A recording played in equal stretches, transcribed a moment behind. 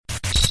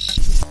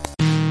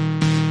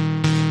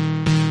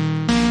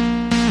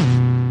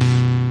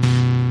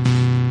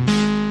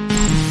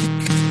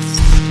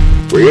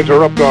We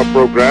interrupt our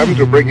program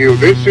to bring you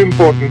this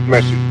important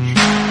message.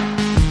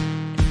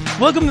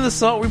 Welcome to the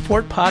Salt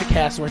Report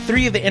podcast, where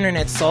three of the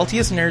internet's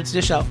saltiest nerds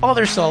dish out all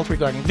their salt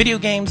regarding video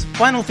games,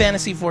 Final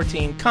Fantasy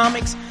XIV,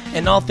 comics,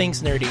 and all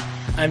things nerdy.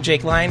 I'm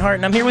Jake Lionheart,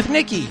 and I'm here with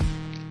Nikki.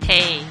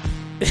 Hey.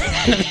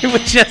 And I'm here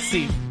with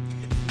Jesse.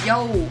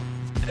 Yo.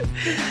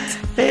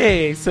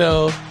 Hey,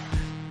 so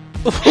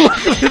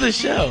welcome to the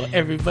show,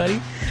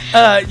 everybody.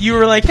 You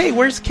were like, hey,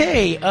 where's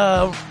Kay?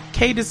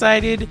 Kay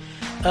decided,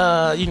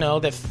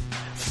 that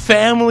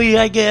family,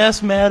 I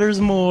guess, matters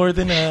more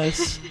than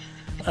us.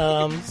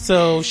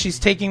 So she's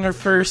taking her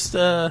first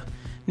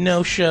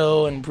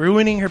no-show and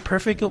ruining her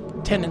perfect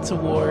attendance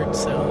award.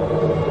 So,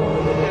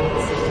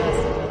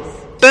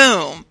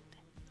 boom!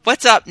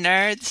 What's up,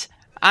 nerds?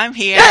 I'm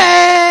here.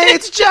 Hey,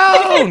 it's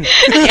Joan.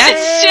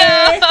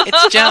 Yes,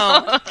 it's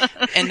Joan.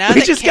 And now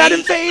We that just Kate got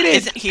invaded.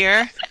 isn't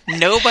here,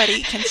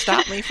 nobody can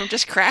stop me from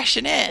just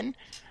crashing in.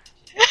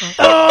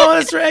 Oh,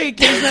 that's right.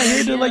 Kay's not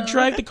here to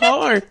drive the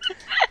car.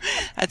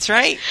 That's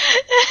right.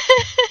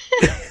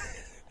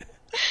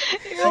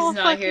 She's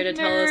not here to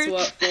tell us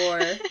what for.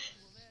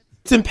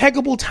 It's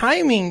impeccable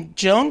timing,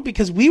 Joan,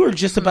 because we were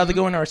just about to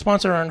go into our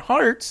sponsor on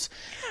Hearts,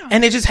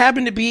 and it just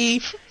happened to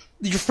be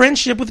your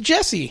friendship with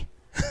Jesse.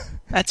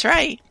 That's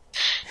right.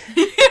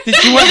 Do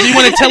you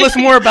want to tell us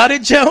more about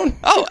it, Joan?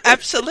 Oh,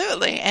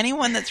 absolutely.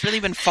 Anyone that's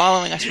really been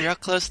following us real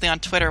closely on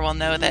Twitter will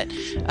know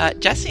that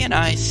Jesse and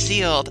I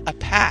sealed a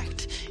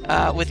pact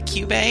with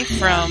Cube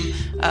from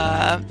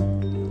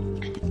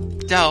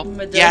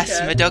Madoka.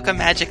 Yes, Madoka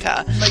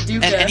Magica. Madoka.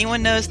 And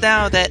anyone knows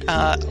now that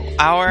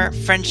our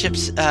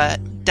friendship's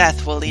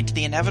death will lead to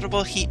the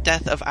inevitable heat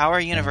death of our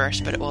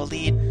universe, but it will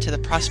lead to the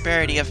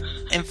prosperity of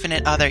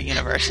infinite other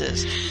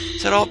universes.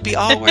 So it'll be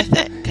all worth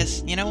it,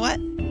 because you know what?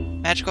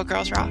 Magical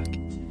girls rock.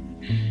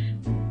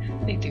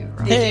 They do.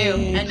 Hey. They do.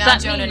 And now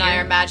Joan and I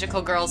are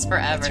magical girls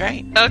forever. That's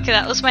right. Okay,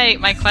 that was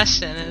my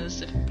question,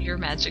 is if you're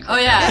magical. Oh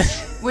yeah,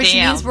 which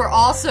Damn. means we're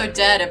also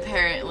dead,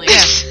 apparently.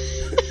 Yeah.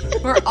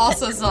 We're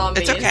also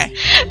zombies. It's okay.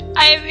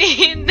 I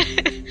mean,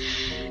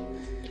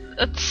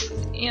 that's,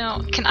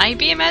 can I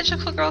be a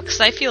magical girl? Because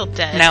I feel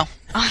dead. No.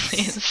 On the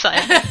inside,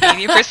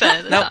 80%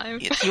 of the Nope, time.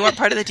 you weren't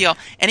part of the deal.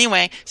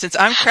 Anyway, since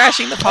I'm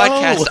crashing the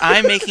podcast, Oh.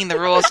 I'm making the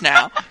rules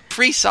now.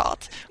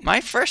 Pre-salt.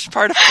 My first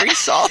part of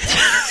pre-salt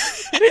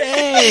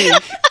Hey.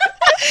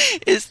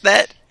 is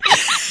that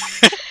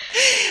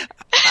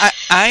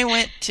I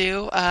went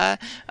to a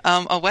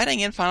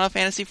wedding in Final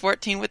Fantasy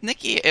XIV with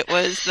Nikki. It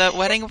was the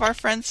wedding of our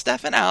friends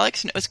Steph and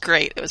Alex, and it was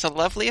great. It was a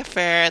lovely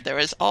affair. There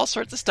was all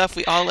sorts of stuff.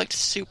 We all looked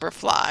super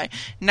fly.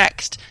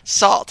 Next,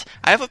 salt.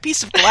 I have a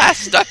piece of glass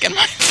stuck in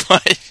my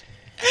foot.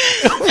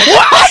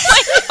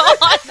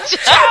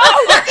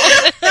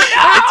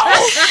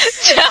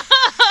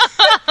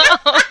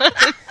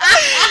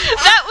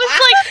 That was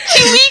like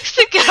 2 weeks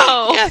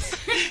ago.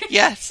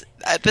 Yes.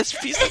 This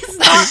piece of It's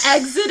not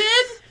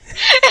exited?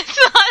 It's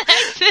not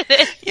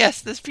exited.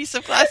 Yes, this piece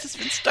of glass has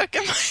been stuck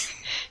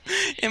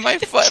in my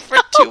foot for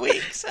 2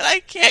 weeks, and I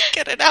can't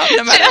get it out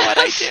no matter what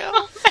I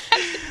do.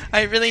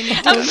 I really need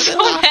to go to the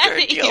doctor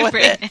and deal with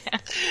it. Now.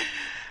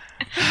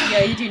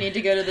 Yeah, you do need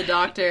to go to the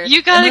doctor.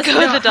 You gotta Unless go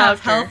you to the don't have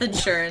doctor. health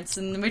insurance,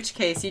 in which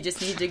case you just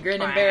need to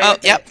grin and bear Oh,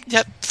 it.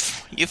 yep.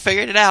 You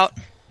figured it out.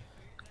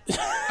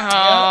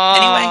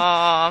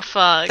 Oh,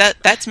 fuck.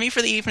 That's me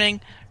for the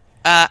evening.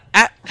 At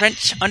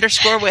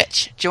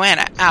wrench_witch.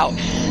 Joanna, out.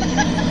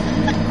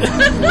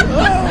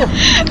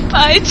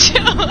 Bye,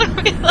 Joan.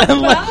 We love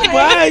And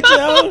why,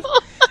 Joan?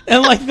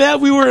 And like that,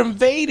 we were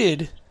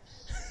invaded.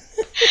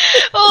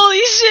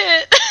 Holy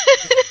shit.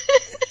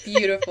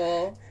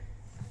 Beautiful.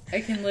 I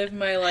can live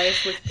my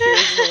life with pure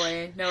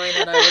joy, knowing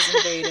that I was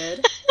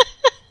invaded.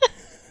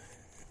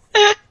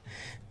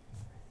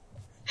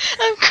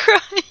 I'm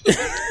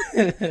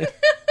crying.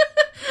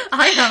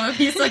 I have a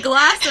piece of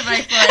glass in my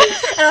foot,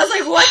 and I was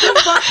like, what the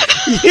fuck?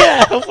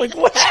 Yeah, I was like,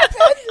 what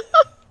happened?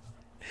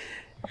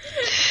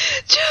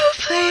 Joe, That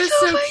please.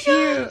 was so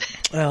cute.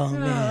 Oh,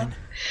 man.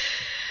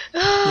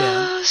 Oh,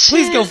 Yeah. shit.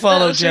 Please go follow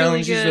That was Joan.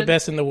 really She's the good.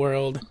 best in the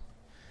world.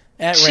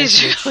 At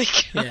She's Wrench. really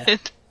good. Yeah.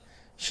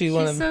 She's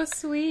one of So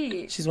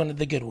sweet. she's one of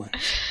the good ones.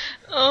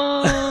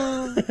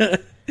 Oh.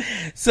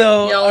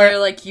 So Y'all are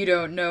like, you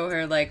don't know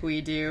her like we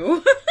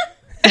do.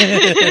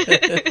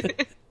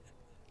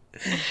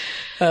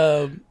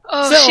 Oh,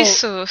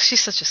 So- she's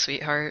such a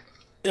sweetheart.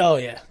 oh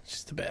yeah,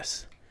 she's the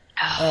best.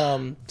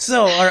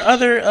 So our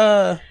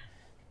other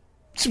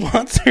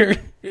sponsor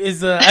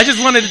is I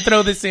just wanted to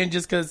throw this in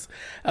just because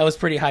I was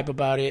pretty hype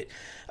about it.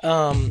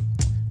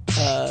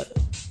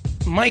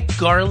 Mike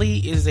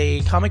Garley is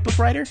a comic book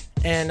writer,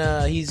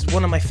 and he's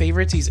one of my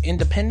favorites. He's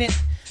independent.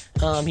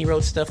 He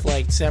wrote stuff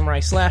like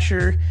Samurai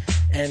Slasher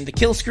and The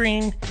Kill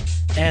Screen,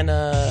 and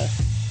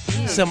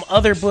some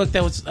other book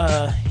that was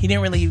he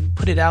didn't really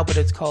put it out, but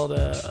it's called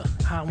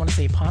I want to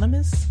say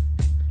eponymous,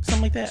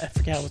 something like that. I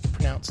forget how it's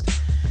pronounced.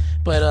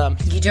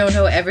 But You don't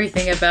know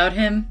everything about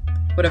him?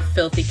 What a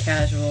filthy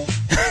casual.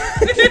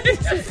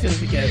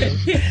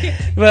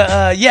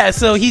 But yeah,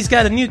 so he's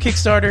got a new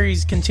Kickstarter.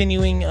 He's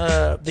continuing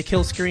the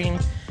Kill Screen,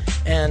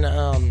 and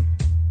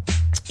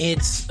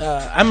it's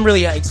I'm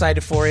really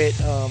excited for it.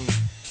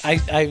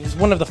 I was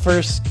one of the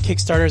first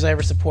Kickstarters I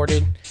ever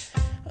supported,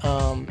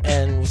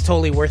 and was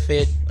totally worth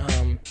it.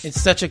 It's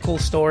such a cool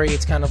story.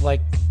 It's kind of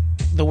like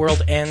the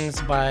world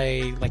ends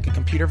by like a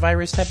computer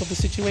virus type of a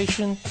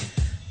situation.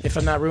 If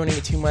I'm not ruining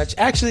it too much.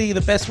 Actually, the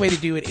best way to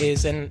do it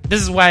is, and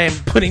this is why I'm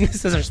putting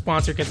this as our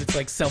sponsor, because it's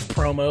like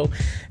self-promo,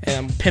 and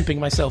I'm pimping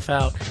myself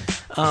out.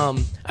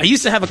 I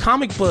used to have a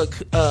comic book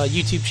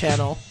YouTube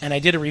channel, and I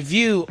did a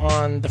review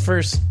on the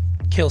first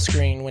Kill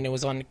Screen when it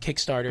was on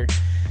Kickstarter.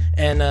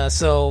 And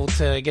so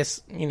to, I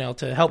guess,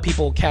 to help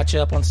people catch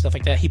up on stuff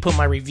like that, he put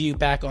my review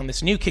back on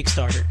this new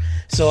Kickstarter.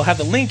 So I'll have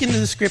the link in the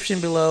description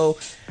below.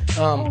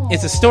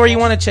 It's a story you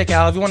want to check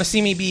out. If you want to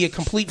see me be a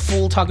complete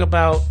fool, talk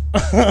about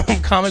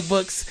comic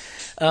books,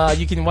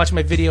 you can watch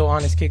my video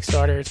on his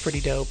Kickstarter. It's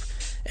pretty dope.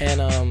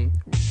 And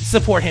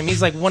support him.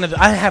 He's like one of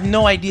the... I have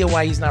no idea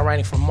why he's not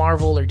writing for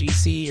Marvel or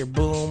DC or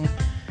Boom,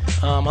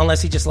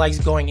 unless he just likes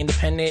going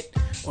independent,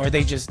 or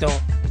they just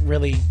don't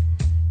really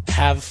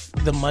have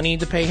the money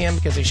to pay him,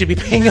 because they should be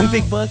paying him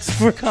big bucks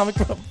for comic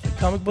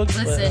books.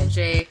 Listen,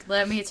 Jake,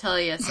 let me tell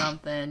you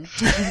something.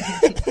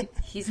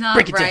 He's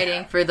not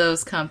writing for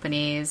those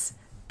companies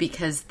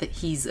because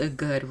he's a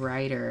good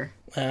writer.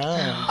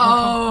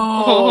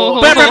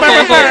 Oh.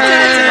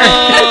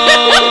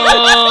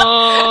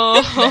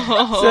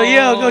 So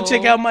yeah, go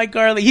check out Mike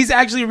Garley. He's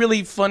actually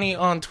really funny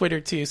on Twitter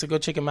too, so go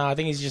check him out. I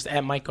think he's just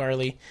at Mike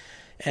Garley.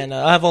 And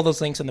I have all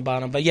those links in the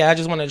bottom. But yeah, I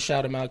just wanted to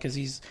shout him out because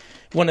he's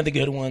one of the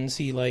good ones.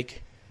 He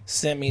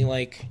sent me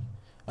I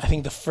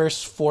think the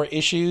first 4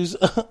 issues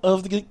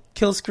of the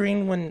Kill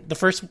Screen, when the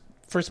first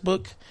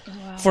book,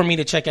 for me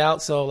to check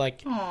out. So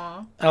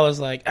Aww. I was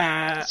like,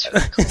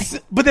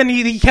 but then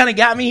he kind of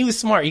got me. He was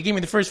smart. He gave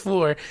me the first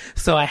 4,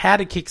 so I had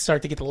to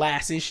kickstart to get the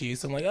last issue.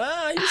 So I'm like,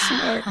 you're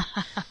smart.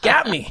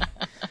 Got me.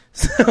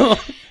 So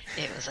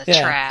it was a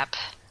trap.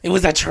 It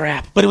was a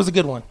trap, but it was a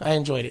good one. I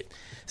enjoyed it.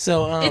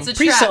 So it's a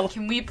trap.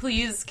 Can we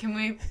please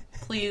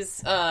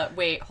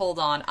wait, hold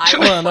on. I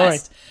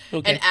request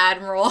an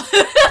admiral.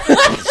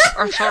 It's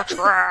a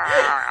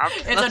trap.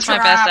 That's my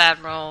best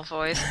admiral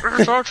voice.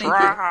 It's a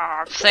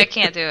trap. So I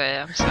can't do it.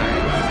 I'm sorry.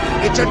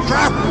 It's a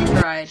trap.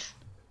 I tried.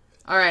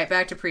 All right,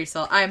 back to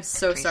pre-salt. I'm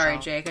so sorry,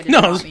 Jake. I did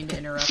not mean to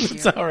interrupt you.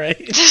 It's all right.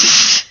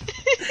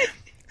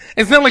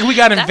 It's not like we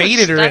got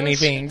invaded or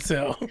anything,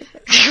 so.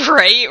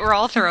 Right? We're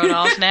all thrown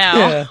off now.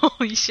 Yeah.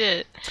 Holy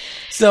shit.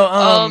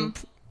 So,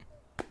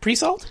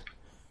 pre-salt?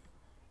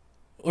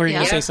 Or are you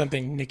going to say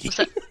something, Nikki?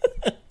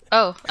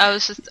 I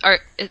was just...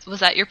 was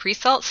that your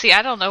pre-salt? See,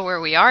 I don't know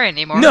where we are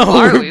anymore. No. Who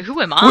are we?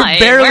 Who am I?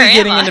 We're barely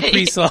getting into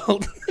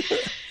pre-salt.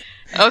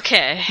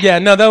 Okay. Yeah,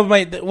 no, that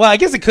might... Well, I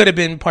guess it could have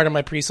been part of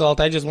my pre-salt.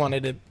 I just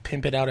wanted to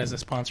pimp it out as a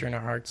sponsor in our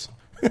hearts.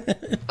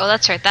 Oh,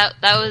 that's right. That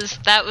was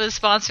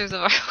sponsors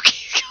of our...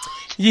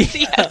 Yeah.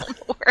 See, I don't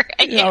know where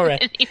I am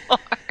anymore.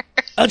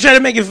 I'll try to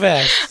make it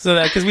fast, so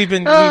that because we've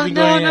been going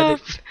at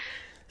it.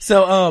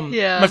 So,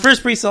 my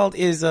first pre-salt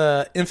is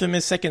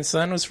Infamous Second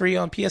Son was free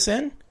on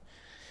PSN,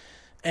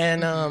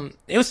 and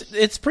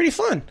it's pretty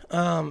fun.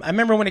 I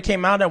remember when it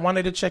came out, I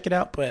wanted to check it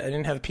out, but I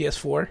didn't have a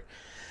PS4.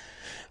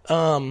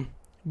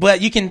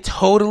 But you can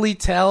totally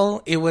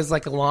tell it was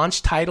like a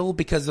launch title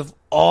because of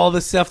all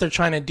the stuff they're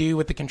trying to do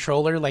with the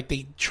controller. Like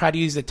they try to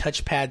use the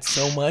touchpad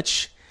so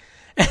much.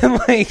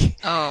 And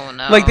oh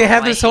no, they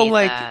have this whole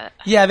that.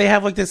 they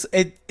have this.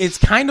 It's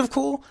kind of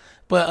cool,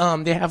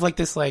 but they have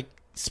this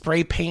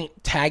spray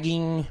paint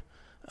tagging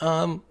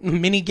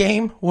mini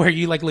game where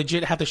you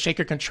legit have to shake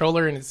your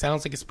controller and it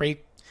sounds like a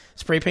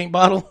spray paint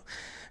bottle,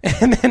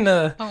 and then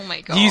oh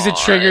my god, use a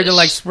trigger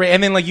to spray,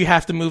 and then you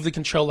have to move the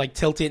control,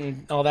 tilt it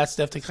and all that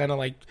stuff to kind of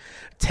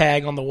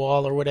tag on the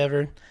wall or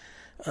whatever.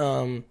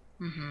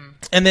 Mm-hmm.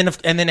 And then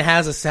it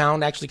has a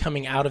sound actually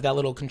coming out of that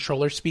little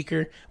controller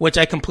speaker, which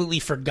I completely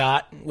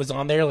forgot was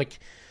on there.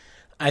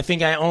 I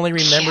think I only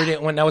remembered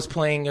it when I was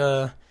playing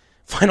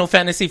Final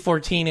Fantasy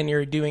 14 and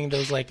you're doing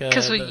those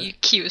because when you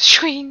cue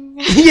swing.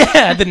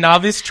 Yeah, the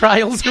novice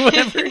trials or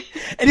whatever.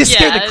 And it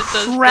scared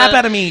the crap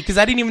out of me because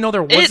I didn't even know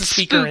there was a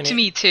speaker in it. It spooked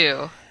me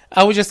too.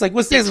 I was just like,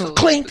 "What's this?" Totally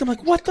clink. Spooked. I'm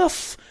like, "What the?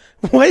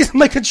 Why is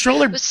my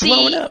controller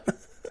blowing up?"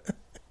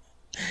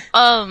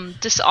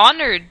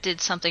 Dishonored did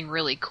something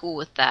really cool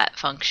with that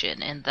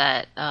function, in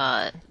that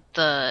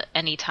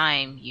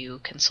anytime you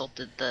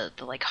consulted the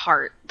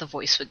heart, the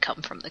voice would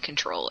come from the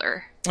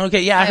controller.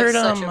 Okay, yeah, I heard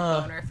such a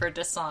boner for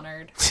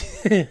Dishonored.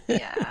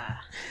 Yeah,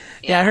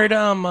 I heard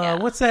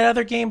what's that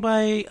other game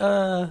by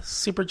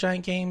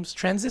Supergiant Games,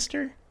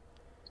 Transistor?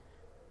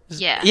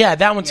 Yeah,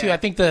 that one too. Yeah. I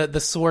think the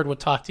sword would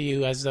talk to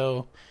you as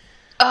though.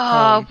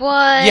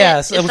 What?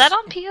 Yes, is that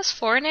on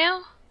PS4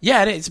 now?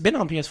 Yeah, it's been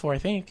on PS4, I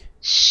think.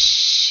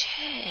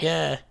 Shit.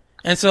 Yeah,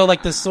 and so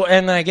the sword,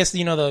 and I guess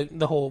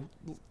the whole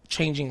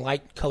changing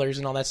light colors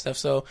and all that stuff.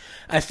 So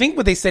I think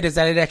what they said is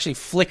that it actually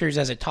flickers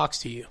as it talks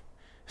to you.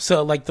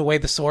 So the way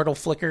the sword will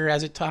flicker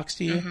as it talks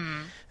to you.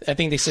 Mm-hmm. I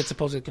think they said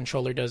supposedly the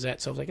controller does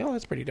that. So I was like, oh,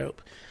 that's pretty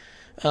dope.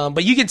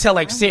 But you can tell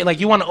say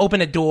you want to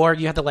open a door,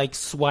 you have to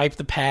swipe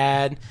the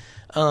pad.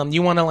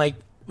 You want to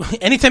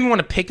anytime you want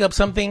to pick up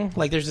something,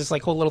 like there's this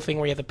like whole little thing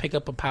where you have to pick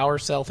up a power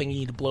cell thing, you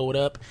need to blow it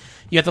up.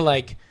 You have to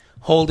like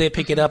hold it,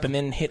 pick it up, and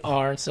then hit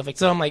R and stuff like.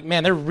 So I'm like,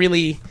 man, they're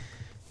really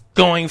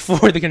going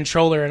for the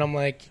controller, and I'm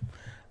like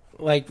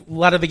a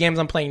lot of the games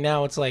I'm playing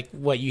now, it's like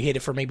what you hit it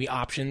for maybe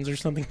options or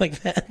something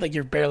like that. Like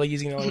you're barely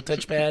using the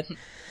touchpad,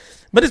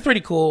 but it's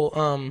pretty cool.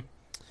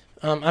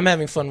 I'm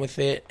having fun with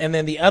it. And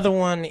then the other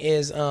one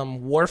is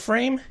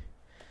Warframe.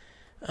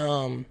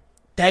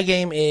 That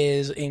game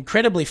is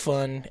incredibly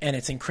fun, and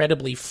it's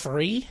incredibly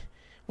free,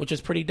 which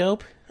is pretty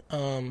dope.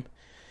 I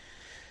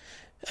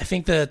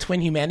think the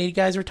Twin Humanity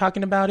guys were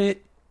talking about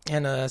it,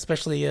 and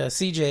especially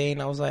CJ,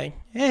 and I was like,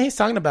 yeah, he's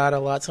talking about it a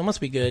lot, so it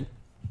must be good.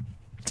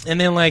 And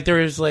then like there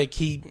was like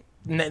he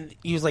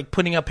was like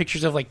putting up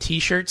pictures of like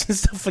T-shirts and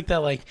stuff like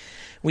that. Like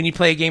when you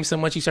play a game so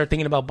much, you start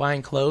thinking about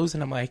buying clothes,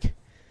 and I'm like,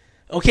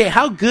 okay,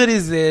 how good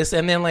is this?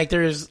 And then like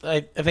there's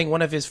I think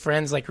one of his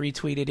friends like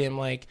retweeted him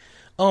like,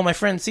 oh, my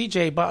friend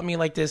CJ bought me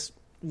like this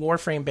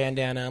Warframe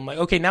bandana. I'm like,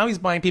 okay, now he's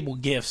buying people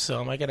gifts,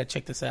 so I gotta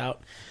check this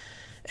out.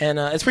 And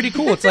it's pretty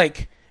cool. It's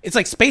like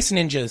Space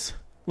Ninjas.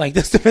 Like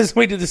that's the best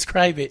way to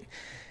describe it.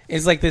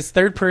 It's like this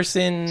third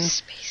person.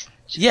 Space Ninjas.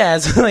 Yeah,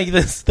 it's like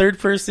this third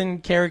person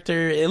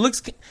character.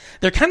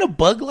 They're kind of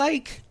bug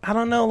like. I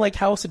don't know like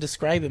how else to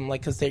describe them.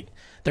 Like because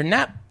they're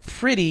not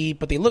pretty,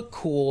 but they look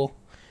cool.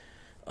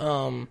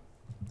 And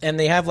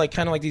they have like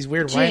kind of like these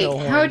weird Jake, rhino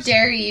horns.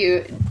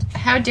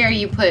 How dare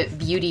you put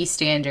beauty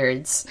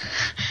standards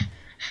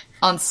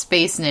on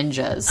Space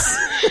Ninjas?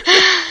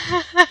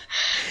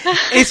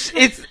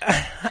 It's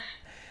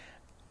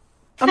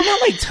I'm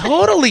not like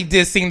totally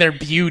dissing their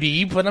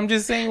beauty, but I'm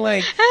just saying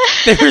like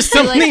there's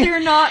something Like they're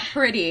not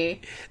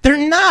pretty.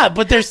 They're not,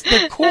 but they're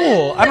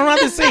cool. I don't know how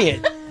to say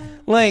it.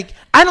 Like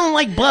I don't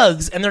like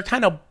bugs, and they're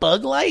kind of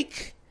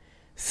bug-like.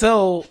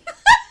 So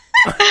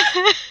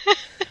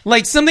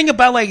like something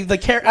about like the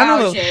character. I don't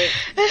know. Jake.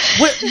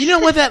 What you know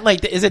what that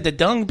like? Is it the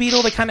dung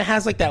beetle that kind of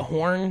has like that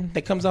horn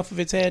that comes off of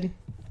its head?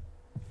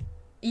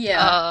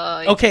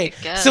 Yeah. Okay,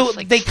 I guess, so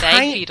like, they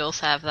stag beetles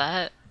have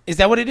that. Is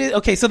that what it is?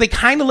 Okay, so they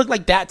kind of look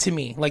like that to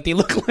me. Like they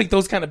look like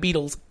those kind of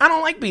beetles. I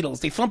don't like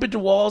beetles. They thump into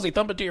walls. They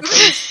thump into your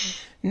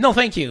face. No,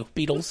 thank you,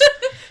 beetles.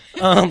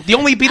 The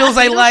only beetles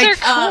I like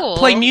cool.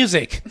 play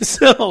music.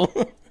 So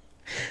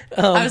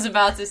I was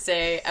about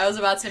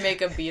to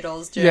make a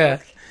Beatles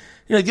joke.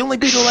 yeah, the only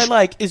Beatle I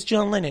like is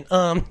John Lennon.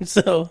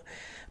 So,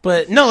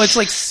 but no, it's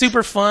like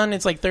super fun.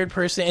 It's like third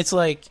person. It's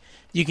like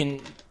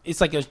it's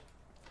like a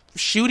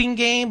shooting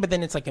game, but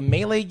then it's like a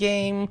melee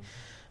game.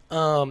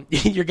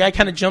 Your guy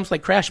kind of jumps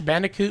like Crash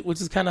Bandicoot,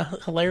 which is kind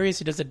of hilarious.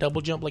 He does a double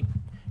jump like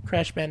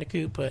Crash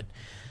Bandicoot, but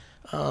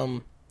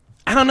I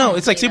don't know.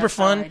 It's like super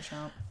fun.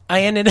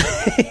 I ended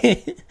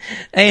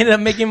up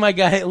making my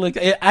guy look.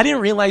 I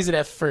didn't realize it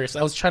at first.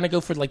 I was trying to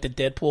go for like the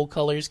Deadpool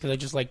colors because I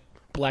just like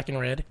black and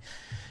red.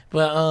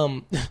 But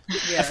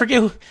yeah. I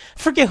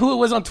forget who it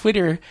was on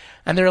Twitter,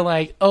 and they're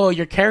like, "Oh,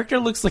 your character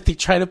looks like they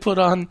try to put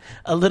on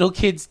a little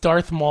kid's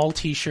Darth Maul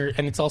T-shirt,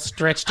 and it's all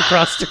stretched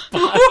across their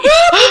body."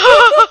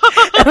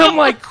 And I'm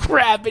like,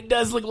 "Crap! It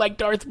does look like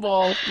Darth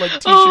Maul like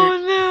T-shirt."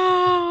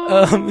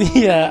 Oh no!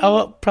 Yeah,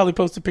 I'll probably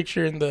post a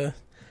picture in the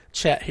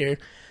chat here,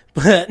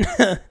 but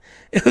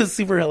it was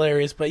super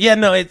hilarious. But yeah,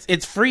 no,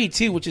 it's free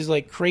too, which is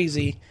like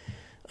crazy.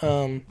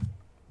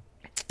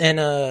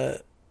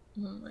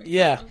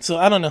 Yeah, so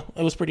I don't know.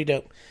 It was pretty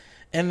dope.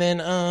 And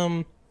then,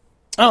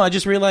 I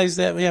just realized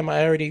that,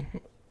 I already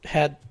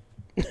had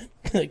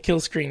a kill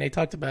screen. I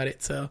talked about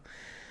it. So,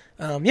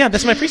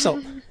 that's my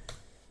pre-salt.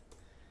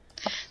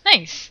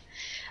 Nice.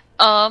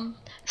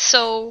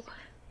 So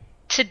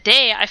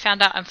today I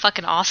found out I'm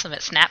fucking awesome at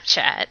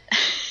Snapchat.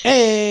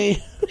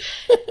 Hey!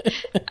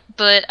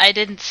 But I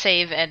didn't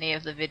save any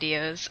of the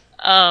videos.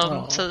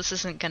 So this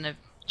isn't gonna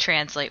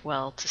translate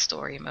well to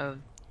story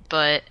mode.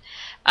 But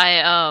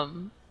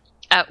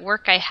at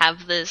work I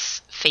have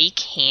this fake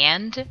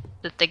hand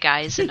that the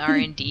guys in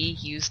R&D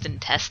used in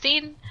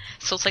testing.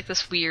 So it's like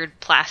this weird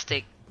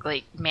plastic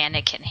like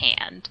mannequin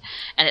hand,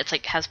 and it's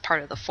like has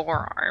part of the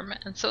forearm,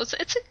 and so it's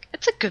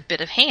a good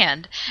bit of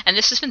hand, and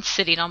it's just been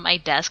sitting on my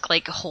desk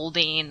like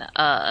holding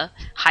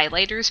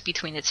highlighters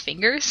between its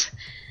fingers.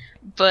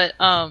 But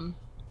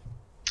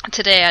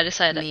today I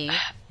decided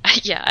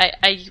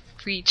I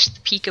reached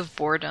the peak of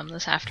boredom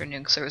this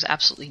afternoon because there was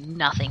absolutely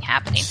nothing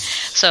happening.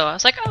 So I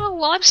was like, oh,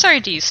 well, I'm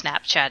starting to use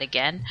Snapchat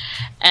again.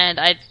 And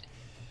I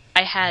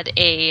had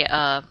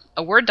a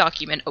Word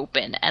document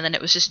open, and then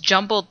it was just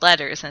jumbled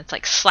letters, and it's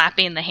like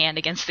slapping the hand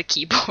against the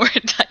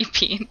keyboard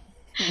typing.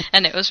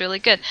 And it was really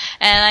good.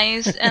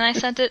 And I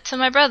sent it to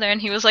my brother,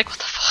 and he was like, what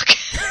the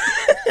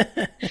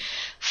fuck?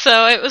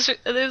 So it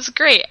was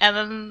great. And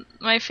then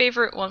my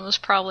favorite one was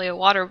probably a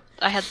water.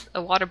 I had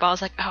a water bottle. I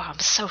was like, oh, I'm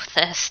so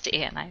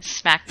thirsty, and I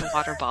smacked the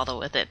water bottle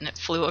with it, and it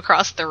flew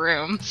across the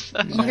room.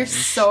 So. You're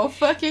so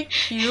fucking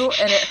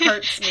cute, and it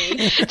hurts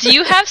me. Do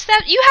you have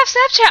Snap? You have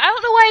Snapchat. I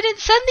don't know why I didn't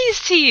send these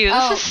to you.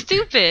 This is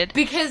stupid.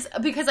 Because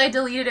I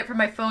deleted it from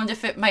my phone to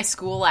fit my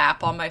school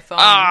app on my phone.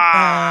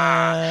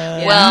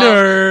 Well,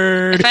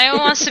 nerd. If anyone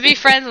wants to be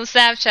friends with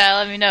Snapchat,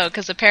 let me know,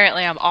 because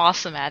apparently I'm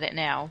awesome at it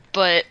now.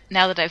 But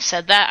now that I've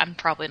said that, I'm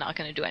probably not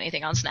going to do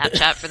anything on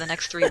Snapchat for the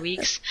next 3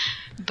 weeks.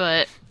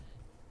 But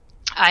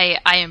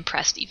I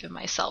impressed even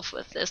myself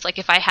with this. Like,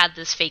 if I had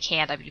this fake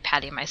hand, I'd be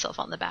patting myself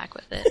on the back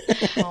with it.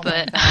 Oh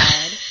but, my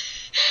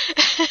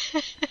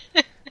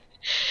God.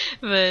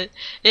 But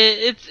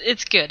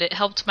it's good. It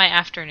helped my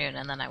afternoon,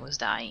 and then I was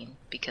dying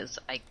because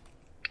I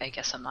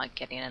guess I'm not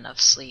getting enough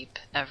sleep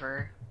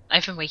ever.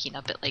 I've been waking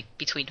up at like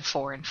between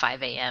 4 and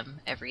 5 a.m.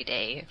 every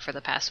day for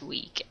the past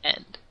week,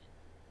 and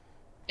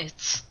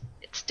it's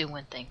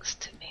doing things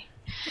to me.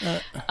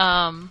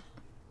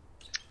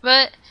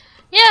 But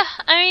yeah,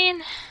 I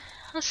mean,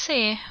 let's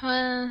see.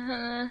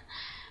 I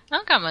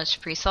don't got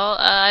much pre-salt.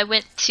 I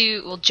went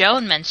to, well,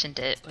 Joan mentioned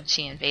it when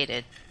she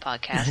invaded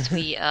podcast.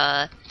 We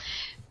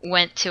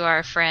went to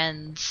our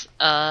friend's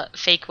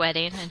fake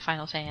wedding in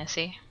Final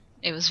Fantasy.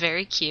 It was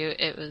very cute.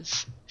 It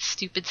was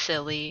stupid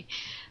silly.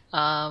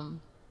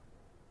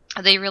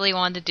 They really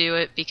wanted to do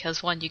it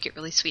because, one, you get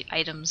really sweet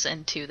items,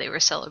 and two, they were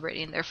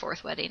celebrating their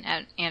 4th wedding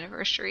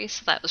anniversary,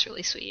 so that was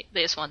really sweet.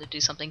 They just wanted to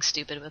do something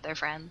stupid with their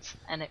friends,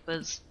 and it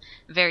was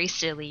very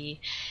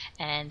silly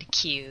and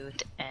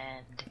cute,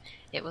 and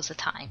it was a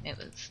time. It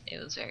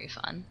was very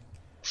fun.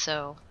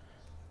 So,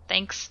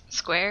 thanks,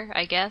 Square,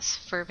 I guess,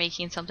 for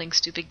making something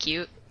stupid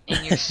cute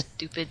in your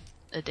stupid,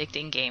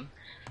 addicting game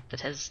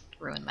that has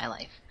ruined my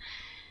life.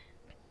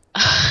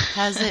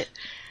 Has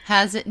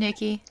it,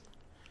 Nikki?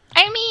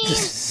 I mean,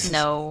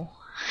 no.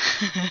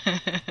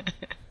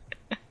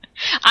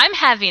 I'm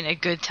having a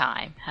good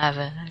time.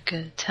 Having a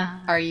good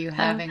time. Are you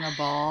having a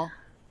ball?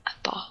 A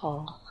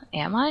ball.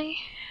 Am I?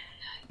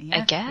 Yeah,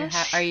 I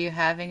guess. Are you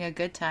having a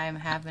good time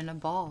having a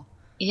ball?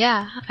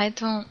 Yeah, I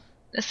don't...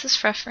 Is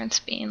this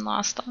reference being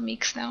lost on me?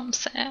 Because now I'm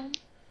sad.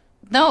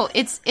 No,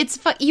 it's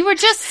you were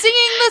just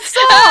singing the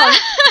song!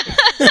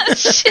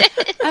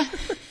 Shit.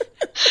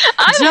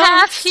 I'm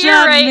half here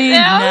right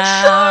now.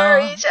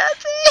 Sorry,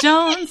 Jesse.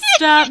 Don't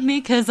stop me,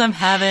 cause I'm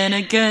having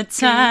a good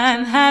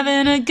time,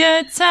 having a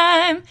good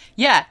time.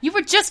 Yeah, you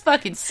were just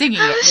fucking singing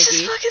it, Nikki. I was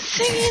just fucking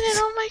singing it,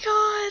 oh my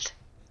god.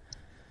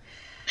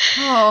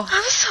 Oh,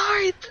 I'm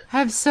sorry.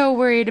 I'm so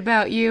worried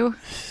about you.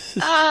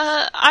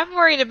 I'm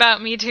worried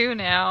about me too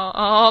now.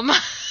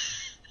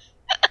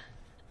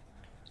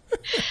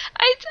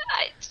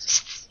 I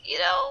just,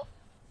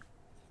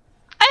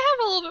 I have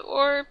a little bit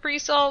more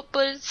pre-salt,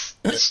 but it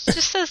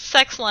just says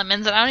sex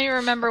lemons, and I don't even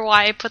remember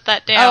why I put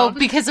that down. Oh,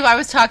 because I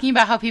was talking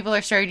about how people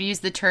are starting to use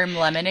the term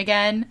lemon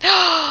again.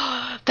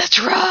 That's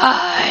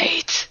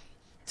right!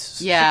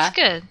 Yeah. That's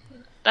good.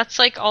 That's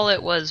like all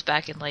it was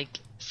back in like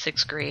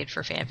 6th grade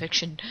for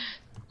fanfiction.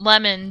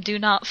 Lemon, do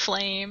not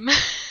flame.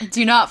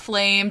 Do not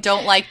flame,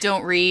 don't like,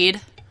 don't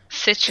read.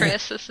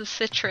 Citrus, this is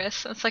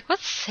citrus. It's like,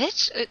 what's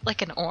citrus?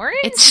 Like an orange?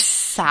 It's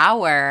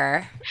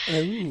sour.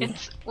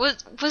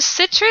 Was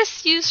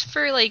citrus used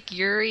for like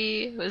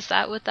Yuri? Was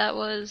that what that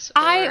was?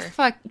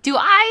 Do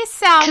I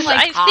sound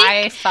like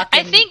I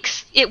think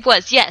it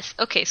was, yes.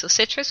 Okay, so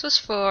citrus was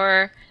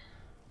for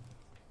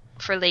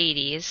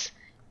ladies,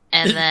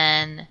 and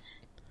then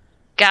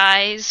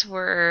guys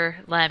were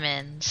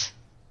lemons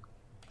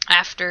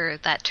after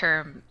that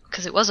term,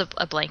 because it was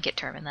a blanket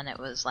term, and then it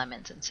was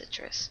lemons and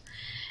citrus.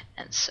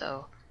 And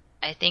so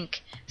I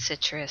think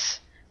citrus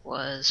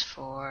was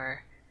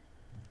for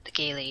the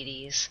gay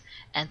ladies,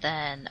 and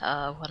then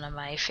one of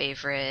my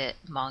favorite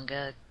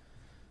manga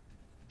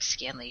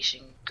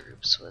scanlation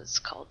groups was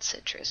called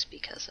Citrus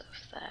because of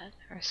that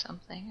or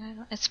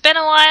something. It's been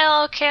a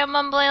while. Okay, I'm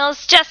mumbling.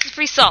 Let's Justice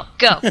Free Salt.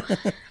 Go.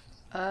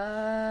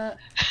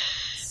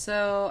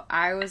 So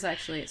I was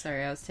actually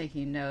I was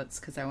taking notes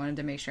because I wanted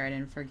to make sure I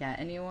didn't forget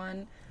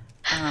anyone.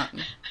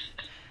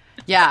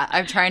 Yeah,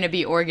 I'm trying to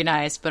be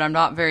organized, but I'm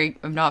not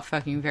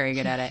fucking very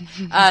good at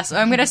it. So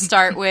I'm going to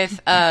start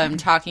with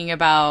talking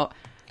about,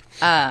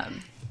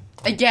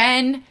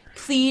 again,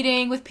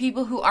 pleading with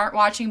people who aren't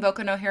watching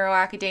Boku no Hero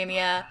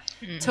Academia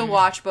to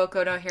watch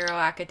Boku no Hero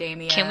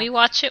Academia. Can we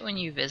watch it when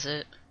you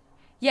visit?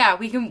 Yeah,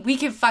 we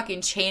can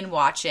fucking chain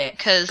watch it.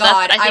 Because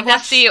I think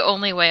that's the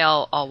only way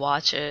I'll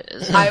watch it.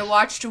 I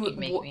watched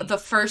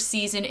the first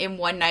season in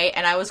one night,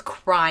 and I was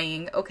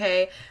crying,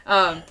 okay?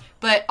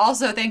 But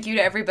also, thank you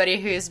to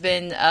everybody who's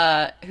been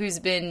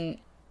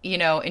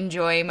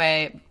enjoying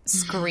my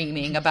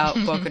screaming about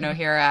Boku no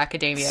Hero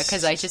Academia,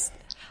 because I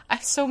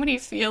have so many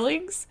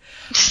feelings.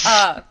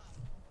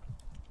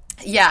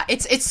 Yeah,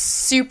 it's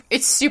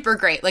super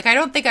great. Like, I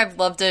don't think I've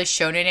loved a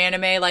shonen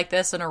anime like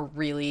this in a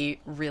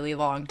really, really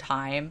long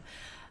time.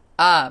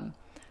 I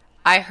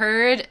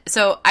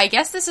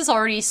guess this has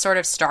already sort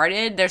of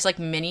started. There's like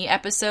mini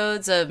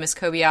episodes of Miss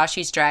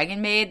Kobayashi's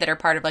Dragon Maid that are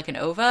part of like an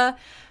OVA.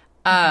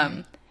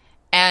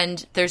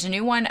 And there's a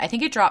new one. I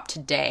think it dropped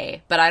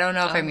today, but I don't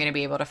know if I'm going to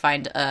be able to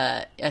find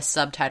a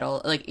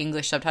subtitle, like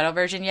English subtitle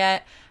version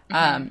yet.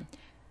 And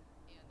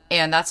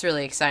that's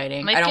really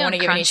exciting. I don't want to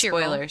give any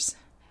spoilers.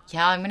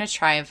 Yeah, I'm going to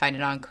try and find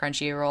it on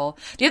Crunchyroll.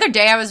 The other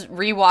day I was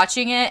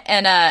rewatching it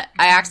and I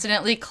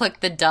accidentally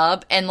clicked the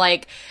dub and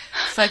like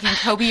fucking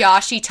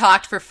Kobayashi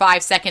talked for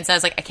 5 seconds. I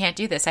was like, I can't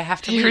do this. I have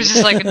to leave. You were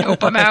just like,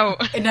 nope, I'm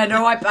out. And I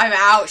know I'm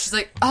out. She's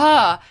like,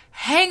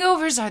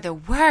 hangovers are the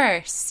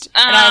worst.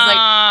 And I was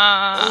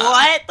like,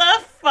 what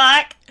the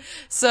fuck?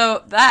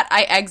 So that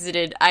I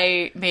exited.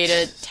 I made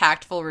a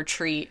tactful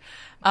retreat.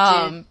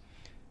 I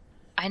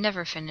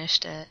never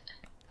finished it.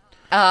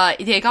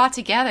 They got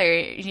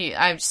together.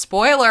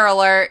 Spoiler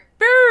alert.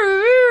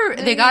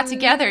 They got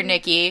together,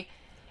 Nikki,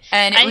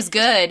 and it was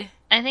good.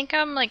 I think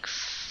I'm like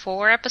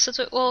 4 episodes.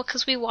 Well,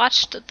 because we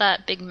watched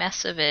that big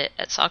mess of it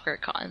at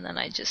SoccerCon, and then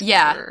I just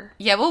never...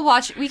 We'll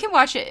watch. We can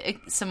watch it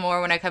some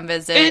more when I come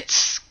visit.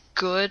 It's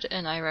good,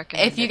 and I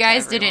recommend it. If you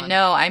guys didn't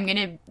know, I'm going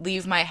to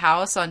leave my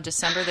house on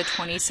December the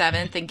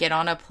 27th and get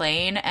on a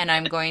plane, and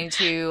I'm going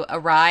to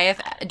arrive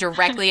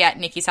directly at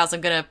Nikki's house.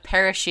 I'm going to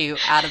parachute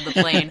out of the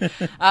plane.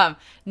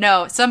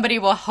 No, somebody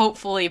will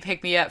hopefully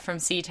pick me up from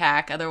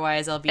SeaTac,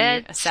 otherwise I'll be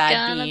a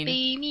sad bean.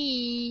 Be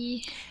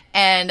me.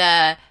 And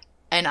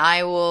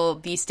I will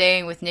be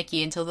staying with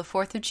Nikki until the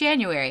 4th of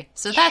January.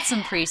 So that's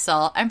some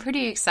pre-salt. I'm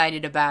pretty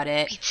excited about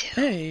it. Me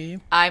too. Hey.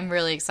 I'm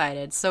really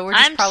excited. So we're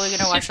just probably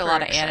going to watch a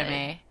lot of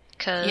anime.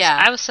 Because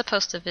I was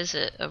supposed to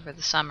visit over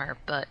the summer,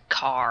 but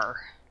car.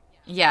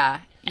 Yeah,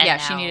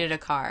 And she now needed a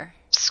car.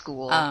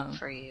 School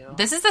for you.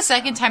 This is the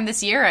second time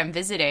this year I'm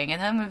visiting,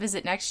 and then I'm going to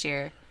visit next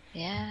year.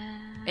 Yeah.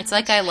 It's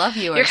like I love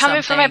you or You're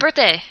coming something. for my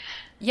birthday.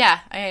 Yeah,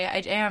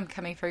 I am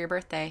coming for your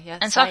birthday. Yes,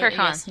 And SoccerCon.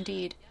 Yes,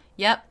 indeed.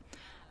 Yep.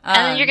 And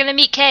then you're going to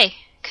meet Kay,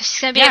 because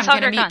she's going to be at SoccerCon.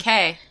 I'm going to meet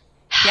Kay.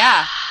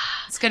 Yeah,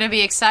 it's going to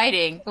be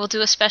exciting. We'll do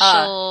a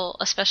special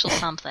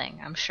something,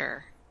 I'm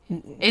sure.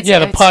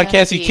 The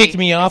podcast you kicked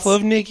me off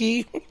of,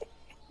 Nikki.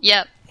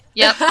 Yep.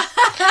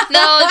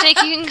 No,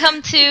 Jake, you can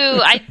come too.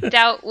 I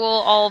doubt we'll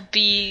all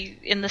be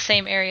in the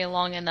same area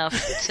long enough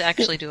to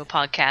actually do a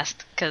podcast,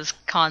 because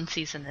con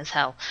season is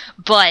hell.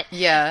 But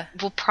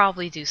we'll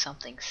probably do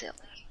something silly.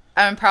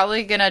 I'm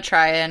probably going to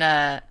try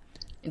and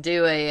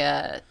do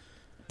a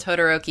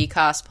Todoroki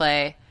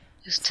cosplay.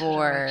 Who's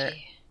for...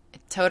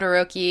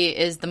 Todoroki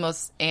is the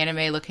most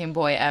anime-looking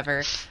boy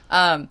ever.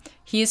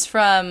 He's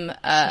from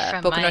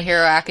Boku no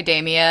Hero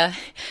Academia,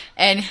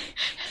 and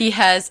he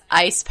has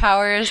ice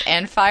powers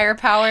and fire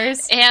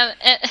powers. And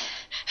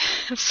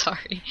I'm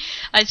sorry,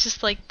 I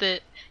just like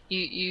that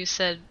you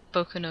said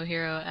Boku no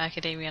Hero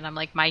Academia, and I'm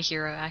like, My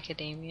Hero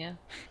Academia.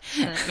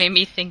 And it made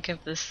me think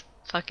of this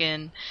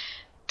fucking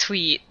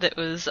tweet that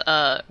was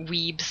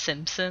Weeb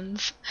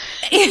Simpsons.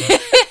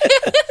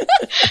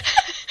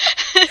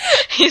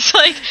 He's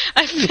like,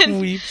 I've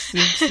been Weeb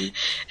Simpsons.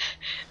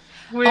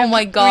 Oh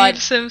my god. Weeb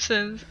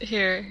Simpsons.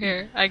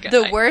 Here.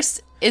 The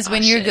worst is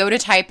when you go to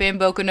type in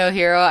Boku no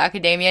Hero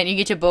Academia and you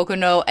get to Boku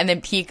no and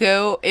then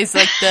Pico is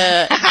like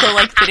the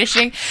like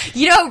finishing.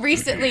 You know,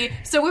 recently,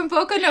 so when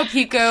Boku no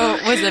Pico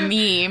was a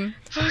meme,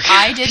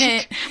 I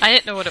didn't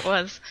know what it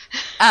was.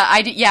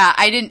 I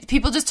didn't.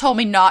 People just told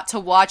me not to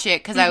watch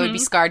it because I would be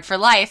scarred for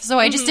life. So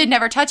I just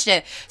never touched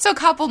it. So a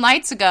couple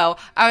nights ago,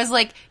 I was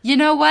like, you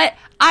know what?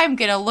 I'm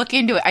gonna look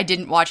into it. I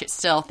didn't watch it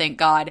still, thank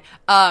God.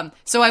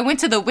 So I went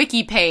to the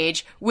wiki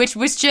page, which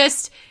was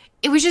just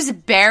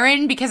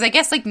barren because I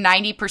guess like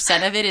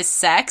 90% of it is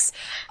sex.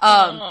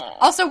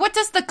 Also, what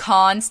does the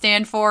con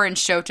stand for in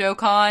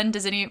Shotokan?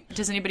 Does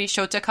anybody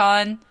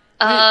Shotokan?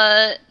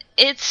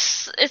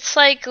 It's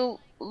like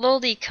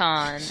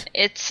Lolicon.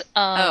 It's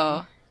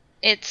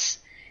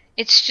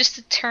just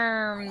a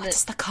term. What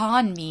does the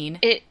con mean?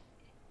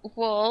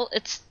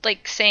 It's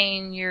like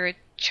saying you're a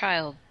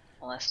child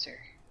molester.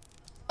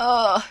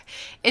 Oh,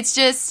 it's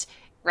just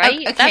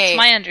right. Okay. That's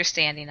my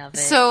understanding of it.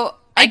 So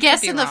I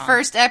guess in the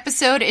first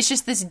episode, it's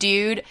just this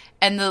dude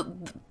and the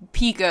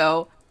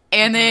Pico,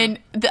 and then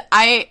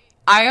I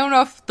don't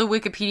know if the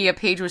Wikipedia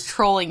page was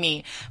trolling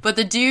me, but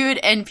the dude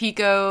and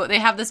Pico, they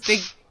have this big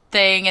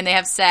thing and they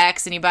have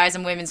sex and he buys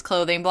them women's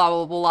clothing, blah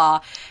blah blah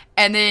blah,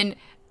 and then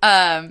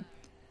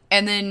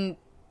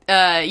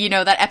you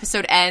know, that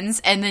episode ends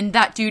and then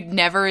that dude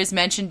never is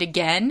mentioned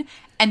again,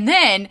 and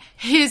then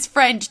his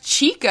friend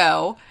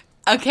Chico.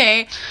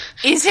 Okay,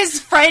 is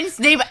his friend's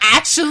name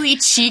actually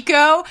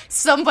Chico?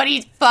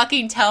 Somebody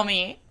fucking tell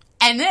me.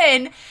 And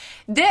then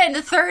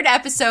the third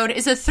episode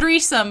is a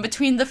threesome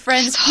between the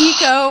friends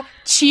Pico,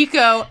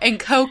 Chico, and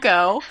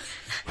Coco.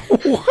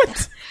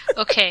 What?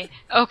 Okay.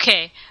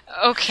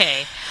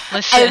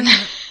 Listen.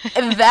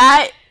 And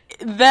that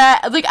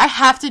like, I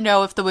have to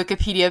know if the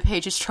Wikipedia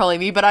page is trolling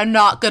me, but I'm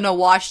not gonna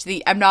watch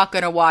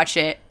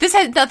it. This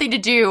has nothing to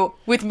do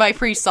with my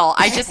free salt.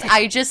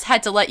 I just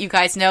had to let you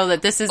guys know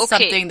that this is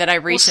something that I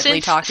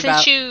recently talked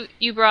about. Since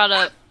you brought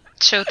up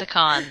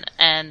Shotokan,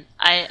 and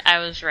I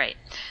was right.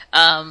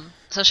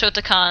 So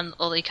Shotokan,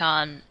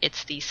 lolicon,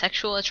 it's the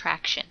sexual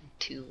attraction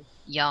to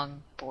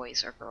young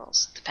boys or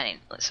girls, depending.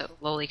 So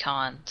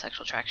lolicon,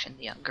 sexual attraction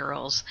to young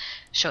girls.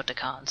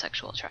 Shotokan,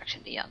 sexual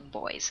attraction to young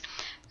boys.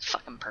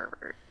 Fucking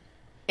pervert.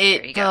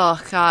 There you go.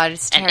 Oh god,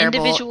 it's terrible. An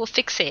individual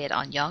fixated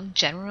on young,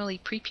 generally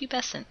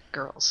prepubescent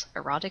girls.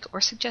 Erotic or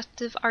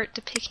suggestive art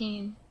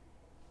depicting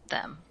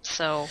them.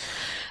 So,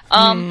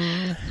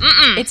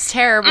 it's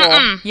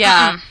terrible.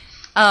 Yeah.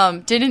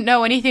 Didn't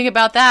know anything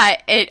about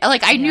that.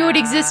 I knew it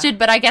existed,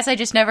 but I guess I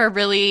just never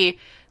really,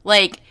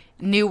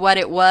 knew what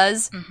it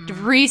was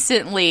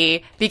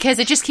recently, because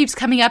it just keeps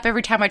coming up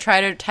every time I try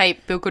to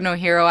type Boku no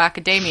Hero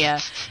Academia.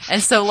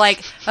 And so, I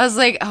was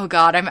like, oh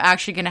god, I'm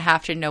actually gonna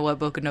have to know what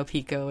Boku no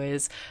Pico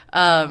is.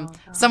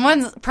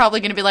 Someone's probably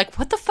gonna be like,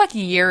 what the fuck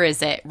year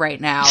is it right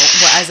now?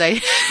 What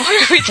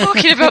are we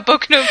talking about,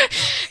 Boku no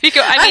Pico?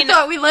 I mean, I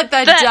thought we let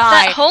that die.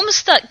 That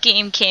Homestuck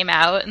game came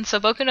out, and so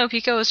Boku no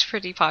Pico was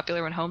pretty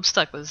popular when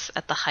Homestuck was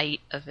at the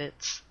height of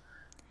its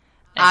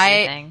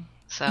everything.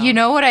 So. You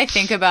know what I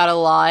think about a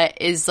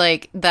lot is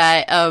that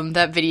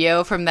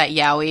video from that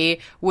yaoi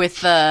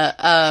with the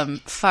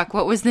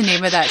what was the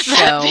name of that show?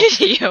 That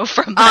video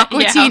from that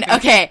Aqua Teen. yaoi.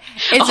 Okay,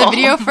 it's a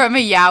video from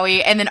a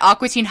yaoi, and then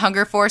Aqua Teen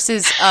Hunger Force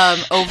is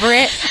over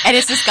it, and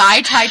it's this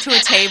guy tied to a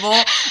table,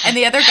 and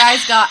the other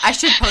guy's got. I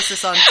should post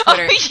this on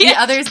Twitter. Yes, the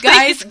other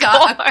guy's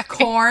got a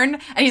corn,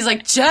 and he's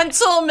like,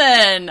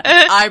 "Gentlemen,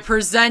 I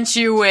present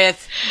you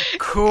with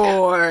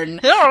corn."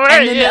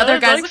 And then the other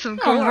guy's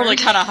like, I'm really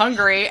kind of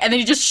hungry, and then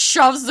he just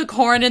shoves the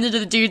corn into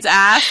the dude's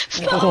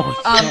ass.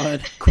 Oh,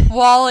 God.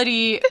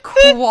 Quality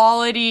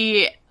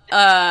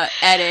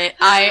edit.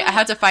 I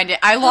have to find it.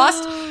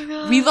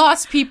 We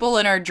lost people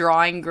in our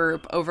drawing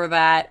group over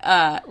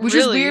that, which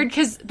is weird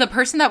because the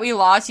person that we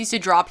lost used to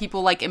draw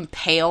people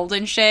impaled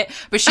and shit,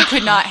 but she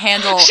could not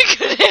handle. She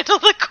couldn't handle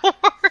the corn.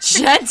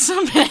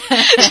 Gentlemen.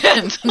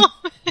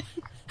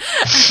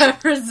 I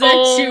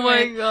present you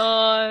with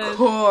God.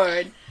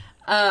 corn.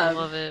 I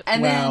love it.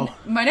 And then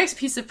my next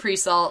piece of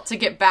pre-salt to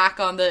get back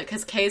on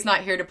because Kay's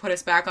not here to put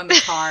us back on the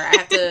car. I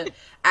have to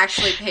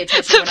actually pay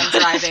attention when I'm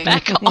driving.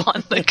 Back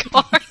on the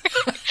car.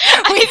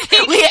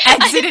 we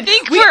exited. I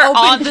think we we're opened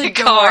on the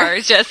door. car,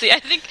 Jesse.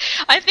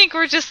 I think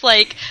we're just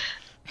like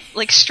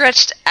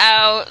stretched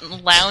out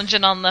and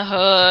lounging on the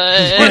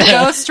hood. We're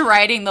ghost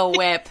riding the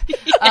whip.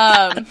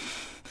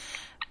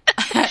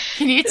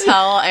 Can you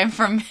tell I'm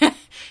from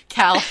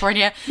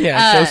California?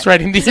 Yeah, ghost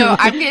riding the So whip.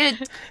 I'm gonna.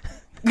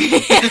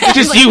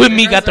 Just you and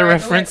me got the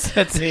reference.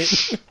 That's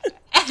it.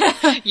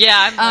 Yeah,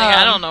 I'm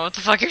I don't know what the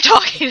fuck you're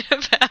talking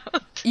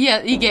about.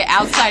 Yeah, you get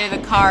outside of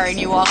the car and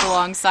you walk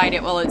alongside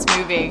it while it's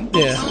moving.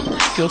 Yeah,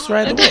 ghost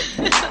ride the whip.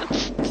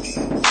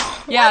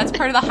 Yeah, it's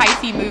part of the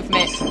hyphy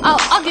movement.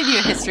 I'll give you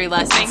a history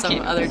lesson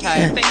other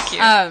time. Thank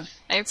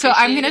you. So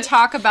I'm going to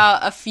talk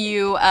about a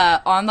few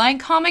online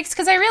comics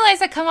because I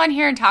realize I come on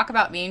here and talk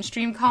about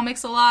mainstream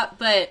comics a lot,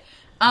 but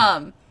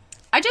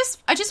I just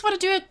want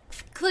to do a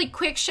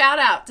quick shout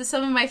out to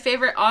some of my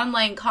favorite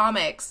online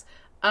comics.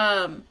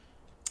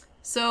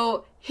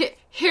 So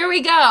here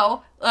we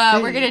go.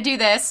 We're gonna do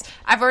this.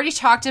 I've already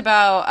talked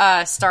about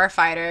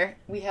Starfighter.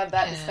 We had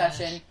that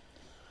discussion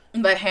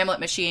by Hamlet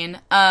Machine.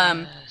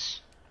 Yes.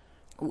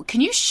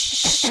 Can you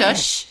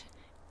shush?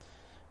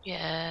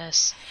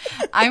 Yes.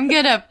 I'm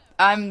gonna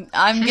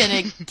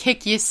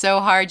kick you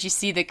so hard you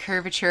see the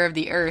curvature of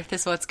the earth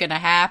is what's gonna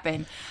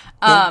happen.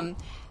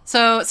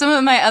 So some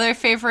of my other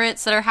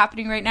favorites that are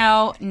happening right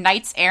now,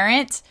 Knights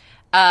Errant,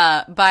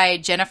 by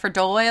Jennifer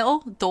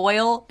Doyle.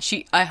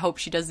 I hope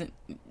she doesn't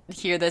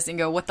hear this and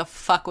go, what the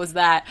fuck was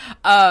that?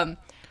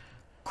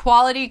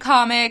 Quality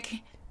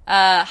comic,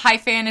 high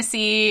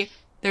fantasy,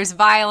 there's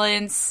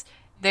violence,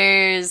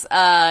 there's,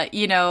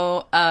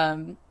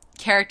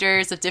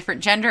 characters of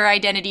different gender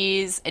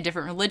identities and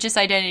different religious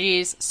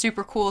identities.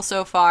 Super cool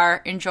so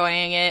far,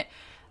 enjoying it.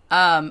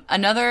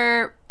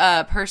 Another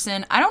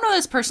person, I don't know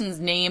this person's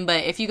name,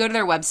 but if you go to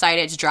their website,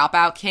 it's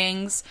Dropout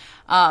Kings.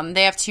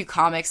 They have two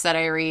comics that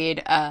I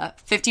read.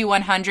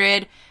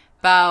 5100,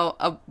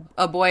 about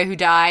a boy who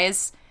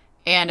dies,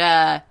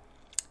 and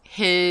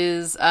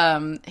his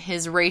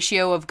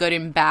ratio of good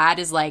and bad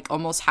is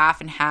almost half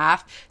and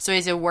half. So he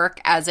has to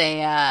work as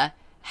a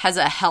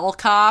hell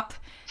cop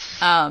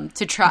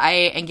to try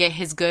and get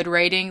his good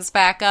ratings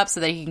back up so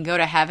that he can go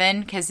to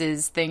heaven because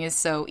his thing is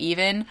so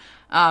even.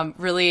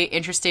 Really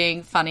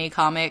interesting, funny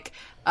comic.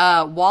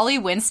 Wally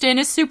Winston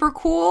is super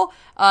cool.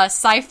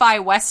 Sci-fi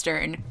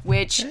Western,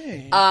 which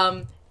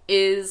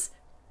is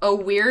a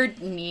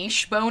weird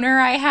niche boner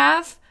I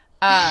have.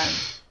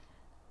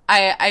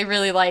 I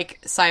really like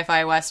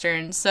sci-fi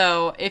Western,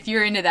 so if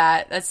you're into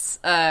that, that's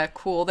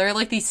cool. They're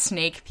these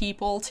snake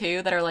people,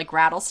 too, that are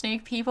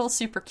rattlesnake people.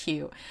 Super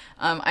cute.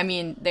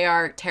 They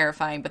are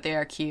terrifying, but they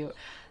are cute.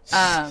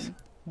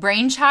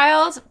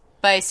 Brainchild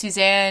by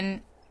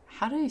Suzanne...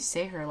 How do you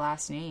say her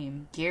last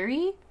name?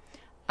 Geary?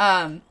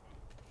 I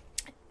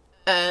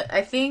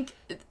think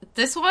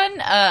this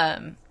one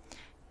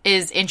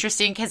is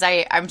interesting because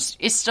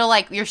it's still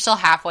you're still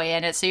halfway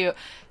in it, so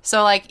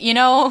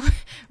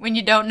when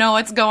you don't know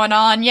what's going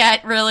on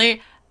yet,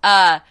 really,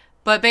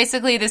 But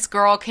basically, this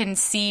girl can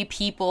see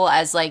people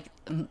as, like,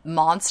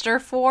 monster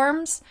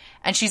forms,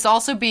 and she's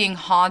also being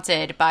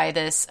haunted by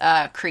this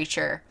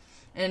creature.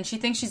 And she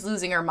thinks she's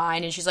losing her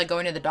mind, and she's, like,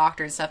 going to the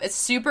doctor and stuff. It's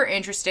super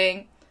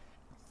interesting,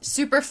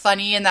 super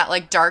funny in that,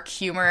 like, dark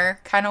humor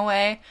kind of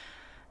way.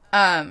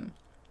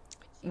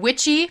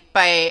 Witchy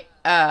by,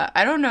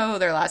 I don't know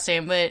their last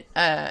name, but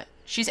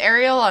she's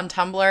Ariel on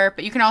Tumblr,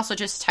 but you can also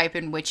just type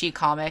in Witchy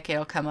comic,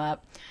 it'll come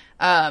up.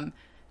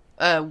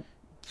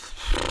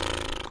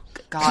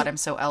 God, I'm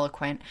so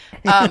eloquent.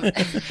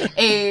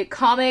 A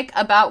comic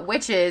about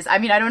witches. I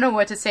mean, I don't know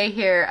what to say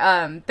here.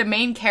 The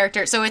main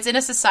character, so it's in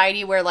a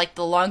society where, like,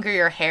 the longer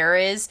your hair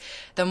is,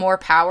 the more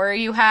power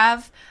you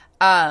have.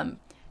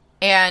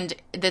 And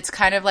it's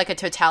kind of like a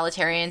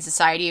totalitarian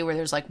society where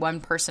there's, like,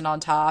 one person on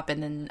top,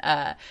 and then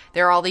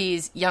there are all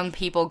these young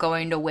people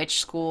going to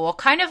witch school.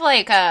 Kind of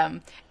like,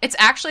 it's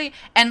actually,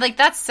 and, like,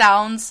 that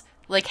sounds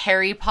like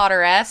Harry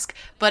Potter-esque,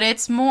 but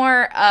it's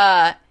more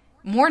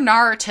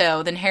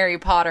Naruto than Harry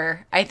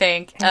Potter, I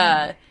think.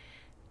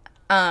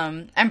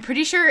 I'm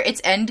pretty sure it's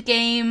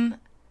Endgame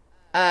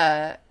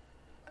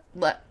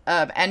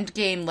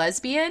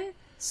lesbian.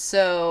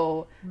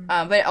 So,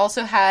 but it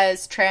also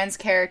has trans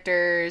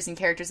characters and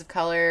characters of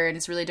color, and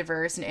it's really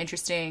diverse and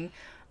interesting.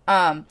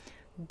 But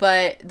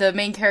the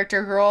main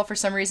character girl, for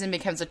some reason,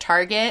 becomes a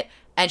target,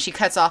 and she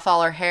cuts off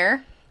all her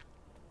hair.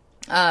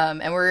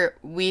 And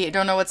we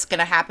don't know what's going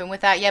to happen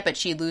with that yet, but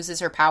she loses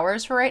her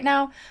powers for right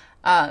now.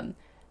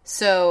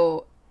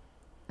 So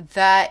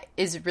that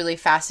is really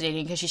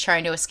fascinating because she's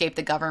trying to escape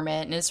the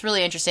government, and it's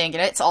really interesting,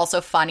 and it's also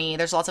funny.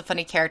 There's lots of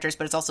funny characters,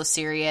 but it's also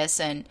serious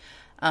and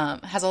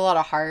has a lot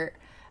of heart.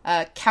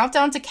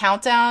 Countdown to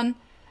Countdown.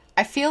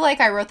 I feel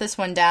like I wrote this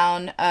one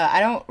down. I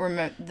don't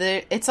remember.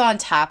 It's on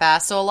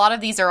Tapas, so a lot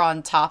of these are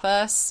on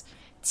Tapas.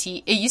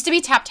 It used to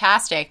be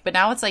Taptastic, but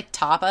now it's like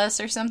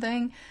Tapas or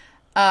something.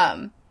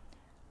 I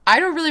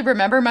don't really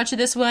remember much of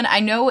this one. I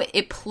know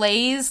it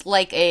plays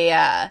like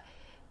it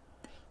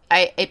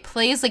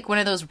plays like one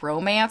of those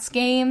romance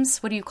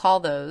games. What do you call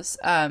those?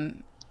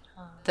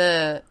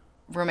 The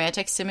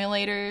romantic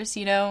simulators,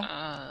 you know?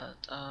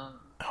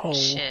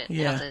 Shit.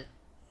 Yeah. Now that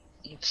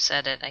you've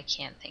said it, I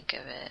can't think of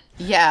it.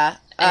 Yeah.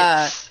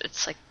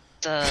 It's like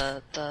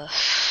the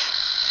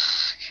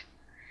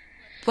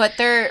But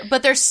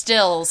they're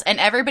stills, and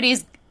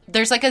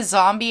there's like a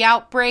zombie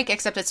outbreak,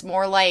 except it's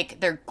more like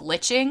they're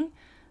glitching.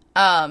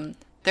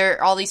 There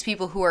are all these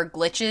people who are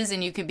glitches,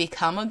 and you can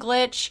become a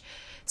glitch.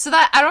 So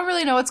that, I don't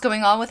really know what's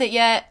going on with it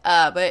yet,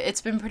 but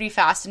it's been pretty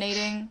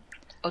fascinating.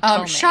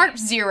 Sharp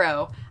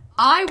Zero.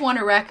 I want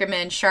to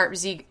recommend Sharp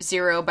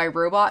Zero by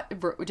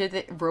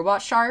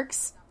Robot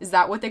Sharks. Is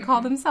that what they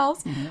call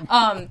themselves?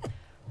 Mm-hmm.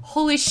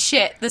 Holy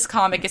shit, this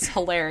comic is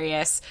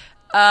hilarious.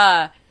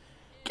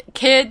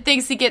 Kid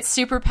thinks he gets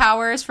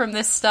superpowers from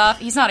this stuff.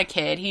 He's not a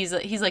kid. He's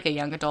like a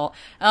young adult.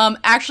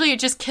 Actually, it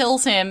just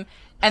kills him.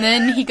 And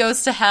then he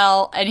goes to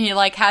hell, and he,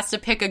 like, has to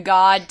pick a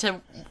god to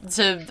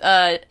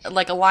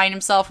like, align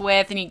himself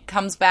with, and he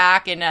comes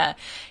back, and,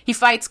 he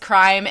fights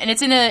crime, and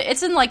it's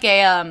in like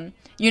a,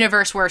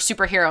 universe where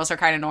superheroes are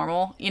kind of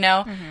normal, you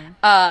know?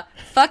 Mm-hmm.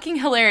 Fucking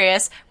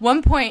hilarious.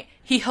 One point,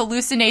 he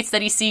hallucinates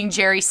that he's seeing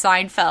Jerry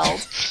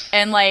Seinfeld,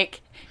 and, like,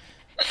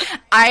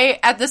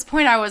 at this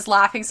point, I was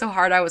laughing so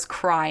hard I was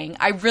crying.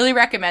 I really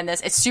recommend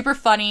this. It's super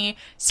funny,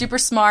 super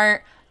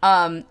smart.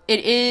 It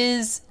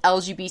is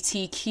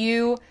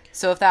LGBTQ,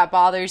 so if that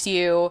bothers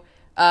you,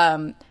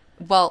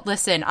 well,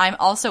 listen, I'm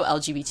also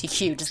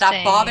LGBTQ. Does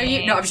that bother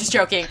you? No, I'm just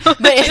joking. But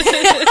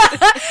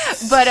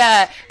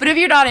if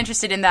you're not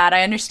interested in that,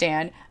 I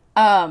understand.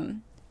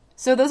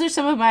 So those are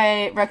some of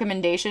my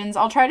recommendations.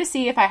 I'll try to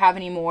see if I have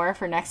any more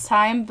for next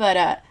time, but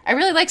I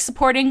really like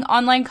supporting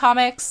online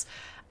comics.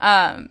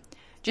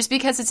 Just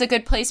because it's a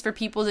good place for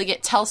people to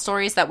tell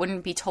stories that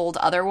wouldn't be told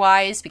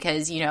otherwise,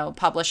 because, you know,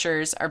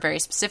 publishers are very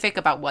specific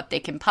about what they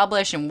can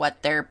publish and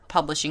what their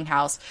publishing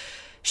house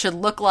should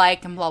look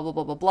like and blah, blah,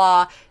 blah, blah,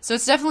 blah. So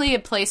it's definitely a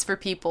place for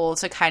people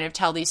to kind of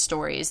tell these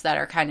stories that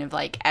are kind of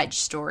like edge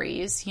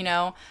stories, you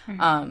know?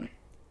 Mm-hmm.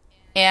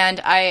 And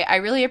I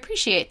really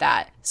appreciate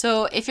that.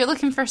 So if you're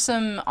looking for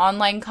some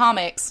online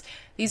comics,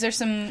 these are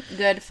some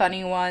good,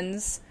 funny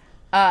ones.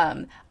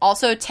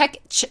 Also check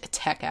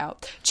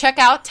out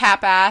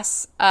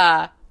Tapas,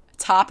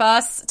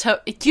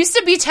 it used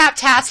to be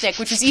Taptastic,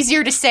 which is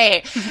easier to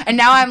say, and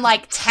now I'm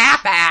like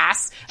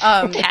Tapas.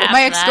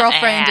 My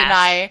ex-girlfriend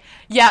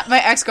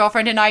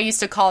and I used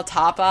to call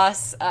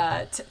Tapas,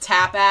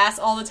 Tapas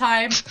all the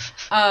time.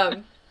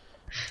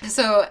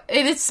 So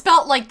it's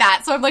spelt like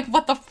that, so I'm like,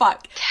 what the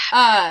fuck?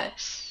 And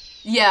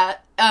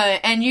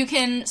you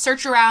can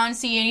search around,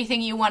 see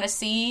anything you want to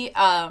see.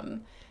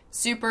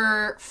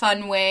 Super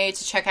fun way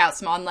to check out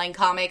some online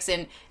comics,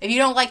 and if you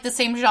don't like the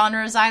same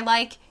genres I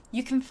like,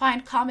 you can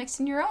find comics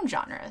in your own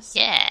genres.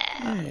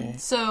 Yeah.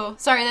 So,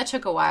 sorry that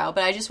took a while,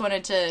 but I just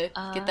wanted to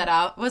get that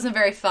out. It wasn't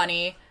very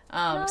funny,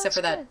 except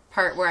for that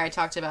part where I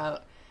talked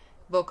about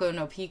Boku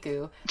no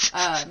Piku.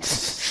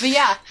 But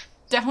yeah,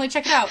 definitely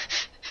check it out.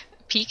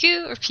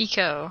 Piku or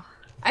Pico?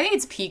 I think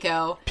it's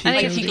Pico.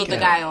 Like Pico de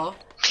Gallo.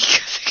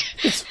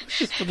 Just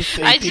for the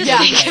sake I of just it.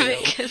 think of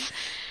it because.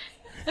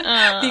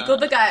 Pico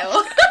de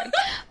gallo.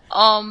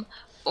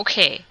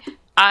 Okay.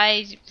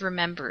 I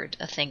remembered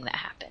a thing that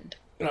happened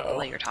Uh-oh.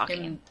 while you're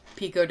talking. In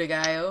Pico de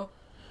gallo.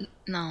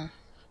 No.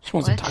 She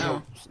wants a What?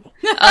 taco.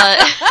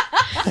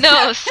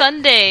 No,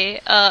 Sunday,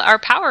 our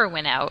power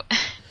went out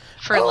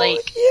for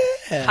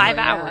Yeah. 5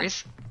 yeah.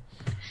 hours.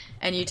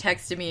 And you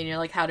texted me and you're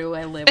like, how do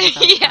I live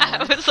without Yeah,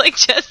 power? I was like,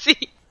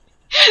 Jesse,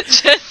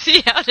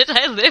 how did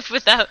I live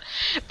without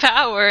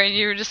power? And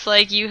you were just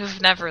like, you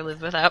have never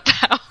lived without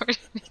power,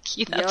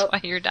 Nikki. That's Yep.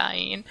 why you're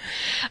dying.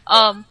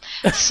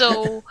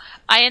 So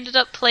I ended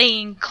up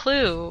playing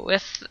Clue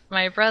with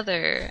my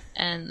brother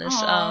and this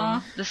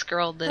Aw. this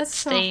girl that's That's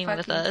so staying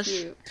with fucking us.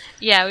 cute.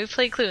 Yeah, we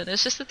played Clue, and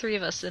there's just the three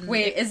of us. And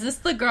Wait, is this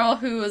the girl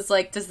who was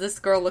like, does this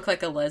girl look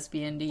like a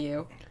lesbian to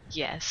you?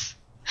 yes.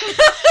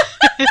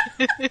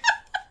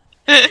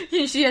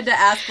 She had to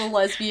ask the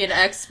lesbian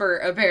expert,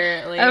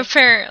 apparently.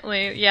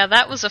 Apparently, yeah,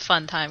 that was a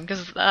fun time,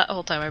 because that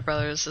whole time my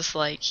brother was just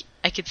like,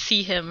 I could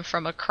see him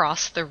from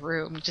across the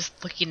room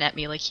just looking at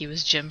me like he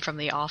was Jim from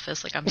The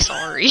Office, like, I'm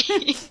sorry.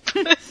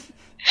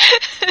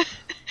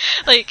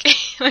 Like,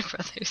 my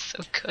brother's so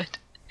good.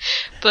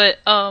 But,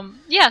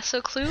 yeah, so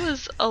Clue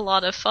was a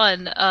lot of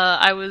fun.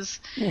 I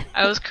was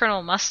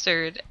Colonel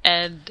Mustard,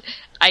 and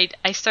I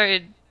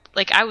started,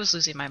 like, I was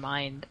losing my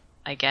mind,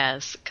 I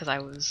guess, because I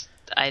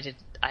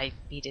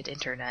needed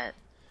internet.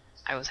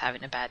 I was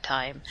having a bad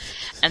time.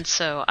 And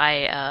so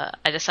I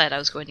decided I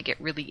was going to get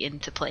really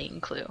into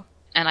playing Clue.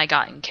 And I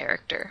got in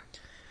character.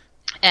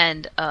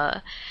 And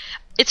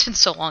it's been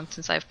so long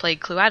since I've played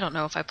Clue, I don't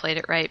know if I played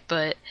it right,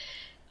 but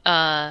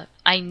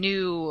I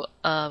knew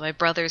my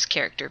brother's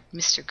character,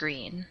 Mr.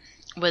 Green,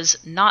 was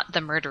not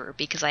the murderer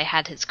because I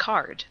had his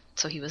card,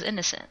 so he was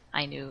innocent.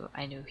 I knew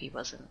he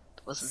wasn't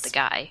the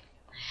guy.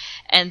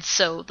 And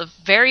so the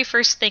very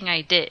first thing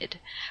I did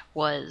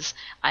was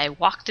I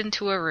walked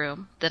into a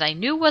room that I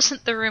knew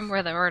wasn't the room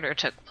where the murder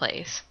took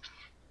place.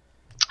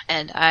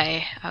 And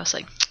I was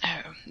like,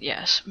 oh,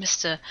 yes,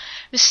 Mr.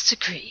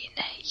 Green,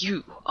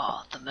 you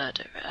are the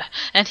murderer.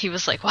 And he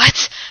was like,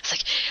 what? I was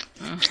like,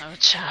 oh,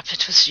 chap,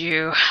 it was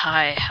you.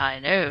 I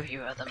know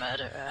you are the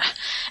murderer.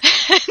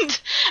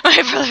 And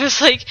my brother was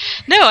like,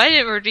 no, I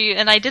didn't murder you.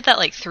 And I did that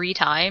like 3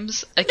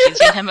 times,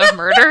 accusing him of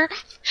murder.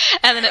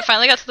 And then it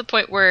finally got to the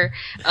point where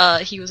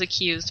he was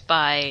accused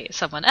by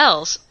someone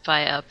else,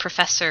 by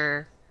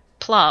Professor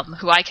Plum,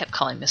 who I kept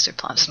calling Mr.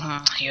 Plum.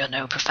 You're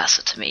no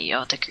professor to me.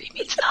 Your degree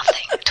means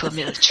nothing to a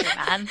military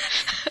man.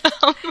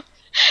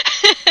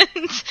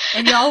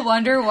 And y'all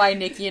wonder why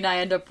Nikki and I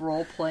end up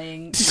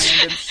role-playing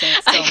random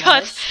shit so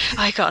much.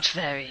 I got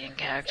very in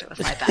character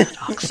with my bad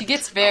accent. She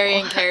gets very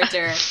in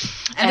character.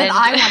 And then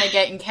I want to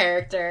get in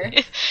character.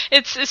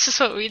 It's just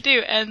what we do.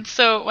 And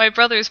so my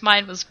brother's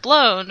mind was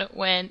blown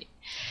when,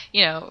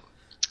 you know,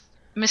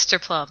 Mr.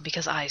 Plum,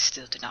 because I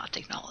still do not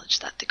acknowledge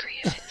that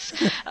degree of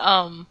his,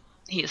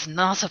 he is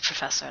not a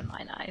professor in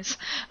mine eyes.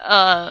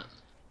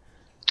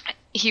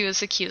 He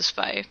was accused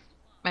by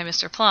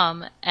Mr.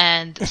 Plum,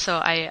 and so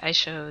I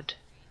showed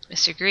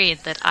Mr. Green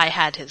that I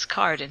had his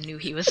card and knew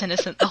he was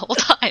innocent the whole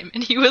time,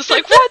 and he was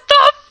like, what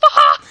the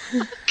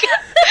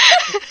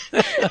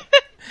fuck?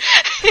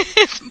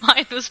 His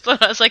mind was blown.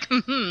 I was like,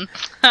 oh,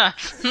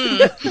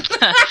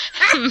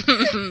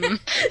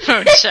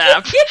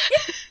 chap.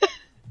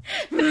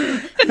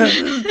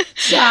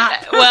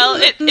 Well,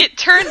 it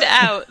turned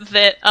out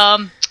that,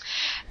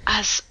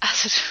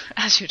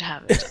 as you'd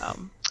have it,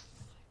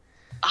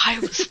 I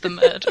was the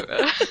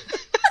murderer.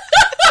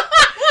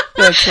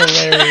 That's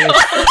hilarious.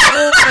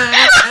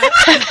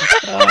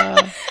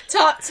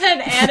 Top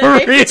 10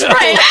 anime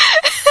betrayal.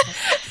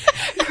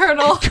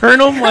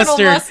 Colonel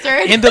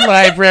Mustard in the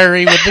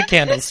library with the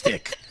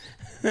candlestick.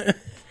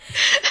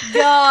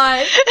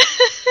 God.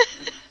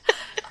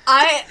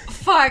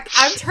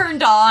 I'm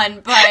turned on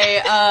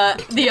by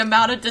the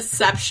amount of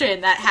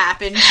deception that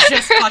happened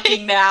just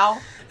fucking now.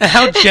 And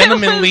how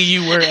gentlemanly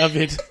you were of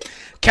it.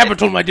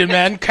 Capital, my dear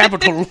man,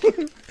 capital.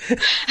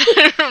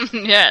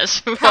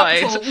 Yes,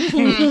 right.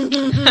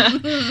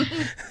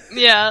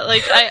 Yeah,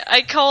 like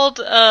I called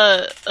when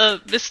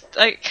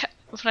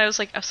I was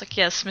like,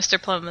 yes, Mr.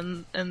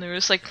 Plum, and there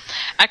was like,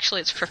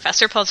 actually, it's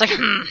Professor Plum. I was like,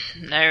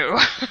 no,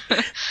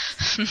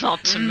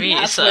 not to me,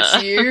 That's sir.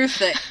 what you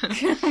think.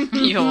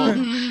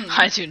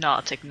 I do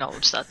not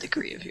acknowledge that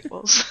degree of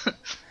yours.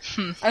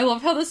 I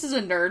love how this is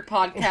a nerd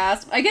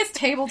podcast. I guess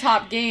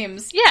tabletop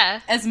games.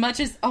 Yeah. As much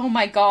as, oh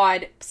my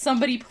god,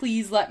 somebody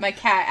please let my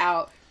cat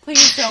out.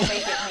 Please don't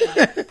make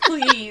it me.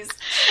 Please.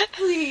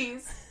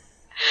 Please.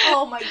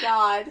 Oh my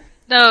god.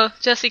 No,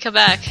 Jesse, come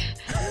back.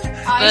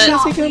 I'm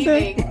not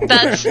leaving.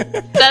 That's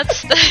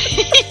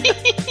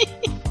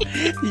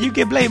You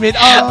can blame it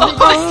all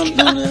on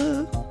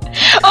the...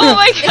 Oh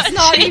my god, It's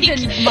not Jake.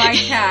 even my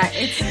cat.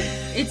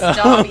 It's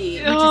Dobby,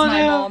 which is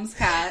my mom's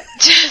cat.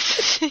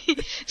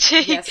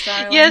 Jake, Yes,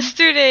 darling?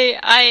 yesterday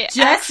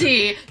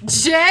Jesse!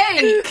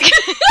 Jake!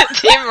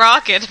 Team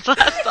Rocket,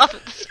 blast off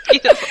at the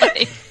speed of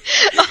light.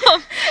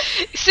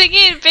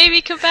 Singing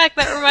 "Baby Come Back,"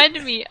 that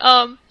reminded me.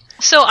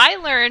 So I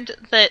learned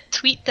that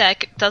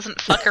TweetDeck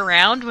doesn't fuck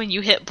around when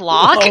you hit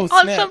block on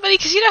snap. somebody,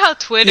 because you know how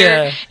Twitter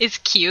Yeah. is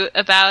cute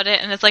about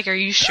it, and it's like, are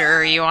you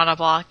sure you want to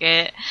block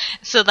it?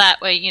 So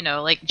that way, you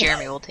know, like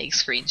Jeremy will take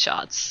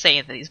screenshots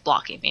saying that he's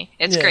blocking me.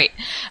 It's Yeah. great.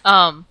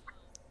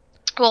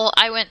 Well,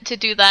 I went to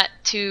do that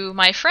to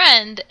my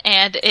friend,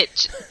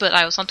 but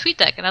I was on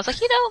TweetDeck, and I was like,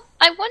 you know,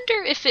 I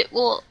wonder if it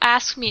will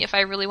ask me if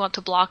I really want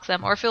to block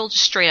them, or if it will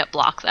just straight up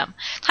block them.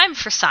 Time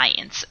for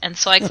science. And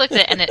so I clicked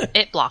it, and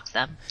it blocked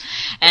them.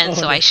 And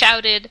so I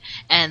shouted,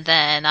 and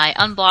then I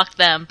unblocked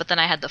them, but then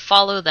I had to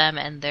follow them,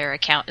 and their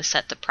account is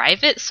set to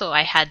private, so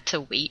I had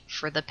to wait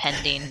for the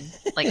pending,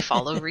 like,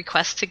 follow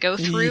request to go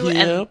through, and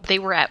Yep. they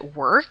were at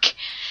work,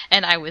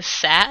 and I was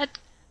sad,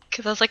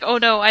 because I was like, oh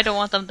no, I don't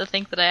want them to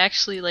think that I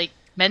actually, like,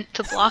 meant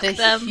to block The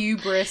them.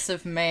 hubris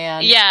of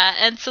man. Yeah,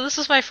 and so this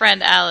was my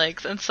friend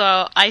Alex, and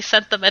so I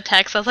sent them a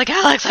text. I was like,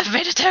 Alex, I've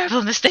made a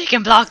terrible mistake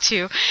and blocked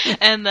you.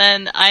 And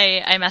then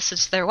I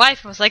messaged their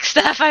wife and was like,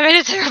 Steph, I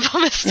made a terrible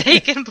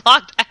mistake and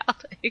blocked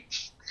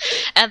Alex.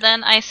 And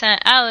then I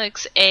sent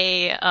Alex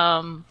a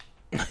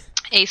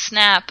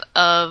snap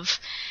of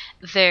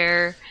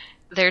their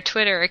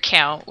Twitter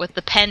account with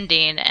the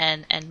pending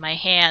and my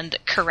hand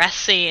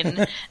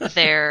caressing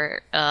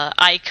their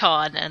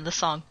icon and the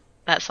song.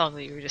 That song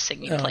that you were just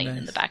singing playing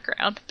in the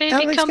background. Baby,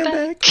 Alex, come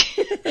back.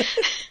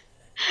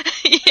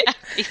 Yeah,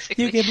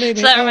 basically.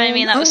 So that reminded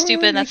me, and that was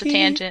stupid, that's a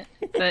tangent.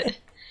 But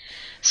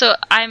so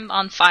I'm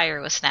on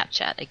fire with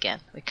Snapchat again.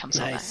 It comes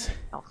Nice.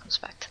 all comes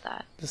back to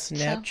that. The So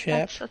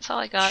Snapchat that's all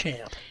I got.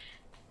 champ.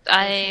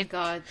 Oh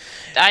God.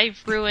 I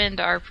ruined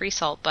our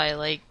pre-salt by,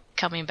 like,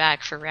 coming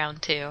back for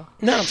round 2.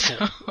 No,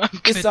 I'm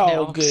good It's all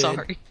now. I'm good.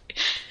 sorry.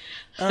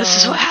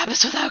 This is what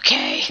happens without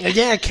Kay.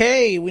 Yeah,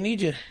 Kay, we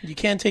need you. You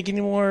can't take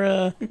any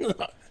more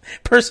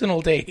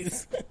personal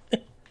days.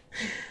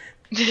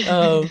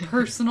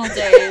 Personal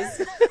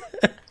days.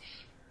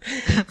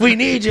 We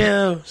need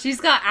you.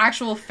 She's got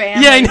actual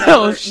family Yeah, I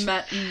know.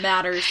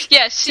 matters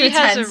Yeah, to she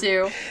has attend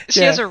to.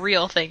 she has a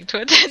real thing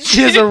to attend to.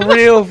 She has a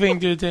real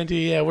thing to attend to.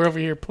 Yeah, we're over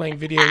here playing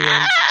video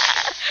games.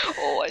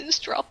 Oh, I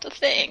just dropped a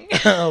thing.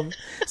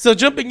 So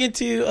jumping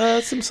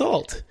into some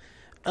salt.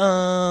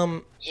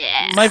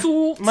 Yeah.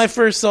 My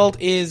first salt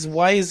is,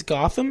 why is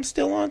Gotham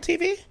still on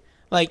TV?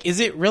 Like, is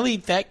it really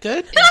that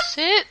good? Is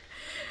it?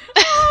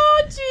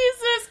 Oh,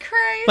 Jesus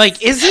Christ.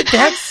 Like, is it I'm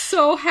that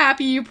so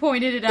happy you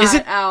pointed it Is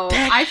it out.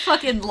 that- I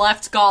fucking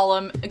left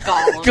Gollum.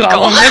 Gollum?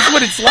 That's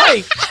what it's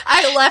like.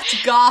 I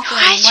left Gotham,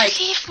 Why'd like,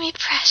 you leave me,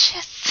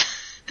 precious?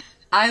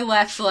 I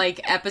left,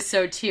 like,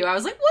 episode 2. I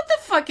was like, what the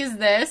fuck is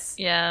this?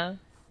 Yeah.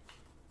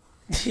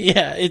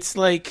 Yeah, it's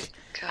like,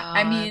 God.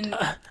 I mean,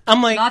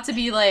 I'm like, not to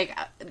be like,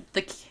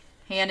 the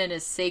canon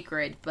is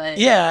sacred, but...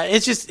 yeah,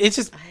 it's just,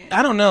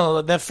 I don't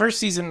know. That first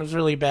season was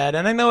really bad.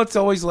 And I know it's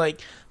always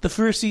like, the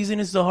first season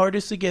is the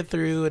hardest to get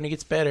through and it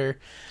gets better.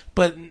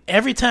 But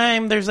every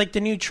time there's like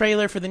the new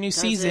trailer for the new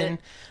season,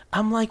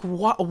 I'm like,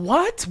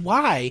 what?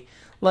 Why?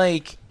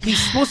 Like, he's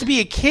supposed to be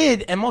a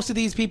kid and most of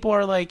these people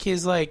are like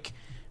his like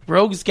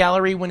rogues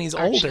gallery when he's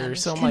older.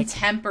 So I'm like,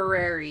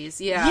 Contemporaries,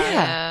 yeah.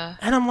 yeah.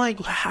 And I'm like,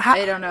 how?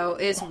 I don't know.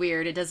 It's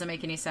weird. It doesn't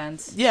make any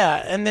sense. Yeah,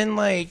 and then,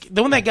 like,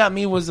 the one that got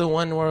me was the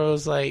one where it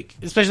was, like,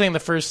 especially in the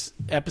first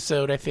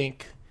episode, I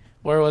think,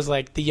 where it was,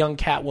 like, the young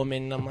Catwoman,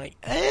 and I'm like,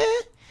 eh?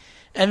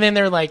 And then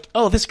they're like,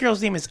 oh, this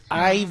girl's name is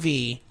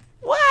Ivy.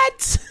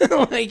 What?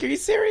 Like, are you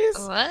serious?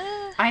 What?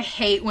 I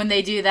hate when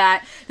they do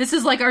that. This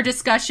is like our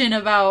discussion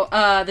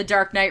about The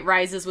Dark Knight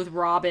Rises with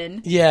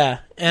Robin. Yeah.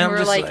 And I'm we're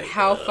just like,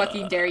 how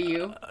fucking dare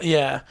you?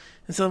 Yeah.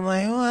 And so I'm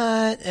like,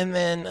 what? And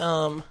then,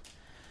 what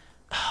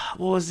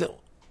was it?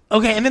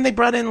 Okay, and then they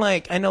brought in,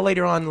 like, I know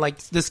later on, like,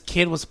 this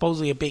kid was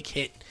supposedly a big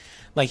hit.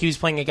 Like, he was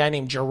playing a guy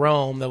named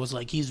Jerome that was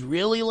like, he's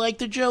really like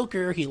the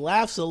Joker. He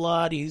laughs a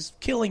lot. He's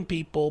killing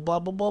people, blah,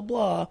 blah, blah,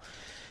 blah.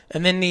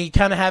 And then they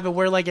kind of have it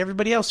where, like,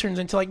 everybody else turns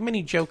into, like,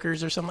 mini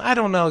Jokers or something. I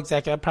don't know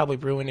exactly. I'd probably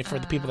ruin it for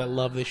the people that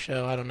love this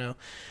show. I don't know.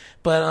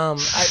 But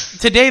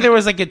today there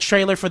was, like, a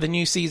trailer for the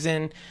new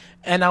season,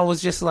 and I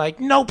was just like,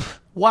 nope.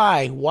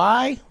 Why?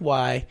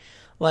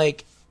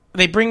 Like,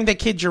 they bring the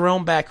kid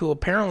Jerome back, who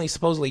apparently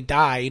supposedly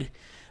died,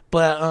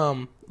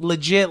 but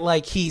legit,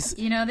 like, he's...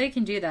 You know, they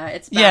can do that.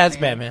 It's Batman. Yeah, it's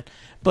Batman.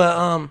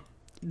 But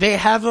they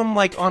have him,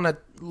 like, on a...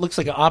 looks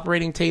like an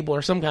operating table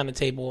or some kind of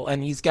table,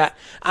 and he's got...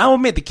 I'll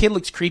admit, the kid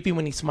looks creepy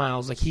when he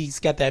smiles. Like, he's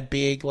got that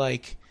big,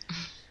 like,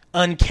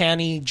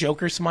 uncanny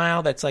Joker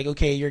smile that's like,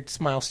 okay, your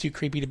smile's too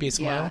creepy to be a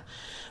smile. Yeah.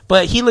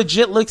 But he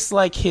legit looks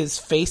like his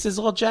face is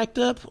all jacked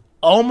up,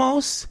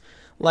 almost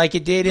like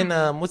it did in,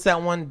 what's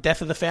that one,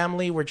 Death of the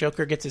Family, where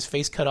Joker gets his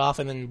face cut off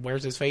and then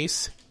wears his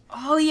face?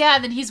 Oh, yeah,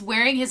 then he's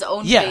wearing his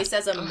own face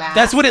as a mask.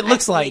 That's what it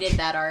looks like. I hated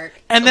that arc.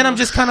 And then I'm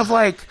just kind of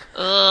like,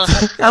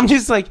 I'm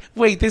just like,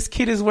 wait, this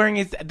kid is wearing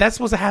his... That's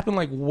supposed to happen,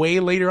 like, way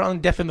later on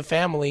in Death in the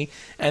Family,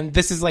 and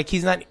this is like,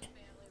 he's not...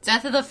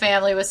 Death of the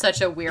Family was such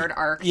a weird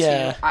arc,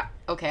 Yeah. too.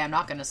 Okay, I'm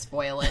not going to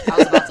spoil it. I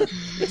was about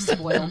to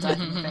spoil Death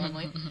of the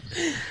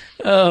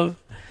Family.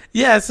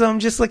 Yeah, so I'm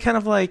just like, kind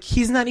of like,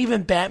 he's not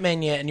even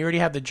Batman yet, and you already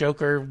have the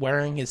Joker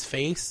wearing his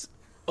face.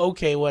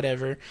 okay,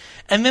 whatever.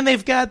 And then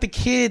they've got the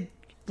kid,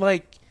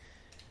 like,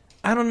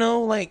 I don't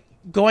know, like,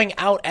 going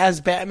out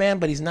as Batman,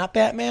 but he's not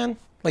Batman.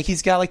 Like,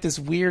 he's got, like, this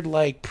weird,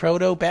 like,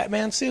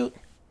 proto-Batman suit.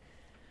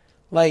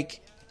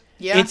 Like,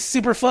 it's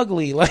super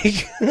fugly.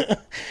 Like,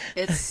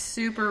 it's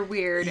super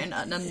weird and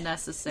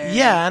unnecessary.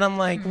 Yeah, and I'm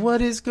like,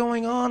 what is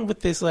going on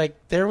with this? Like,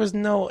 there was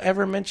no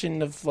ever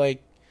mention of,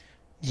 like,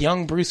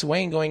 young Bruce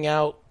Wayne going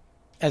out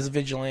as a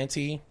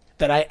vigilante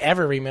that I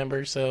ever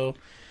remember, so...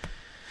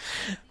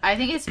 I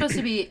think it's supposed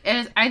to be...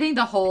 I think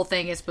the whole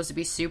thing is supposed to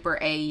be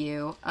super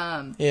AU.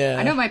 Yeah.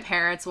 I know my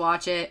parents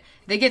watch it.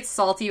 They get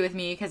salty with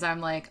me because I'm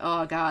like,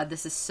 oh god,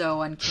 this is so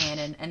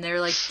uncanon. And they're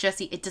like,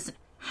 Jesse, it doesn't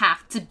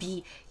have to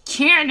be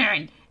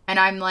canon. And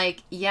I'm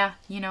like, yeah,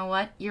 you know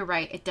what? You're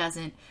right, it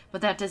doesn't.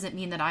 But that doesn't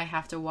mean that I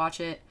have to watch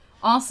it.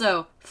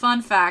 Also,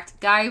 fun fact,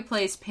 guy who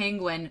plays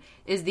Penguin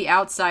is the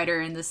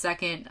outsider in the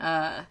second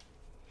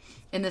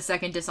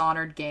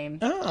Dishonored game.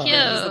 Oh.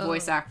 He's the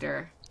voice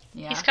actor.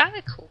 Yeah. He's got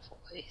a cool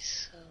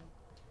voice. So.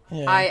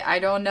 Yeah. I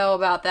don't know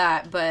about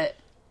that, but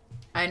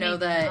I know Maybe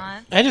that...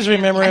 not. I just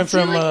remember him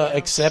from like-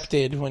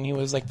 Accepted when he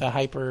was, like, the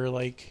hyper,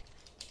 like,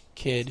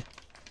 kid.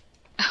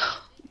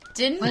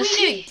 Didn't Was we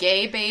he? get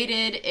gay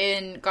baited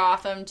in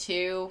Gotham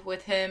too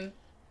with him?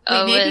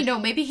 Oh, Wait,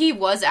 maybe he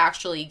was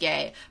actually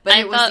gay, but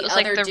I it was thought the it was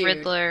other like the dude.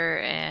 Riddler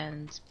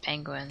and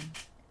Penguin.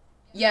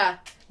 Yeah,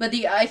 but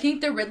I think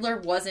the Riddler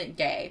wasn't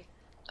gay,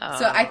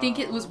 so I think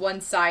it was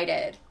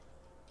one-sided.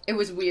 It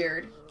was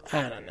weird.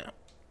 I don't know.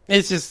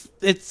 It's just,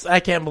 I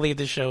can't believe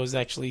this show is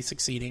actually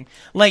succeeding.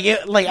 Like, I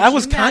Could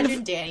was you kind imagine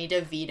of Danny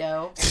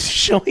DeVito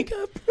showing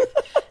up.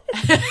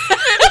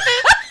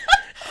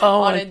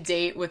 on a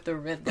date with the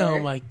Riddler. Oh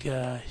my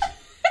gosh.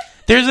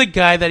 There's a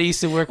guy that I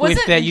used to work with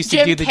Wasn't that used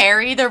Jim to do the...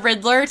 Carrey the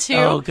Riddler too?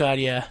 Oh god,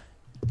 yeah.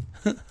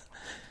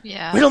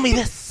 Yeah. Riddle me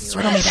this,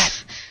 riddle me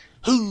that.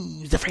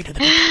 Who's afraid of the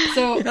big...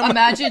 So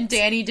imagine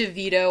Danny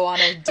DeVito on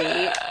a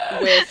date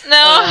with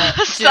No,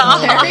 Jim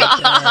stop. Carrey.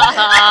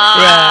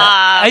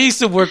 Yeah, I used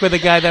to work with a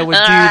guy that would do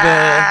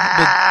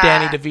the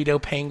Danny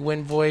DeVito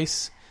penguin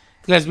voice.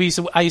 Because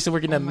I used to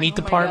work in the meat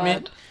oh my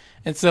department. God.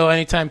 And so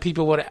anytime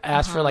people would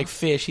ask for like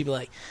fish, he'd be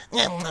like,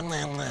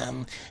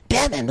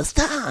 Batman must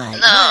die.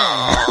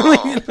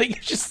 No.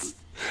 Like, just...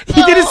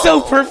 He did it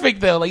so perfect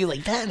though. Like, he's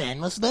like, Batman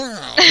must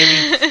die.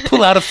 And he'd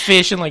pull out a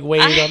fish and like weigh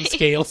it on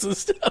scales and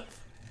stuff.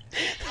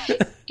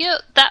 You know,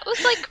 that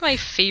was like my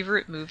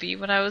favorite movie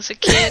when I was a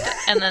kid,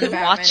 and then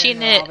Batman watching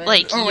and it Robin.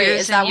 like Or wait,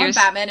 years is that and years.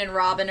 one Batman and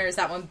Robin, or is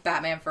that one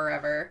Batman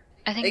Forever?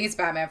 I I think it's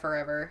Batman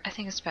Forever. I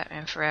think it's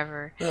Batman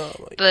Forever. Oh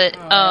my But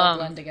Oh, they all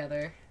blend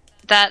together.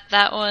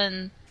 that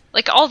one,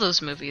 like all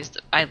those movies,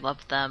 I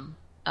loved them.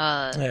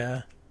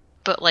 Yeah.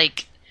 But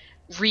like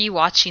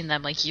rewatching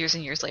them like years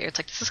and years later, it's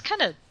like this is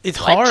kind of It's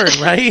hard,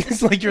 right?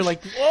 It's like you're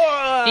like,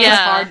 whoa. It's Yeah.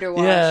 hard to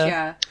watch, Yeah.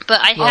 yeah. But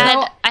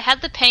Although- I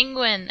had the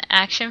Penguin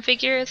action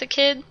figure as a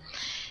kid,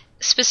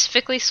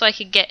 specifically so I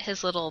could get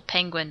his little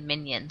penguin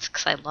minions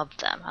because I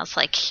loved them. I was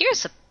like,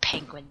 here's a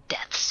penguin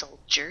death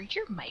soldier.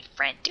 You're my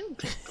friend.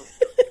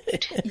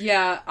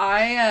 Yeah,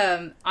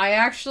 I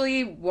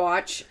actually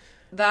watch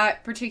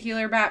that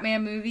particular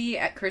Batman movie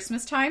at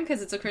Christmas time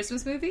because it's a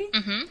Christmas movie.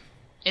 Mm-hmm.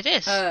 It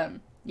is.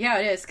 Yeah,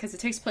 it is because it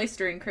takes place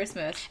during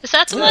Christmas. Is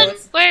that the so one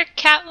it's- where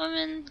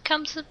Catwoman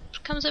comes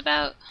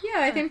about?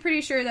 Yeah, I think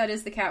pretty sure that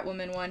is the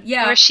Catwoman one.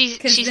 Yeah, Where she's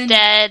 'cause then-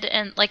 dead,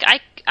 and like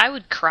I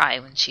would cry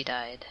when she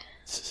died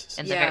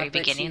in the Yeah, very but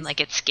beginning. she's- Like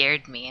it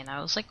scared me, and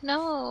I was like,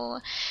 no.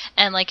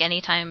 And like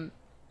anytime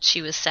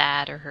she was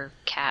sad or her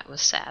cat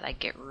was sad, I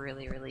get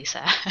really, really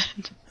sad.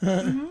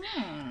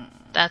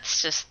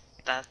 That's just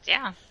that.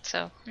 Yeah.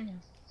 So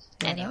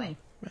anyway.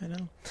 Right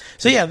on.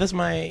 So yeah, that's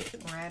my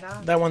Right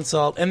on. that one's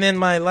salt. And then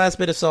my last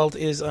bit of salt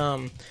is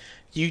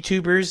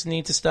YouTubers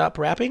need to stop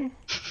rapping.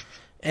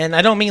 And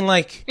I don't mean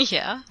like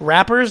Yeah.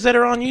 rappers that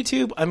are on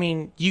YouTube. I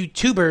mean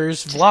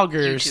YouTubers,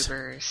 vloggers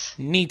YouTubers.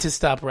 need to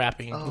stop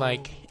rapping.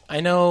 Like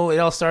I know it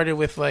all started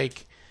with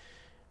like,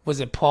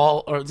 was it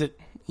Paul or is it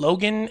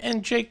Logan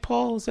and Jake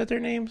Paul? Is that their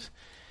names?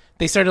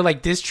 They started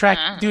like diss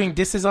track doing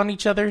disses on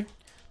each other.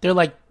 They're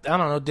like, I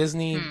don't know,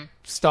 Disney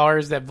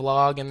stars that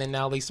vlog, and then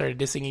now they started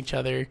dissing each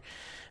other.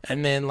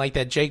 And then like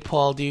that Jake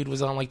Paul dude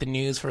was on like the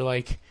news for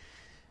like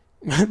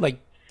like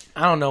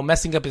I don't know,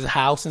 messing up his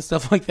house and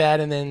stuff like that.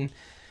 And then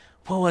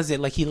what was it?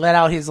 Like he let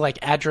out his like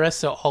address,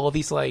 so all of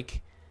these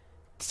like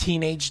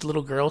teenage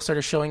little girls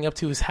started showing up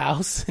to his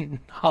house in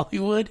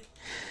Hollywood.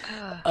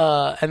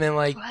 And then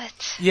like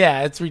What?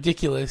 yeah, it's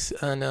ridiculous.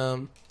 And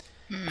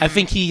I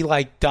think he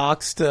like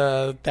doxed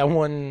that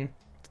one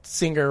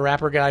singer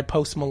rapper guy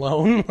Post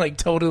Malone, like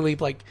totally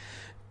like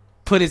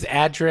put his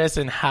address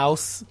and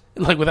house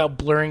like without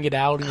blurring it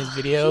out in his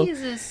video.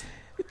 Jesus.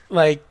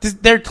 Like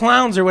they're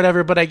clowns or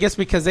whatever, but I guess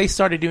because they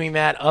started doing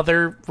that,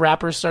 other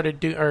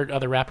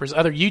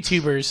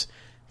YouTubers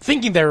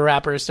thinking they were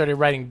rappers started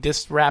writing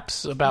diss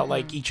raps about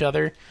like each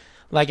other.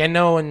 Like I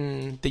know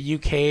in the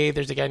UK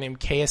there's a guy named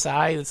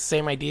KSI, it's the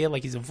same idea,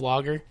 like he's a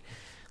vlogger.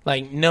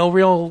 Like no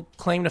real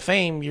claim to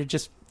fame, you're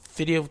just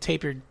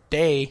videotape your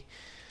day.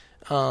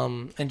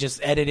 and just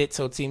edit it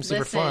so it seems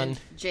super fun.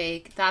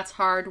 Jake, that's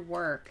hard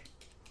work.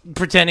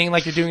 Pretending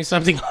like you're doing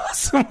something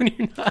awesome when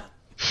you're not.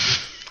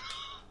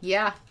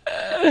 Yeah.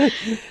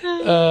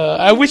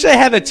 I wish I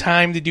had the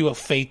time to do a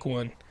fake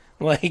one.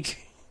 Like,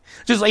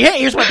 just like, hey,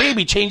 here's my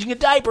baby changing a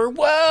diaper.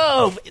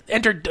 Whoa!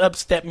 Enter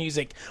dubstep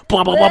music.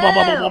 Blah, blah, blah, blah,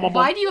 blah, blah, blah, blah.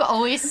 Why do you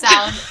always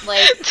sound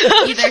like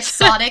either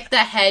Sonic the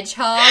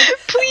Hedgehog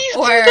Please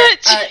or do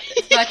not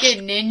a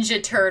fucking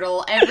Ninja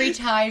Turtle every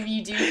time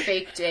you do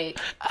fake Jake?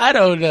 I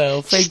don't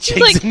know. Fake Just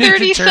Jake's like a Ninja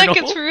 30 Turtle.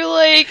 seconds we were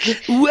like,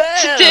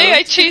 Whoa, today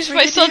I changed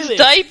my son's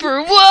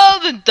diaper. Whoa!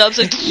 Then Dub's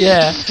like,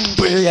 Yeah.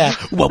 Yeah.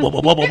 Whoa, whoa,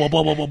 whoa, whoa, whoa,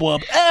 whoa, whoa, whoa, whoa.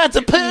 Ah, it's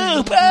a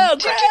poop. Oh,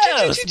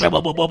 gross. Whoa,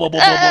 whoa, whoa, whoa, whoa, whoa, whoa.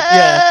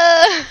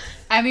 Yeah.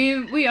 I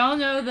mean, we all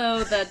know,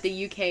 though, that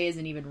the UK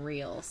isn't even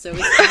real, so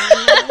it's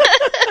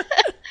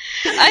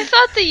I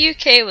thought the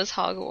UK was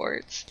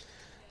Hogwarts.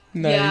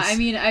 Nice. Yeah, I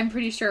mean, I'm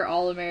pretty sure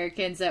all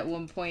Americans at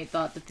one point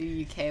thought that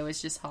the UK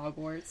was just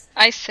Hogwarts.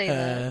 I say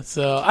that.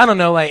 So, I don't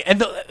know, like, and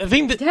the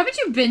thing that... Haven't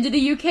you been to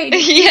the UK?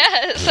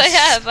 Yes, I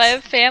have. I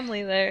have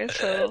family there,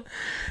 so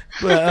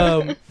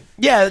But,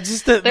 yeah,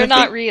 just they're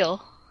not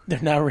real.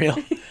 They're not real.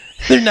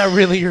 They're not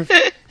really your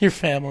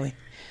family.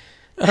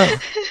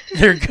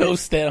 They're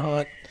ghosts that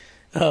haunt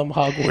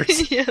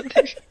Hogwarts. Yeah,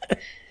 they're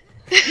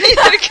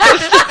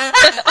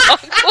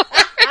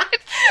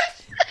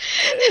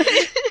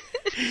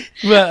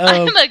But,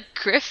 I'm a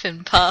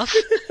Griffin puff.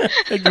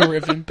 a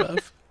Griffin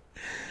puff.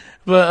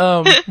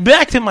 But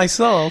back to my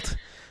salt.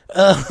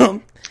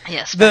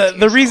 Yes.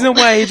 The reason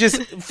why it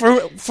just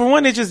for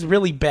one it's just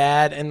really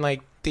bad, and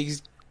like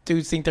these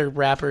dudes think they're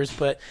rappers,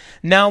 but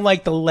now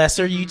like the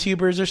lesser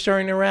YouTubers are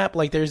starting to rap.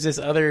 Like there's this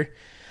other,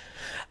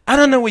 I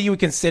don't know what you would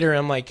consider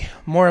him, like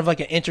more of like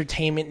an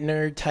entertainment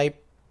nerd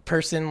type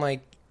person.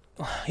 Like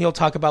he'll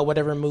talk about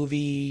whatever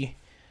movie,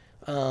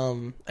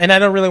 and I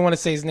don't really want to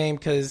say his name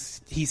because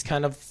he's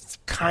kind of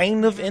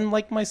in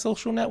like my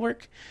social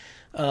network,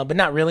 but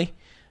not really.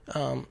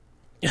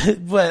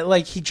 But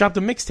like he dropped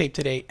a mixtape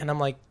today, and I'm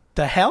like,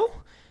 the hell?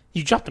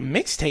 You dropped a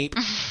mixtape?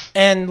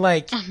 And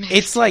like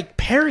it's like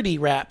parody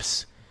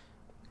raps,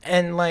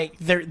 and like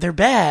they're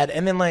bad.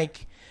 And then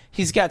like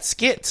he's got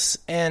skits,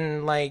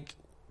 and like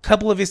a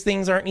couple of his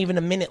things aren't even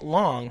a minute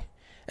long.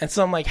 And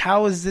so I'm like,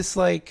 how is this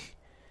like?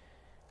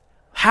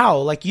 How?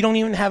 Like you don't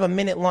even have a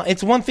minute long.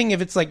 It's one thing if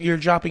it's like you're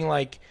dropping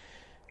like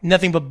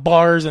nothing but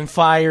bars and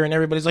fire, and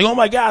everybody's like, oh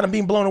my god, I'm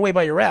being blown away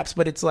by your raps.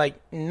 But it's like,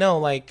 no,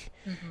 like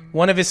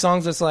one of his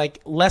songs is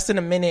like less than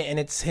a minute, and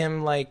it's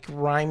him like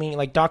rhyming,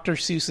 like Dr.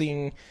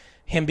 Seussing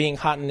him being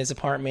hot in his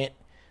apartment.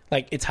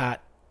 Like, it's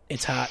hot.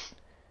 It's hot.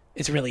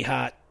 It's really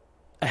hot.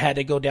 I had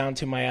to go down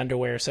to my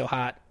underwear, so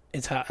hot.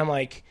 It's hot. I'm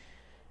like,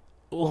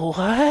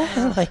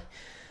 what?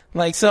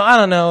 Like, so I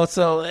don't know.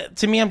 So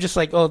to me, I'm just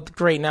like, oh,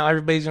 great. Now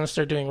everybody's going to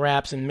start doing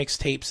raps and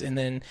mixtapes, and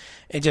then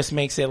it just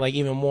makes it like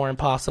even more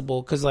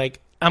impossible. Cause like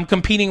I'm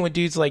competing with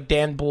dudes like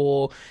Dan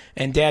Bull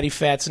and Daddy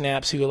Fat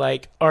Snaps who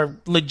like are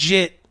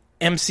legit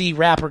MC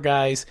rapper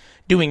guys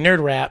doing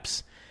nerd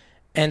raps.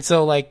 And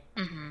so like,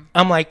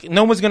 I'm like,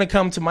 no one's going to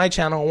come to my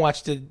channel and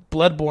watch the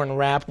Bloodborne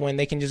rap when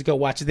they can just go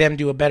watch them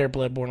do a better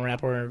Bloodborne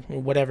rap or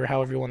whatever,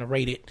 however you want to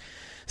rate it.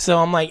 So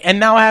I'm like, and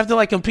now I have to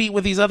like compete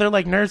with these other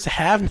like nerds that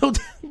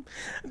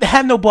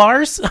have no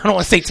bars. I don't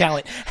want to say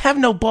talent, have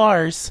no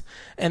bars.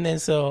 And then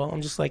so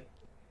I'm just like,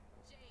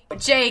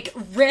 Jake,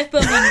 rip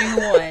him a new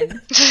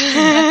one.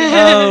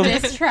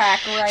 This track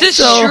right.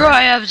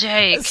 Destroy of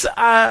Jake. So,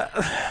 I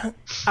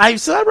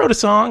wrote a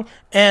song,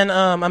 and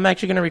I'm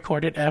actually going to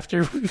record it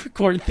after we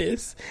record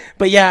this.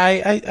 But yeah,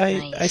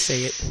 I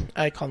say it.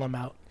 I call them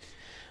out.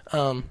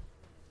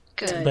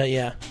 Good. But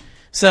yeah,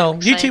 so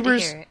Excited to hear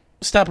YouTubers, it.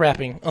 stop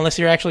rapping unless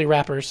you're actually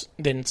rappers.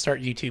 Then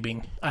start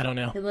YouTubing. I don't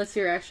know. Unless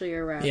you're actually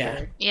a rapper.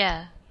 Yeah.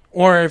 Yeah.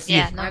 Or if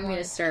Yeah. you No I'm more.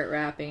 gonna start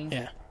rapping.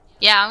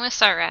 Yeah, I'm gonna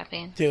start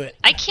rapping. do it.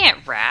 I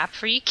can't rap.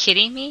 Are you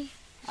kidding me?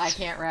 I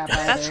can't rap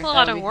either. That's a That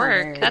lot would of be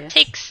work. That hilarious.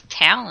 takes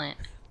talent.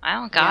 I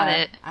don't got Yeah,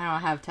 it. I don't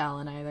have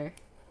talent either.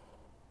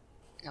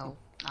 No,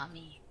 not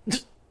me.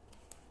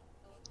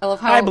 I love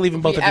how I believe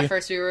in both of at you.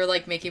 first we were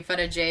like making fun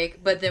of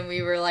Jake, but then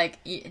we were like,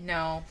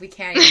 no, we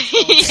can't.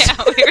 Even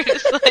Yeah, we were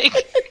just like,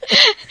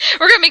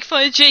 we're gonna make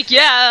fun of Jake.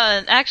 Yeah,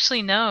 and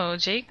actually, no,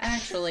 Jake.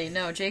 Actually,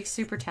 no, Jake's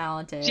super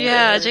talented.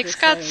 Yeah, We're Jake's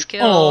just got like-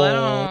 skill.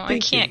 Oh, I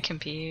thank can't you.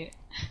 compete.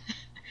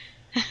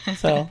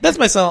 So that's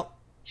my salt.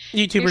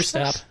 You're YouTubers,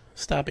 so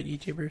stop it,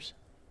 YouTubers.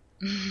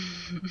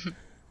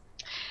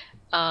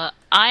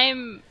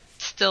 I'm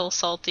still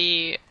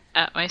salty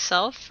at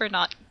myself for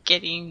not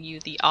getting you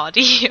the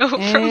audio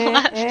from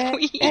last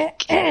week.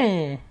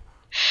 I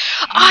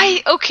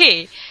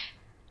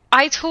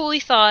totally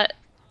thought,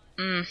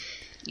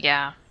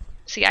 yeah.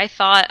 See, I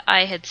thought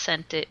I had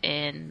sent it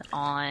in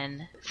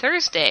on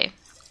Thursday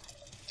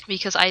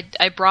because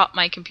I brought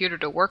my computer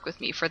to work with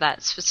me for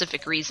that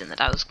specific reason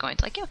that I was going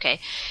to, like, okay,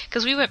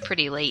 because we went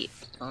pretty late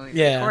when we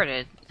Yeah.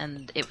 recorded,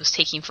 and it was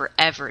taking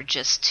forever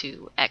just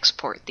to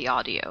export the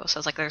audio. So I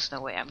was like, there's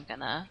no way I'm going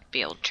to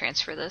be able to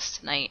transfer this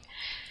tonight.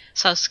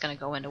 So I was just going to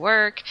go into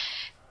work,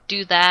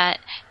 do that,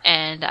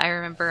 And I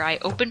remember I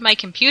opened my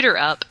computer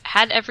up,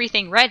 had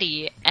everything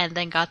ready, and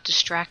then got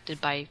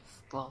distracted by,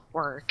 well,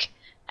 work,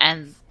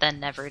 and then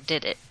never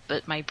did it.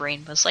 But my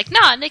brain was like,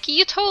 nah, Nikki,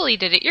 you totally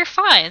did it. You're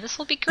fine. This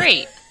will be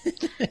great.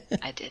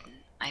 I didn't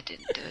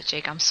do it,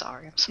 Jake. I'm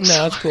sorry. I'm so sorry.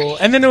 No, it's cool.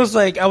 And then it was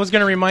like, I was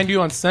going to remind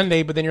you on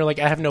Sunday, but then you're like,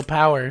 I have no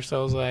power. So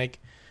I was like,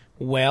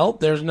 well,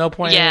 there's no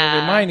point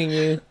in reminding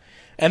you.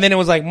 And then it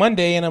was like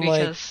Monday, and I'm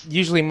like,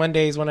 usually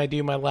Mondays when I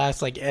do my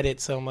last like edit.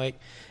 So I'm like,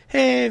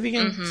 hey, if you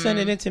can send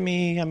it in to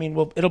me, I mean,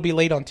 well, it'll be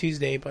late on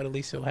Tuesday, but at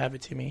least you'll have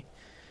it to me.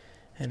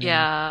 And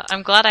yeah,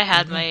 I'm glad I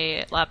had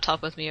my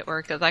laptop with me at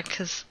work,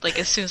 because like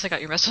as soon as I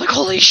got your message, I'm like,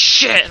 holy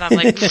shit, and I'm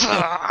like,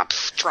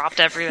 dropped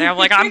everything. I'm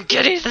like, I'm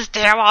getting this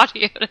damn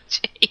audio to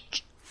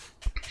Jake.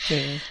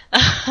 Yeah.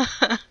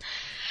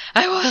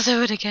 I will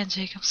do it again,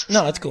 Jake. I'm so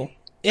sorry. No, it's cool.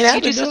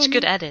 You do such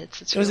good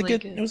edits. It was a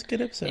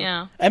good episode.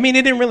 Yeah. I mean,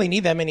 it didn't really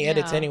need that many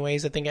edits,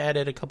 anyways. I think I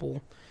added a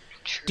couple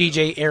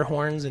DJ air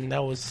horns, and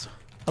that was.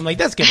 I'm like,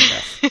 that's good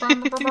enough.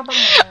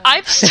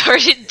 I've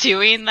started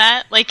doing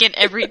that, like, in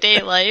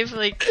everyday life.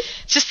 Like,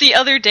 just the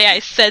other day I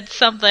said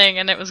something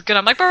and it was good.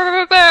 I'm like, bah, bah,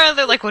 bah, bah.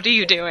 They're like, what are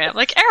you doing? I'm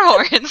like, air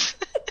horns.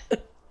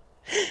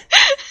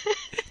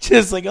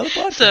 Just like on the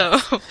podcast.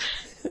 So,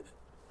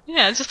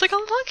 yeah, just like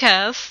on the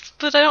podcast.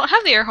 But I don't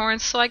have the air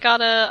horns, so I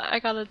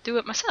gotta do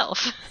it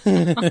myself.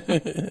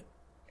 God.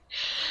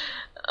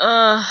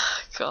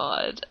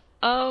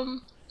 I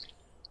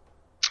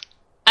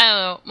don't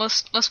know.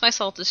 Most of my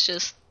salt is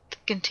just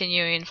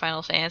continuing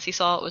Final Fantasy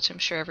salt, which I'm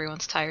sure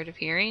everyone's tired of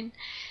hearing.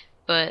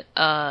 But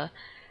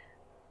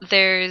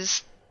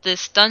there's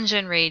this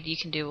dungeon raid you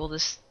can do. Well,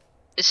 it's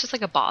just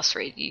like a boss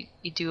raid.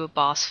 You do a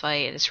boss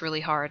fight, and it's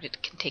really hard.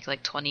 It can take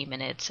like 20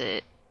 minutes.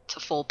 It's a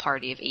full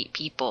party of 8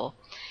 people,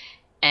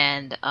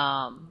 and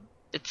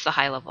it's the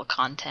high level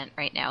content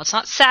right now. It's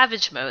not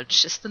Savage mode.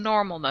 It's just the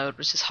normal mode,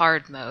 which is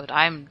hard mode.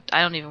 I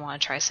don't even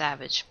want to try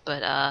Savage.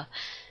 But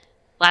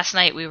last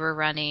night we were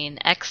running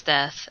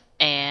X-Death,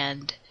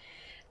 and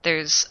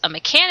there's a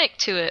mechanic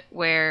to it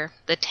where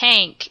the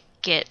tank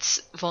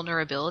gets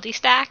vulnerability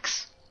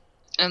stacks,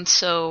 and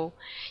so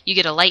you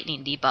get a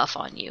lightning debuff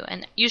on you.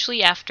 And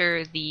usually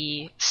after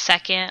the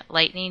second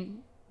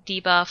lightning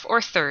debuff,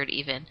 or third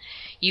even,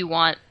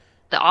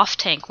 the off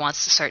tank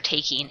wants to start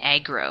taking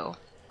aggro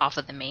off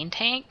of the main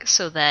tank,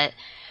 so that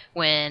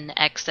when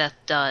X-Death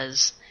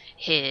does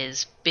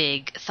his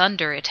big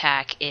thunder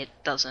attack, it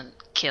doesn't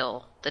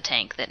kill the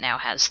tank that now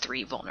has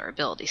 3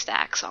 vulnerability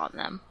stacks on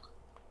them.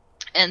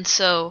 And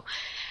so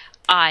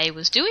I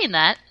was doing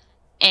that,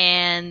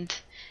 and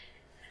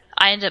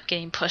I ended up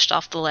getting pushed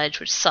off the ledge,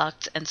 which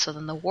sucked, and so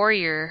then the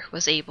warrior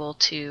was able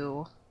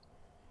to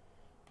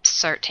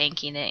start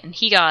tanking it, and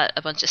he got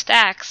a bunch of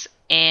stacks,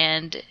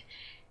 and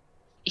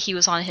he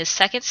was on his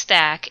second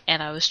stack,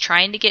 and I was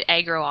trying to get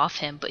aggro off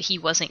him, but he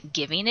wasn't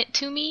giving it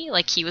to me.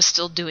 Like, he was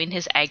still doing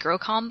his aggro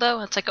combo,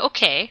 and it's like,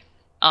 okay,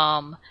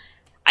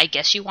 I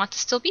guess you want to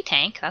still be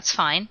tank, that's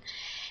fine.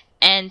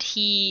 And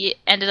he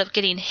ended up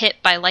getting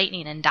hit by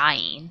lightning and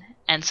dying.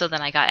 And so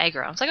then I got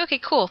aggro. I was like, okay,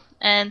 cool.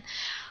 And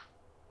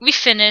we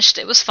finished.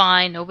 It was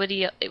fine.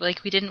 We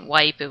didn't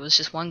wipe. It was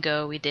just one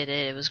go. We did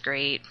it. It was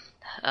great.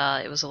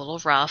 It was a little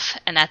rough.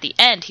 And at the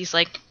end, he's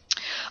like,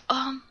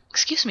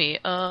 excuse me,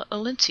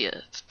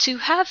 Alincia, to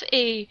have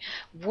a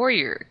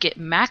warrior get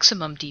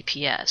maximum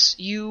DPS,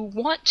 you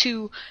want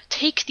to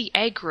take the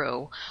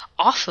aggro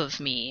off of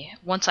me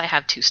once I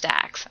have 2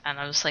 stacks. And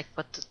I was like,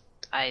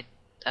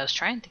 I was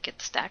trying to get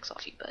the stacks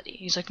off you, buddy.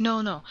 He's like,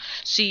 no.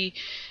 See,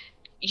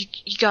 you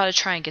gotta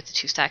try and get the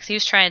 2 stacks. He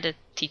was trying to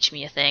teach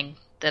me a thing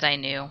that I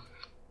knew.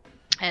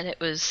 And it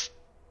was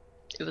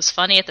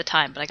funny at the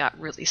time, but I got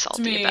really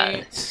salty about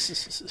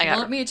it.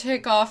 Let me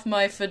take off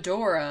my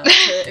fedora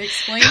to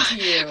explain to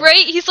you.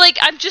 Right? He's like,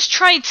 I'm just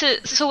trying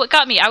to... So what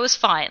got me, I was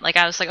fine. Like,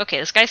 I was like, okay,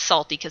 this guy's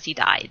salty because he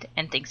died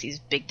and thinks he's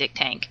big dick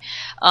tank.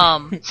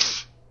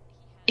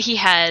 He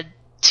had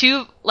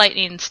 2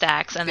 lightning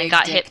stacks and then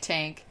got hit...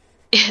 tank.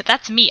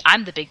 That's me.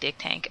 I'm the big dick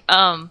tank.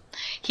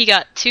 He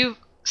got 2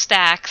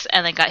 stacks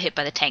and then got hit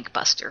by the tank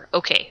buster.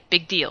 Okay,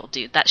 big deal,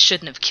 dude. That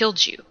shouldn't have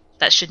killed you.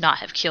 That should not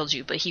have killed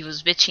you. But he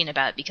was bitching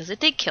about it because it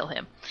did kill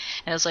him.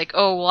 And I was like,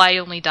 oh, well, I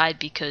only died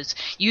because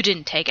you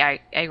didn't take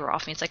aggro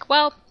off me. It's like,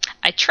 well,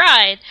 I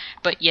tried,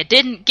 but you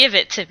didn't give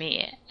it to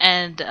me.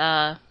 And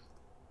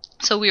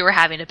so we were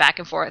having a back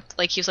and forth.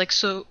 Like, he was like,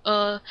 so,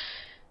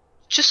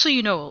 just so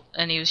you know,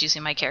 and he was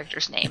using my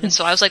character's name, and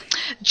so I was like,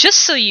 just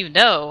so you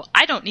know,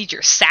 I don't need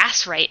your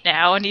sass right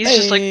now, and he's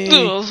just like,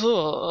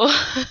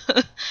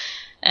 ugh.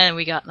 And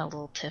we got in a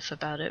little tiff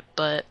about it,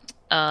 but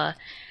I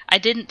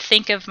didn't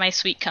think of my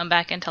sweet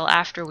comeback until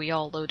after we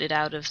all loaded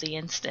out of the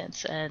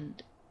instance,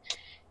 and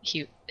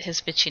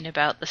his bitching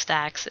about the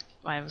stacks,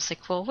 I was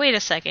like, well, wait a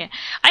second,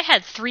 I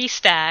had 3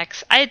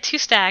 stacks, I had 2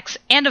 stacks,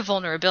 and a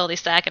vulnerability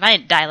stack, and I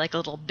didn't die like a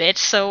little bitch,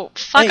 so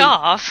fuck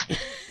off.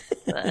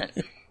 But,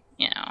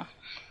 you know.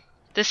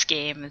 This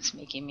game is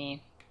making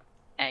me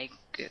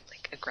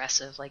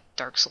aggressive, like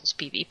Dark Souls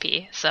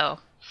PvP. So,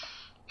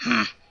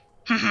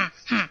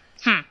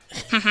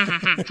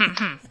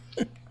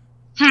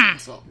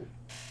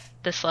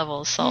 this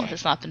level of assault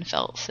has not been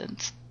felt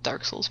since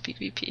Dark Souls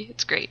PvP.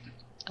 It's great.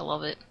 I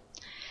love it.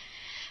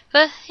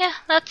 But yeah,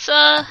 that's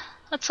all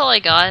I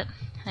got.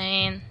 I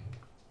mean,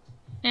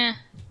 yeah.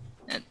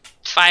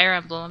 Fire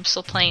Emblem, I'm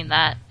still playing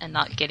that and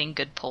not getting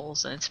good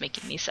polls, and it's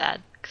making me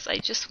sad because I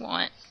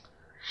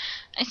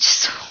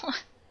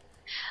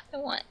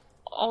want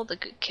all the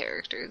good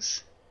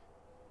characters.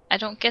 I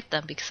don't get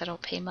them because I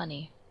don't pay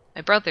money.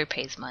 My brother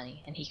pays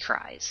money and he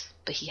cries,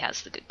 but he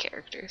has the good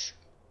characters.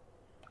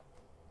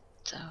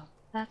 So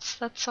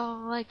that's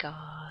all I got.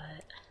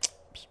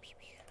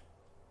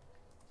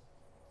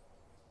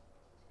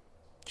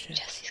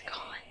 Jessie's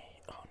gone.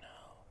 Oh no,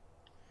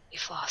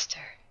 we've lost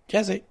her.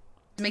 Jessie.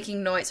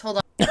 Making noise. Hold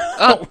on.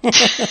 Oh.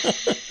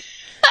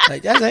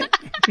 Like Jessie.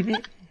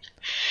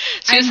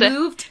 I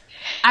moved.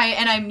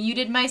 I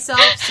muted myself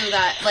so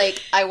that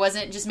like I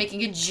wasn't just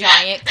making a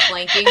giant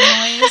clanking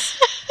noise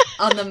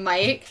on the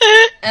mic,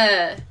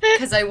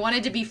 because I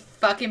wanted to be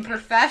fucking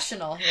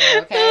professional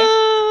here.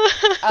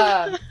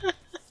 Okay.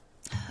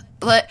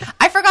 But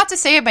I forgot to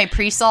say in my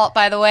pre-salt,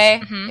 by the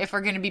way, if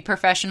we're gonna be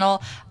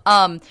professional,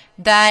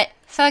 that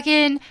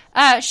fucking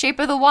Shape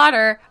of the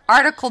Water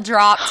article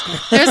dropped.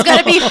 There's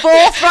gonna be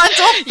full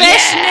frontal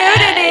fish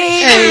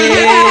nudity.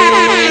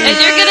 And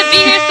you're gonna be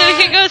here so we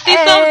can go see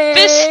some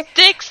fish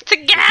sticks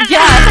together.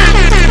 Yes,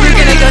 we're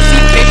gonna go see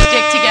fish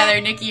stick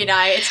together, Nikki and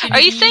I. It's gonna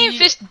Are you saying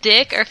fish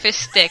dick or fish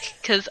stick?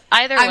 Because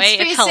either way,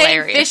 it's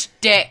hilarious. Fish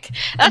dick.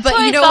 That's but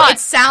what you know, thought. it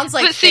sounds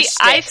like but see, fish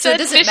stick, I so it said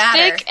doesn't fish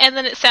matter. stick, and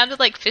then it sounded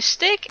like fish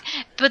stick.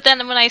 But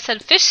then when I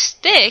said fish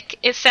stick,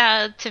 it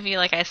sounded to me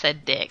like I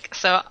said dick.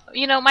 So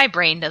my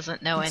brain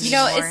doesn't know anymore. You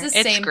know, it's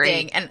the same great.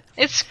 thing, and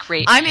it's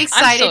great. I'm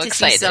excited so to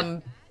see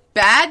some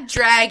bad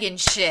dragon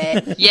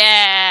shit.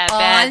 Yeah,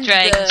 bad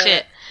dragon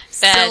shit.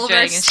 Bad Silver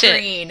dragon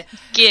screen. shit.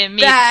 Give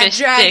me Bad the fish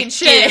dragon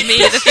stick. shit. Give me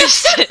the fish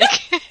stick.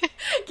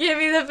 Give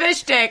me the fish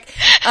stick.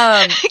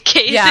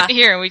 Kay's yeah. in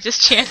here and we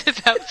just chanted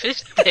about fish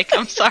stick.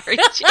 I'm sorry,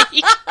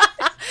 G.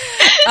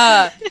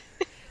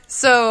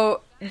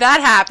 So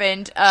that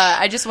happened.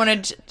 I just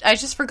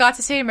forgot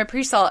to say in my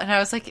pre-salt, and I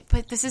was like,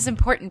 but this is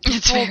important.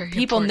 People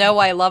important. know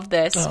I love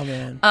this. Oh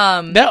man.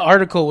 That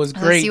article was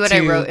great see what too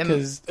I wrote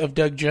because of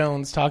Doug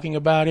Jones talking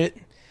about it.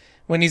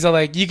 When he's all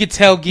like, you could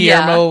tell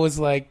Guillermo was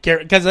like,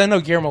 because I know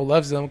Guillermo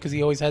loves them because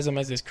he always has them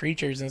as his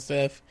creatures and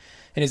stuff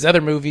in his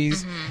other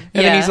movies.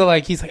 And then he's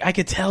like, I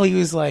could tell he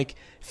was like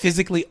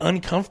physically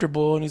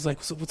uncomfortable. And he's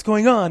like, so what's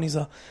going on? He's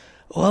like,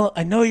 well,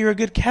 I know you're a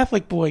good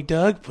Catholic boy,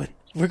 Doug, but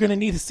we're going to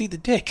need to see the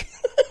dick.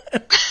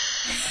 I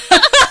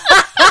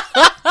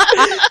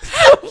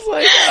was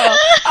like,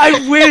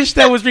 I wish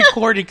that was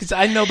recorded because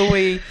I know the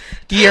way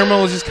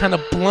Guillermo was just kind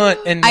of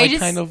blunt and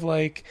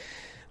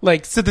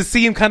so to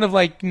see him kind of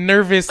like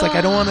nervous, like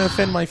I don't want to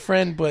offend my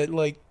friend, but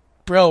like,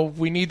 bro,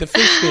 we need the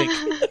fish stick.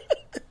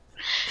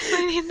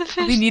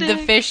 We need the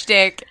fish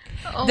stick.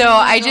 Oh no,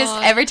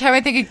 God. Every time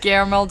I think of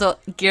Guillermo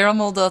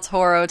del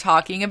Toro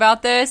talking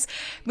about this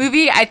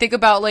movie, I think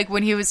about like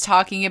when he was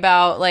talking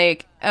about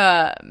like,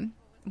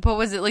 what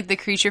was it, like the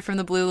creature from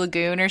the Blue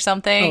Lagoon or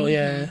something? Oh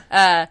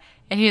yeah.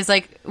 And he was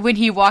like, when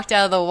he walked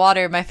out of the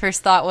water, my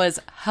first thought was,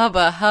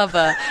 hubba,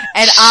 hubba.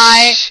 And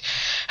I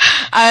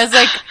was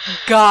like,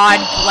 God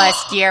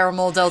bless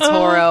Guillermo del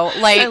Toro.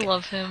 Like, I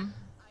love him.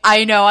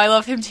 I know, I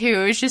love him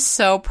too. It was just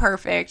so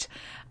perfect.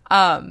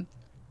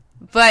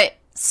 But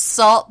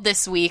salt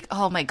this week,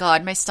 oh my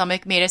God, my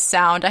stomach made a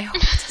sound. I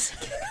hope it doesn't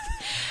get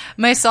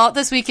my salt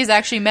this week is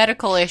actually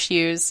medical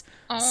issues.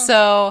 Oh.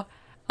 So,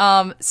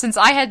 since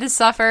I had to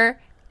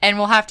suffer and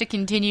will have to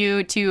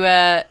continue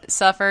to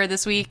suffer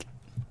this week,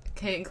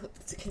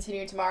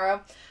 continue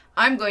tomorrow,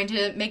 I'm going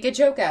to make a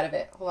joke out of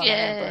it. Hold on.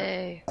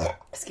 Yay.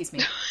 Excuse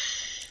me.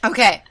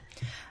 Okay.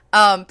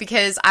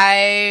 Because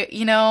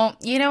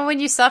when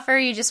you suffer,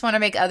 you just want to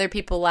make other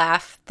people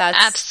laugh.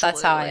 That's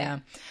how I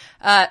am.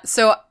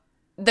 So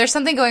there's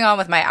something going on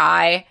with my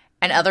eye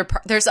and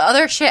there's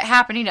other shit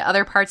happening to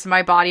other parts of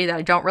my body that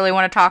I don't really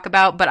want to talk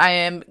about, but I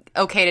am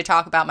okay to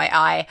talk about my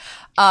eye.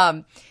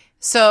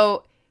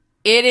 So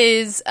it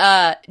is,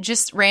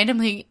 just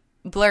randomly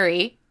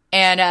blurry.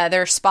 And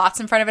there are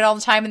spots in front of it all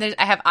the time, and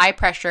I have eye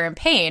pressure and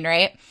pain,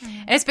 right? Mm-hmm.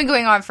 And it's been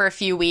going on for a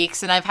few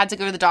weeks, and I've had to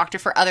go to the doctor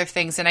for other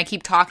things, and I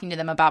keep talking to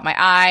them about my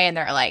eye, and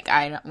they're like,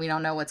 we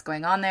don't know what's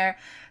going on there.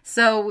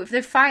 So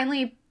they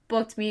finally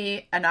booked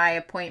me an eye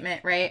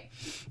appointment, right?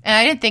 And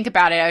I didn't think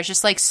about it. I was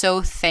just, like,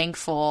 so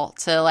thankful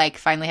to, like,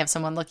 finally have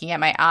someone looking at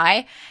my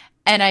eye.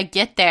 And I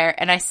get there,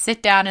 and I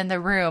sit down in the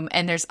room,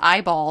 and there's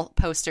eyeball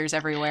posters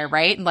everywhere,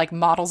 right? And, like,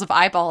 models of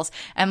eyeballs.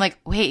 And I'm like,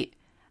 wait.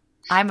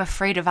 I'm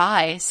afraid of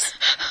eyes.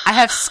 I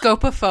have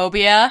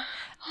scopophobia.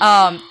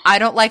 I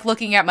don't like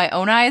looking at my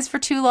own eyes for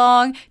too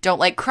long. Don't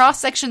like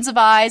cross sections of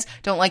eyes.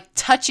 Don't like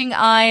touching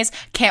eyes.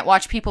 Can't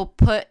watch people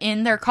put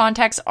in their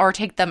contacts or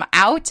take them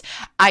out.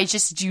 I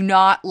just do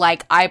not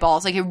like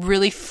eyeballs. Like, it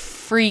really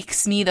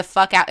freaks me the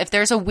fuck out. If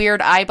there's a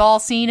weird eyeball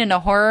scene in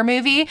a horror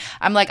movie,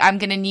 I'm like, I'm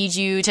gonna need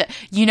you to,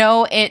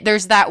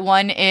 there's that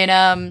one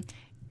in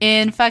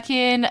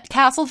fucking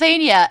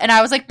Castlevania. And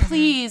I was like,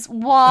 please,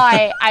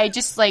 why? I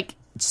just like,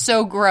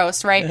 so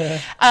gross,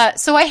 right?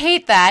 So I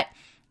hate that.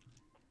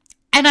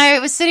 And I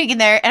was sitting in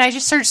there and I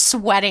just started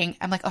sweating.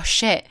 I'm like, oh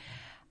shit,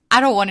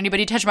 I don't want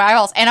anybody to touch my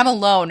eyeballs. And I'm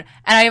alone.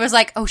 And I was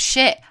like, oh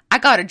shit, I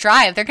gotta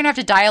drive. They're gonna have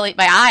to dilate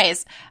my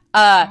eyes.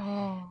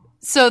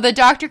 So the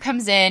doctor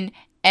comes in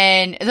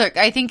and look,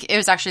 I think it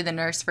was actually the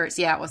nurse first.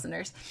 Yeah, it was the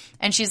nurse.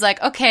 And she's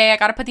like, okay, I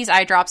gotta put these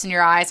eye drops in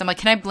your eyes. I'm like,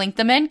 can I blink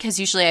them in? Because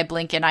usually I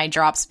blink in eye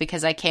drops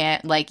because I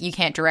can't, like, you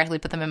can't directly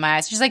put them in my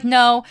eyes. She's like,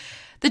 no,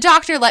 the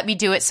doctor let me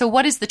do it. So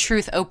what is the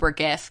truth, Oprah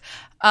gif?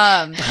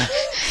 And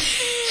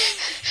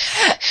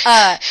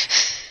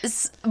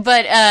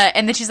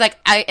then she's like,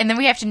 and then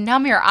we have to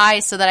numb your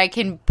eyes so that I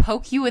can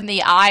poke you in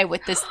the eye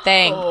with this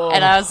thing.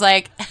 And I was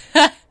like,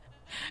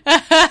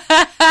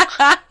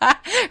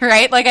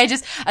 right? Like, I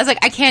was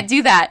like, I can't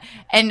do that.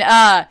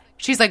 And,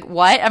 she's like,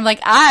 what? I'm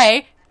like,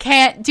 I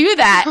can't do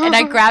that. And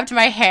I grabbed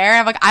my hair and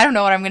I'm like, I don't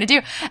know what I'm going to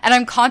do. And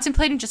I'm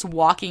contemplating just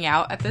walking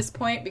out at this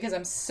point because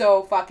I'm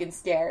so fucking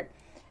scared.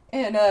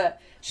 And,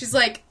 she's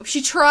like,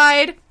 she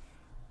tried.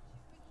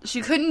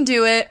 She couldn't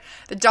do it.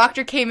 The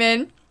doctor came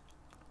in.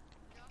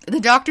 The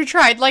doctor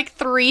tried like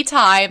 3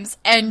 times,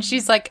 and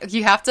she's like,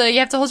 you have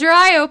to hold your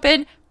eye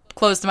open.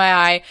 Closed my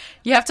eye.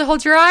 You have to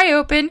hold your eye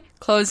open.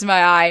 Closed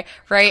my eye.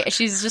 Right? And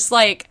she's just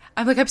like,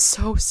 I'm like, I'm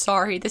so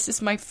sorry. This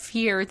is my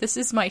fear. This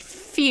is my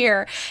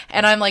fear.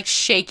 And I'm like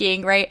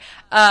shaking, right?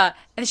 And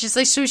she's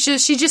like, she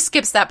just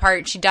skips that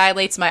part. She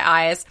dilates my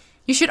eyes.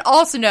 You should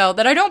also know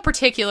that I don't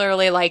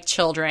particularly like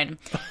children.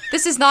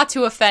 This is not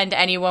to offend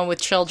anyone with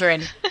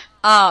children.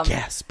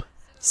 Gasp.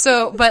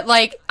 So, but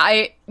like,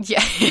 I'm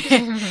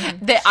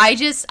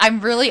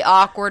really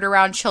awkward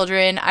around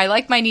children. I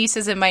like my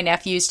nieces and my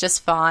nephews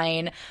just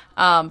fine.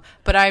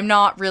 But I'm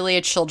not really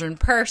a children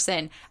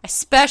person. I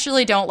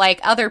especially don't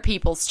like other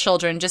people's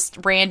children just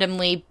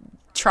randomly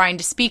trying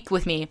to speak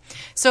with me.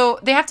 So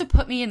they have to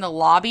put me in the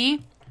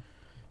lobby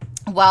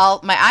while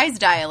my eyes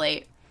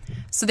dilate.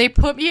 So they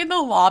put me in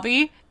the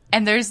lobby,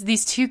 and there's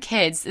these 2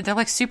 kids. They're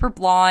like super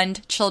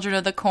blonde, Children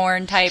of the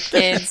Corn type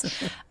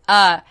kids.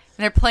 And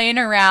they're playing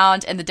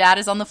around, and the dad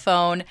is on the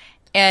phone,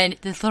 and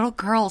this little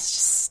girl's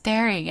just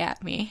staring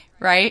at me,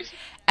 right?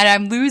 And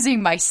I'm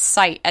losing my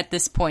sight at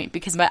this point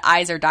because my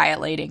eyes are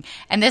dilating.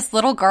 And this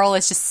little girl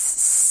is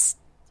just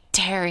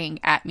staring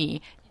at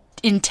me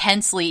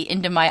intensely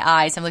into my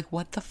eyes. I'm like,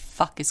 what the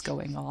fuck is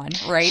going on,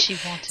 right? She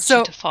wanted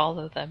you to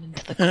follow them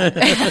into the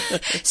corner.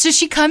 So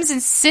she comes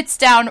and sits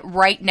down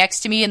right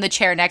next to me in the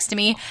chair next to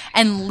me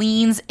and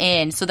leans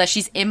in so that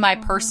she's in my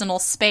personal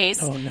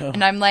space. Oh, no.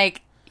 And I'm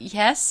like,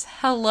 yes,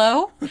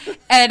 hello?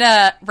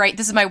 And, right,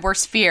 this is my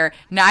worst fear.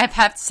 Now I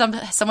have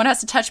someone has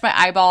to touch my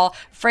eyeball,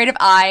 afraid of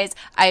eyes,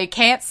 I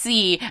can't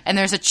see, and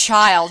there's a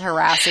child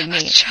harassing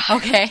me.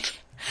 Okay?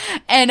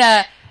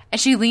 And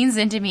she leans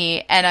into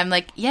me, and I'm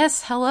like,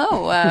 yes,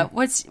 hello,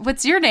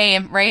 what's your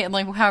name, right? And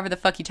like, however the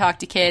fuck you talk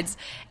to kids.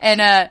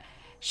 And,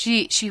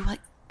 she like,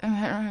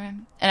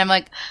 and I'm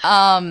like,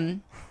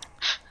 I'm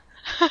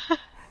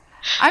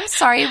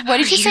sorry, what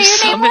did you say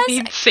your name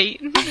was?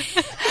 Satan.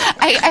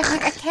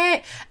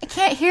 I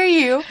can't hear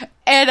you.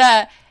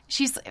 And,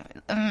 she's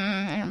like,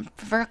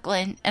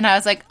 Brooklyn. And I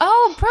was like,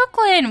 oh,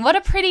 Brooklyn, what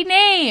a pretty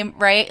name,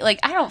 right? Like,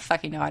 I don't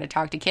fucking know how to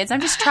talk to kids.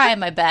 I'm just trying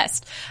my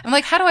best. I'm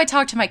like, how do I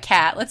talk to my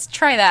cat? Let's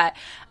try that.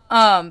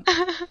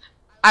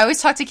 I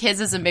always talk to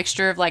kids as a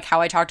mixture of, like, how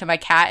I talk to my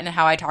cat and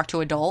how I talk to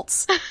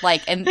adults.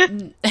 Like,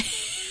 and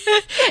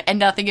and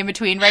nothing in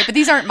between, right? But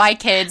these aren't my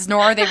kids,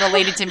 nor are they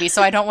related to me,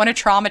 so I don't want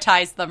to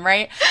traumatize them,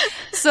 right?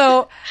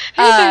 So,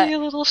 you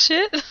little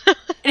shit.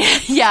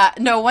 yeah,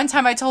 no, one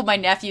time I told my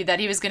nephew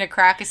that he was going to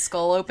crack his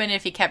skull open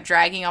if he kept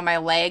dragging on my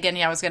leg, and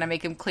I was going to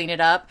make him clean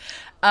it up.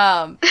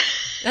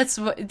 That's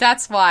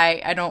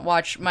why I don't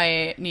watch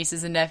my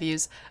nieces and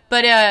nephews.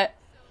 But,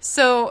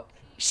 so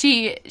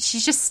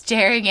she's just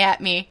staring at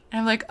me,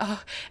 and I'm like,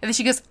 oh, and then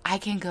she goes, I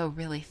can go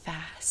really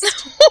fast.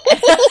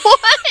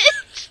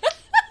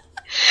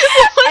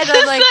 What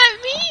does like, that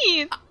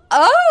mean?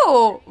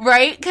 Oh,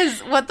 right?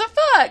 Because what the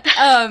fuck?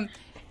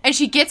 And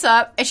she gets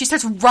up and she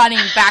starts running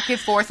back and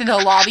forth in the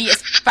lobby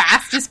as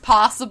fast as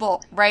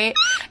possible, right?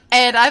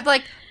 And I'm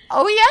like,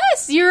 oh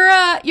yes,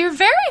 you're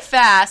very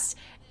fast.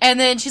 And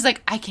then she's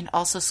like, I can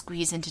also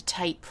squeeze into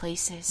tight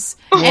places.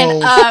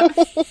 And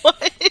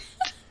What?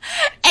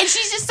 and she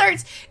just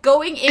starts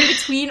going in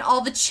between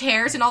all the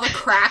chairs and all the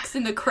cracks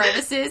and the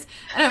crevices.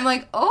 And I'm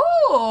like,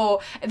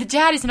 oh. And the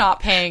dad is not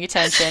paying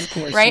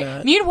attention, right?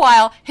 Not.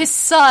 Meanwhile, his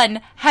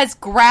son has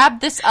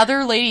grabbed this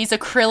other lady's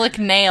acrylic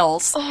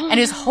nails and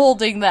is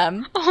holding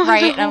them,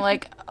 right? No. And I'm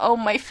like, oh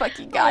my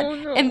fucking God. Oh,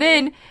 no. And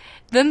then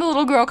the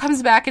little girl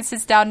comes back and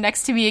sits down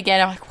next to me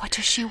again. I'm like, what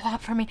does she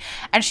want from me?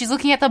 And she's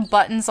looking at the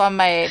buttons on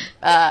my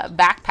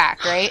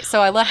backpack, right?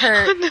 So I let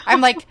her, Oh, no.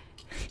 I'm like,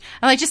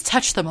 just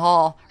touch them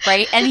all,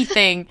 right?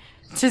 Anything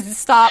to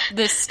stop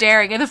this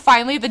staring. And then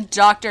finally the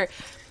doctor,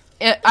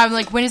 I'm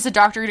like, when is the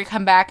doctor going to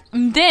come back?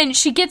 And then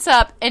she gets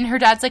up and her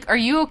dad's like, are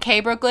you okay,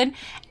 Brooklyn?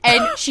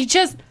 And she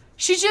just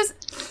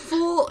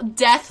full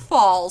death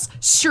falls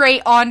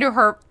straight onto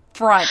her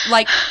front,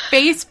 like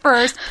face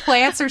first,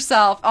 plants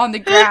herself on the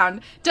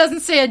ground, doesn't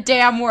say a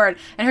damn word.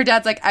 And her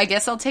dad's like, I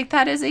guess I'll take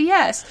that as a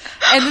yes.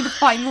 And then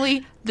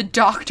finally the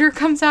doctor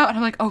comes out and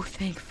I'm like, oh,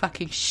 thank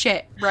fucking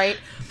shit, right?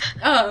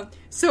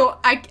 So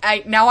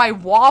I now I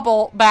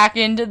wobble back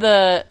into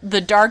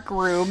the dark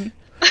room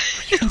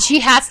and she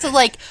has to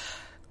like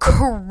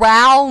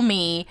corral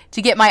me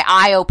to get my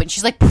eye open.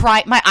 She's like,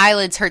 my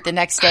eyelids hurt the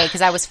next day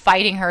because I was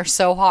fighting her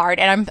so hard,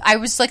 and I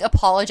was like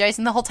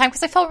apologizing the whole time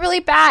because I felt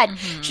really bad.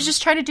 She's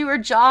just trying to do her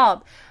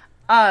job,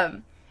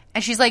 and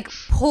she's like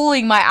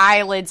pulling my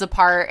eyelids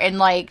apart and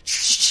like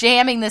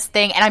jamming this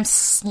thing, and I'm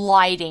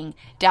sliding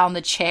down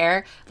the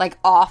chair, like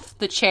off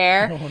the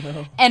chair. Oh,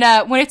 no.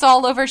 And when it's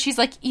all over, she's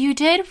like, you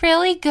did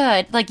really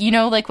good. Like, you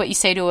know, like what you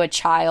say to a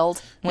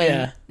child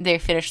when they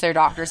finish their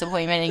doctor's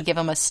appointment and give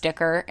them a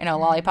sticker and a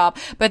lollipop.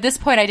 But at this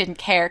point, I didn't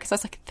care because I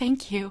was like,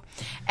 thank you.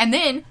 And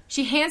then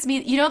she hands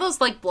me, you know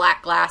those like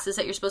black glasses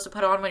that you're supposed to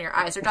put on when your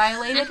eyes are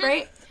dilated,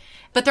 right?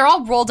 But they're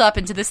all rolled up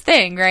into this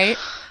thing, right?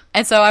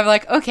 And so I'm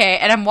like, okay,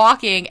 and I'm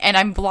walking, and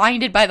I'm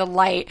blinded by the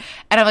light,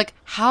 and I'm like,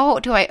 how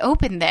do I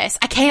open this?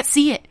 I can't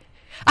see it.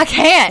 I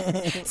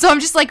can't. So I'm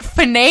just like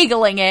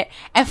finagling it,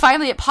 and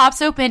finally it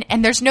pops open,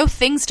 and there's no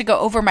things to go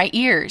over my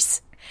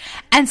ears.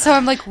 And so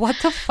I'm like, what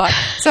the fuck?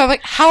 So I'm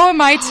like, how am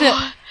I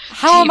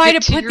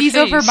to put these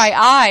over my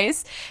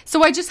eyes?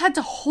 So I just had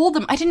to hold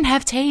them. I didn't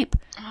have tape.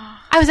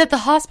 I was at the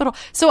hospital,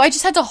 so I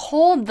just had to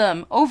hold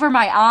them over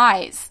my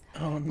eyes.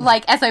 Oh, no.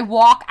 Like, as I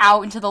walk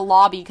out into the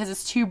lobby because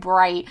it's too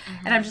bright.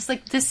 Mm-hmm. And I'm just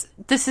like, this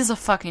is a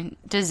fucking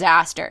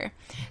disaster.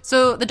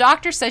 So the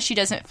doctor says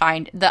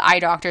the eye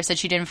doctor said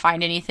she didn't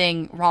find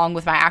anything wrong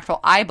with my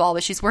actual eyeball,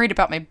 but she's worried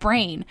about my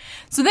brain.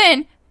 So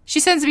then she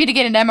sends me to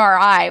get an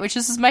MRI, which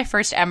this is my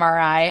first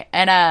MRI.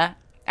 And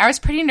I was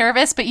pretty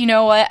nervous, but you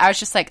know what? I was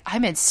just like,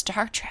 I'm in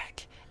Star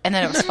Trek. And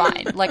then it was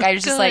fine. Like, I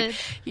was just like,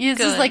 this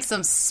is like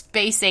some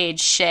space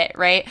age shit,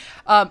 right?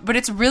 But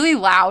it's really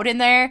loud in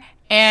there.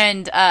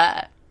 And,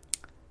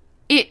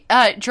 it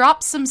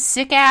dropped some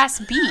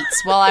sick-ass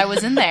beats while I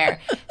was in there.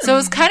 So it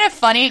was kind of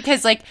funny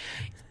because, like,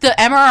 the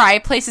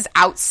MRI place is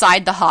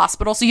outside the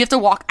hospital, so you have to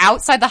walk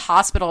outside the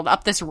hospital and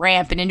up this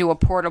ramp and into a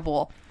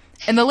portable.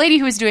 And the lady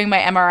who was doing my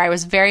MRI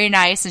was very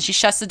nice, and she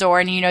shuts the door,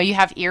 and, you know, you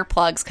have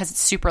earplugs because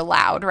it's super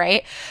loud,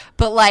 right?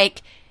 But,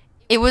 like,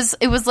 it was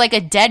like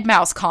a Dead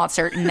Mouse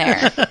concert in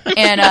there.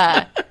 And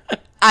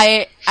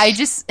I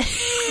just...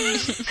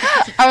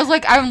 I was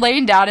like, I'm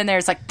laying down in there,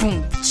 it's like,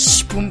 boom,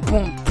 boom,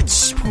 boom,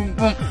 boom,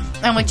 boom.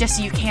 And I'm like,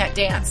 Jesse, you can't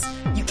dance.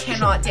 You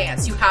cannot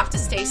dance. You have to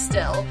stay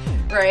still,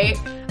 right?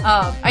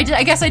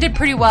 I guess I did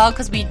pretty well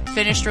because we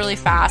finished really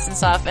fast and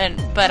stuff.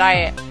 But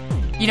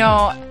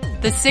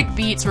the sick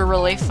beats were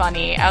really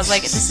funny. I was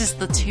like, this is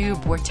the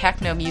tube where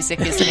techno music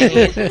is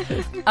made.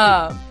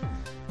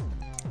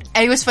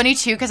 And it was funny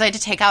too because I had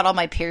to take out all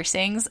my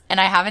piercings, and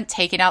I haven't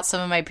taken out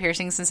some of my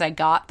piercings since I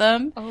got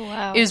them. Oh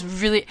wow! It was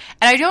really,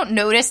 and I don't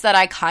notice that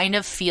I kind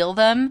of feel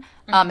them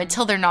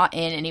until they're not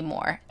in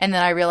anymore, and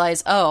then I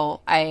realize, oh,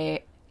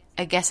 I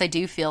guess I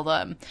do feel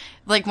them.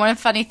 Like, one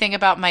funny thing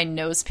about my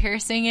nose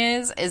piercing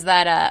is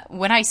that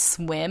when I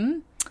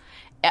swim,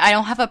 I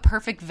don't have a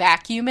perfect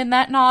vacuum in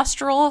that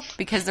nostril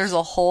because there's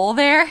a hole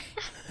there,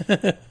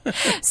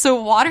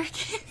 so water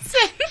gets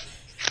in.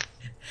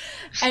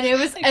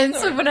 And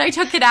so when I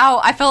took it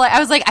out, I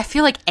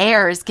feel like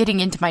air is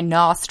getting into my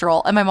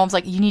nostril, and my mom's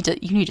like, you need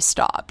to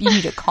stop. You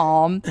need to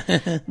calm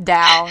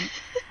down.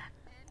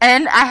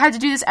 And I had to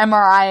do this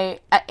MRI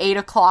at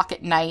 8:00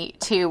 at night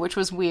too, which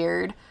was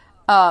weird. It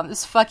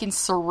was fucking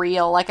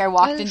surreal. Like, I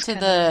walked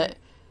into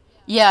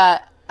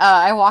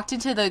I walked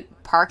into the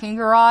parking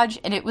garage,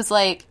 and it was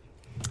like,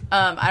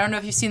 I don't know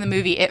if you've seen the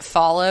movie It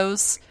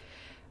Follows,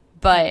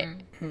 but.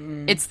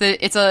 Mm-hmm.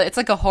 It's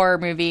like a horror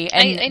movie,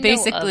 and I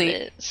basically know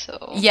of it,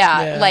 so.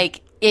 Yeah,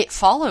 like, it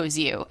follows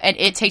you, and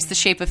it takes the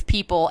shape of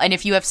people, and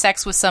if you have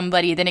sex with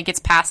somebody, then it gets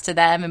passed to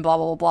them, and blah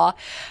blah blah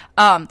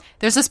blah.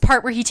 There's this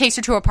part where he takes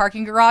her to a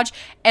parking garage,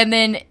 and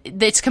then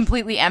it's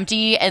completely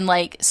empty, and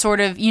like, sort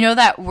of, you know,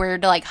 that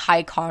weird like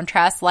high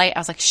contrast light. I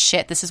was like,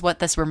 shit, this is what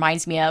this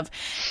reminds me of.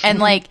 And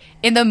like,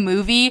 in the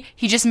movie,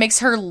 he just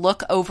makes her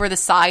look over the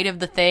side of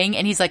the thing,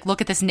 and he's like,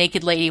 look at this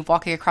naked lady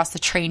walking across the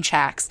train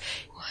tracks.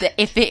 That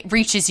if it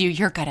reaches you,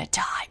 you're gonna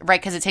die, right?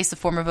 Because it takes the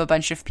form of a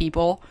bunch of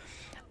people.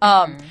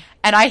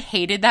 And I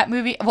hated that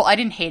movie. Well, I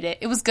didn't hate it.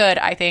 It was good,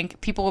 I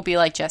think. People will be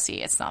like,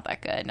 Jesse, it's not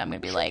that good. And I'm gonna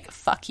be like,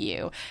 fuck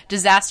you.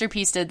 Disaster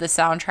Piece did the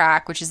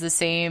soundtrack, which is the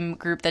same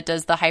group that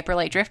does the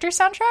Hyperlight Drifter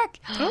soundtrack.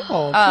 Oh,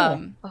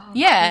 cool.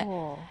 Yeah.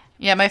 Cool.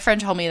 Yeah, my friend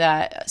told me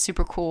that.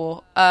 Super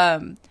cool.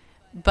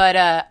 But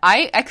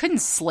I couldn't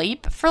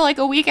sleep for like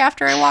a week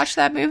after I watched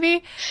that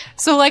movie.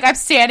 So like, I'm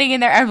standing in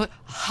there, I'm like,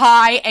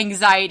 high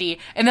anxiety.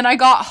 And then I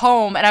got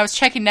home and I was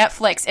checking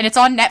Netflix, and it's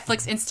on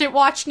Netflix Instant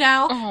Watch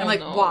now. And I'm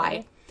like,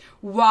 no.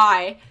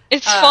 Why?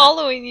 It's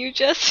following you,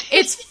 Jesse.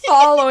 It's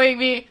following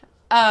me.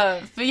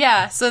 But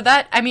yeah, so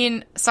that, I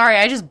mean, sorry,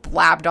 I just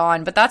blabbed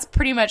on, but that's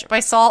pretty much, my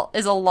salt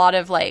is a lot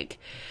of like,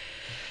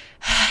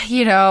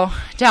 you know,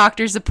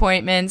 doctor's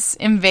appointments,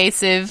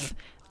 invasive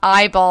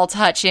eyeball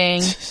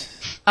touching,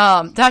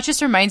 That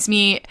just reminds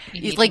me,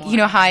 like, you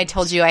know how I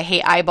told you I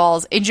hate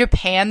eyeballs? In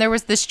Japan, there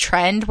was this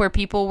trend where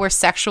people were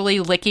sexually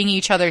licking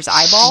each other's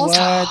eyeballs.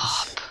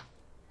 What?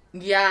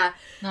 Yeah.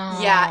 No.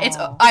 Yeah, it's.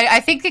 I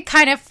think it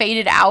kind of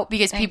faded out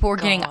because people were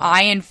getting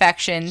eye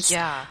infections.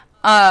 Yeah.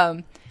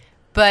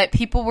 But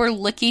people were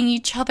licking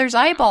each other's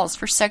eyeballs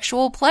for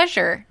sexual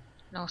pleasure.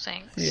 No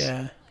thanks.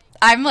 Yeah.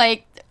 I'm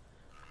like,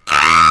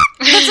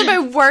 that's my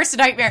worst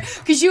nightmare.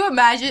 Because you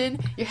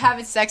imagine you're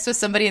having sex with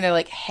somebody and they're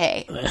like,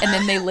 hey, and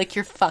then they lick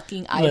your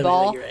fucking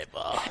eyeball.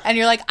 And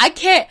you're like, I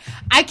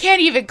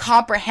can't even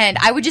comprehend.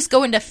 I would just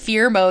go into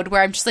fear mode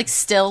where I'm just like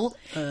still,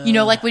 you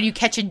know, like when you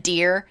catch a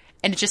deer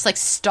and it just like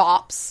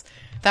stops.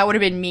 That would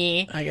have been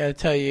me. I gotta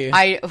tell you.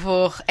 I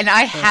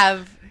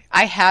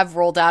have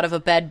rolled out of a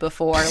bed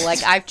before.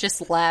 Like, I've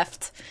just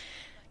left.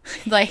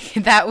 Like,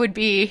 that would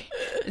be,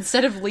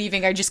 instead of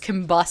leaving, I just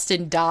combust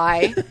and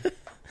die.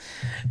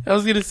 I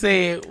was gonna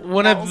say,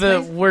 one of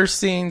the worst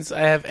scenes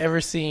I have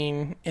ever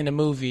seen in a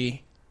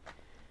movie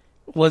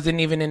wasn't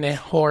even in a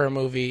horror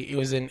movie. It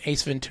was in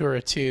Ace Ventura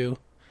 2,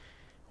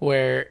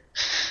 where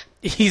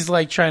he's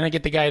like trying to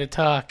get the guy to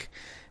talk,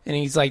 and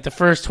he's like, the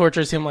first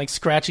torture is him like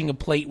scratching a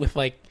plate with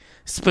like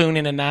spoon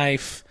and a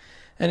knife,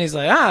 and he's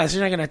like, so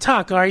you're not gonna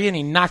talk, are you? And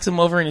he knocks him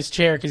over in his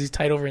chair because he's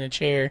tied over in a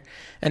chair,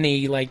 and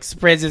he like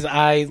spreads his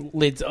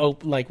eyelids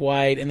open like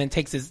wide, and then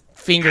takes his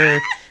finger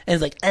and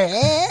he's like,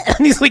 and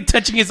he's like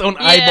touching his own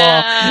eyeball,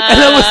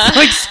 and I was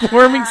like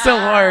squirming so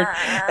hard,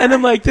 and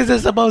I'm like, this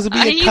is supposed to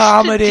be a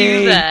comedy. I used to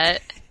do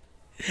that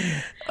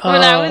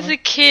when I was a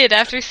kid.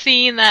 After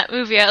seeing that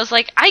movie, I was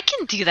like, I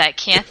can do that,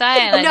 can't I?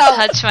 And I'd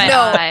touch my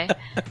eye.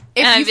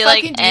 If you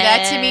fucking do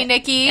that to me,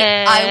 Nikki,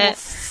 I will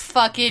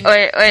fucking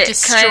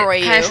destroy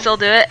you. Can I still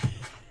do it?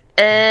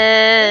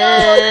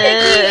 No,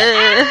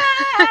 Nikki.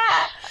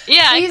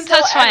 Yeah, I can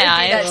touch my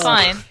eye. It's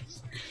fine.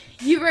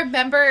 You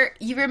remember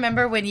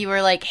when you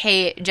were like,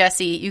 hey,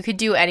 Jesse, you could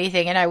do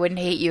anything and I wouldn't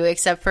hate you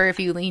except for if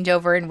you leaned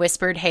over and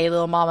whispered, hey,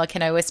 little mama,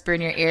 can I whisper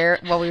in your ear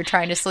while we were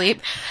trying to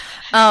sleep?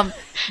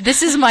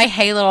 This is my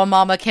hey, little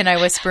mama, can I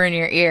whisper in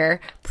your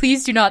ear?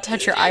 Please do not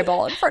touch your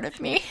eyeball in front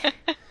of me.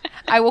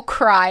 I will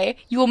cry.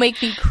 You will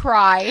make me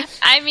cry.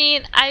 I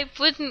mean, I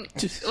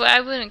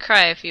wouldn't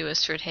cry if you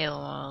whispered, hey, little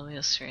mama, let me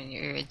whisper in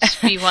your ear. It'd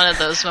just be one of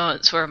those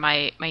moments where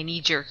my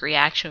knee-jerk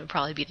reaction would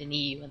probably be to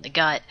knee you in the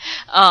gut.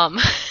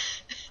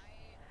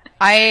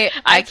 I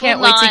can't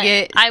wait to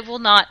get... I will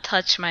not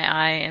touch my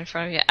eye in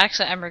front of you.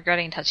 Actually, I'm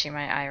regretting touching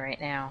my eye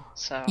right now,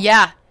 so...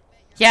 Yeah,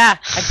 I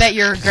bet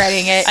you're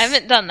regretting it. I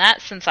haven't done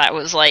that since I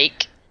was,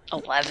 like,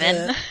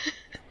 11.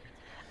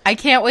 I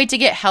can't wait to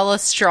get hella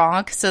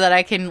strong so that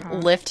I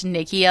can lift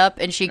Nikki up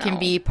and she can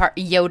be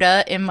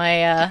Yoda in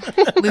my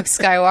Luke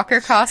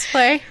Skywalker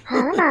cosplay.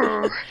 I'm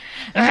going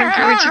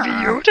to be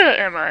Yoda,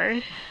 am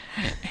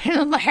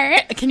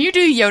I? Can you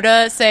do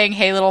Yoda saying,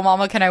 hey, little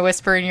mama, can I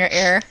whisper in your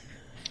ear?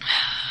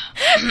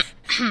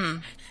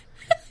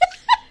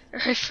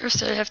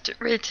 First I have to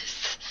read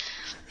this.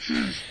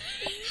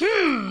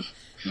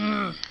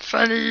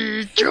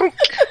 Funny joke.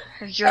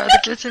 You gotta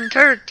get in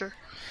character.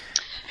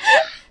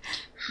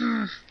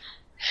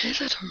 Hey,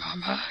 little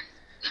mama,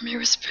 let me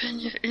whisper in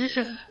your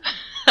ear.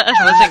 That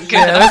wasn't good.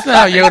 Yeah, that's not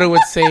how Yoda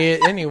would say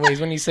it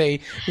anyways, when you say,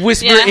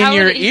 whisper in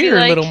your ear,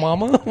 like... little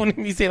mama. When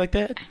you say it like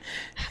that.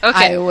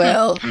 Okay. I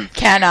will.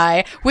 Can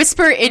I?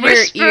 Whisper in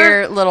your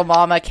ear, little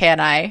mama, can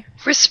I?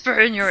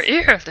 Whisper in your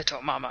ear,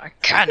 little mama,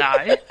 can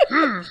I?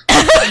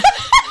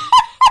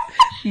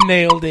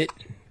 Nailed it.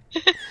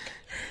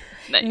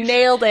 Nice.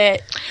 Nailed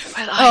it.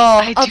 Well,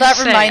 I do that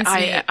say reminds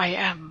me. I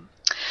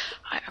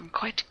am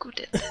quite good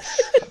at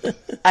this.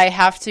 I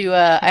have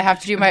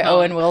to do my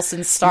Owen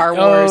Wilson Star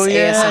Wars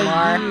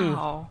ASMR.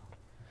 Wow.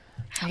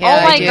 Yeah,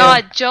 oh my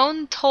god,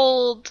 Joan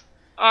told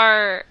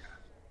our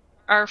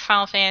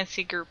Final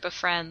Fantasy group of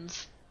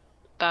friends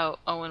about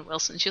Owen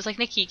Wilson. She was like,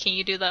 Nikki, can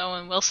you do the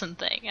Owen Wilson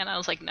thing? And I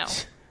was like, no.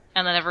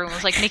 And then everyone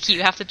was like, Nikki,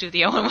 you have to do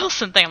the Owen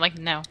Wilson thing. I'm like,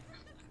 no.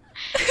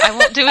 I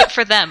won't do it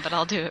for them, but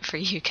I'll do it for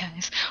you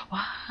guys.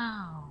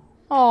 Wow.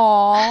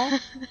 Aww.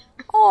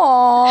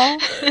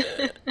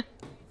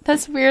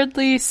 That's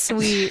weirdly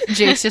sweet.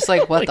 Jake's just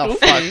like, what the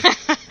fuck?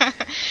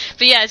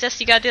 But yeah,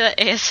 just you gotta do that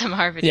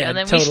ASMR video. Yeah, and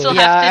then totally. we still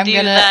have to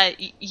do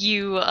that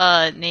you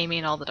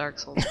naming all the Dark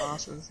Souls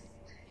bosses.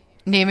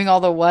 Naming all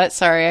the what?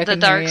 Sorry, the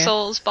Dark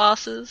Souls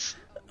bosses.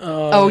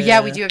 Oh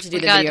yeah, we do have to do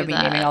the video of me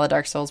naming all the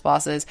Dark Souls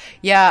bosses.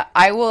 Yeah,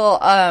 I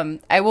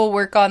will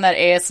work on that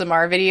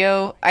ASMR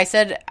video. I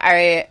said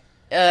I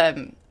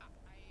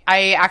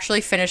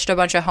actually finished a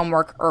bunch of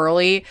homework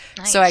early,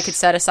 so I could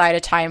set aside a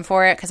time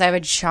for it because I have a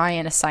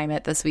giant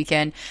assignment this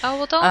weekend. Oh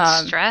well,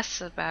 don't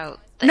stress about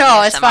the no,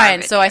 ASMR it's fine.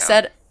 video. So I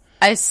said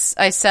I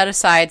set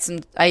aside some.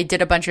 I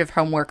did a bunch of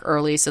homework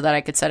early so that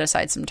I could set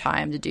aside some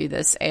time to do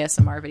this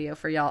ASMR video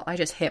for y'all. I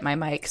just hit my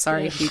mic.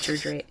 Sorry, future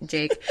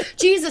Jake.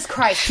 Jesus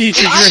Christ! If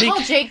I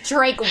call Jake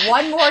Drake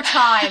one more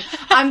time,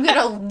 I'm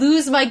gonna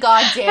lose my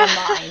goddamn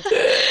mind.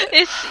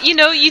 It's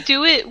you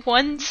do it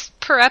once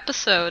per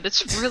episode.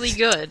 It's really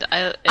good.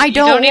 I you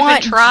don't even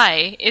want-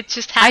 try. It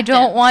just happens. I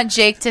don't want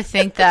Jake to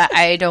think that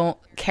I don't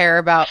care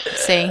about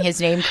saying his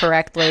name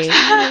correctly.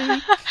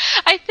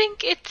 I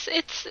think it's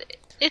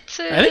I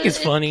think it's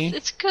funny.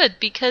 It's good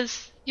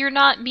because you're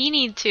not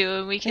meaning to,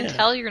 and we can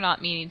tell you're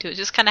not meaning to. It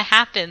just kind of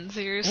happens.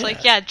 You're just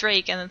like, yeah,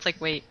 Drake, and it's like,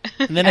 wait.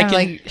 And then I'm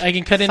I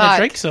can cut in a fuck,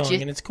 Drake song,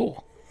 and it's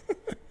cool.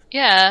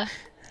 Yeah.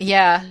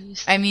 Yeah,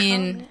 I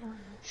mean,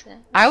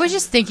 I was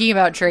just thinking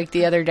about Drake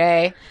the other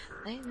day.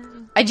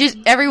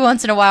 Every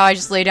once in a while, I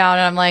just lay down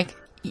and I'm like,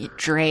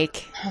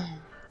 Drake.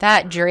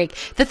 That Drake.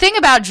 The thing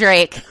about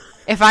Drake,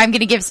 if I'm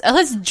going to give,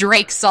 let's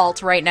Drake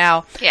salt right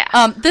now. Yeah.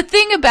 The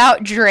thing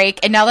about Drake,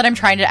 and now that I'm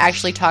trying to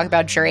actually talk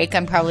about Drake,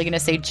 I'm probably going to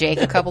say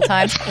Jake a couple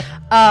times.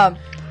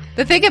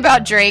 The thing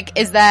about Drake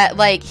is that,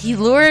 like, he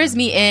lures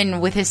me in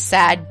with his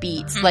sad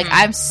beats. Like,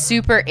 I'm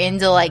super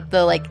into, like,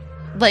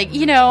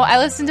 you know, I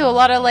listen to a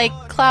lot of, like,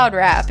 cloud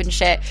rap and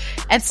shit.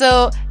 And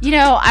so, you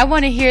know, I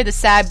want to hear the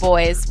sad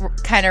boys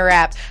kind of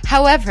rap.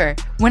 However,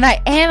 when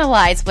I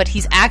analyze what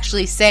he's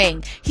actually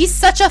saying, he's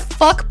such a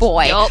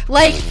fuckboy. Yup.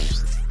 Like,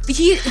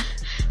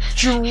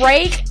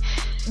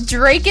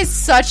 Drake is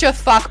such a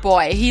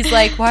fuckboy. He's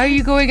like, why are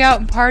you going out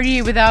and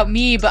partying without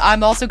me? But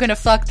I'm also gonna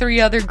fuck 3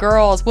 other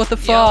girls. What the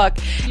fuck?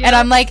 Yep. And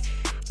I'm like,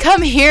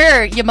 come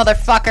here, you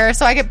motherfucker,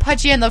 so I can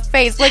punch you in the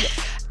face. Like,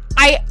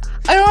 I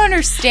don't I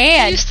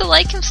understand. used to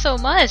like him so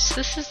much.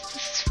 This is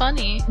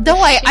funny. No,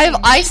 This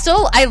I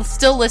change.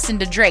 still listen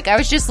to Drake. I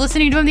was just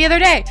listening to him the other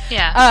day.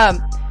 Yeah.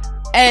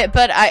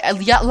 But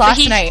last But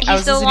he's, night I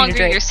was he's no listening longer to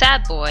Drake. your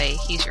sad boy.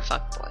 He's your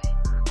fuck boy.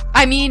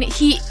 I mean,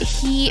 he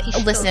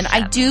still listen, I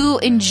sad. do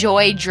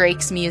enjoy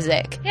Drake's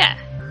music, Yeah.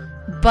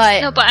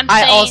 but, No, but I'm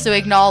I saying- also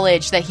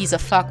acknowledge that he's a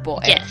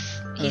fuckboy. Yes.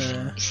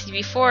 See,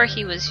 before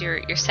he was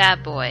your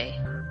sad boy.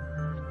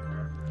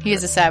 He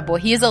is a sad boy.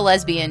 He is a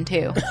lesbian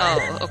too.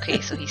 Oh,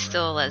 okay. So he's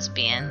still a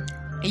lesbian.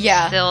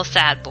 Yeah, Still a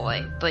sad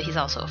boy, but he's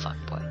also a fuck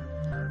boy.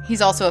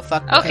 he's also a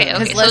fuckboy. Okay.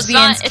 Because So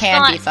lesbians it's can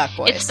not, be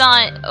fuckboys. It's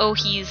not. Oh,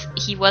 he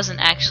wasn't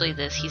actually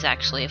this. He's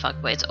actually a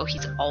fuckboy. It's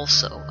he's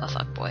also a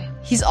fuckboy.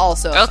 He's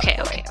also a Okay,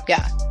 fuckboy. okay.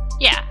 Yeah,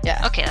 Yeah.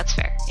 Yeah. Okay, that's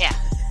fair. Yeah.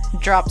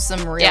 drop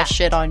some real Yeah.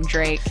 shit on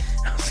Drake.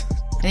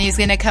 And he's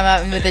gonna come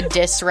out with a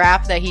diss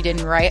rap that he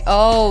didn't write.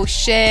 Oh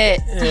shit!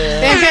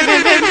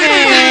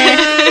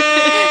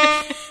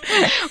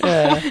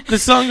 The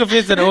song of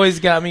his that always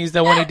got me is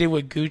that one he did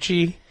with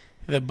Gucci,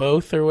 the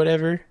Both or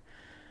whatever.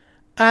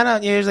 I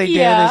don't usually do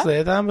Yeah.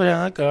 this. I'm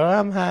drunk or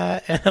I'm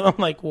high. And I'm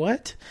like,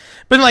 what?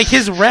 But like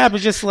his rap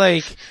is just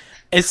like,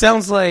 it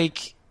sounds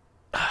like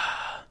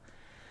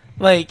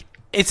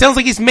it sounds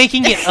like he's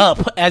making it up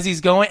as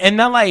he's going, and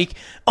not like,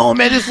 oh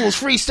man, this was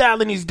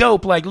freestyle and he's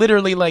dope. Like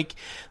literally, like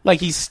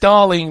he's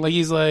stalling. Like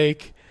he's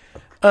like,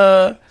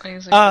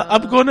 He's like,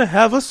 I'm gonna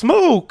have a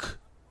smoke,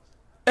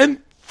 and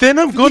then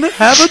I'm gonna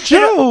have a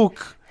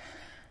joke,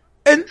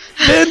 and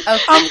then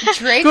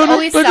Drake gonna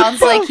always put a sounds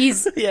phone- like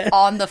he's Yeah.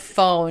 on the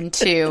phone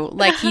too.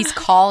 Like he's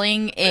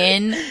calling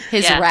in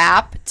his Yeah.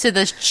 rap to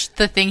the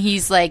thing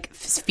he's like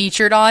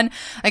featured on.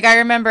 Like I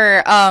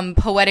remember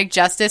Poetic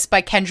Justice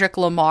by Kendrick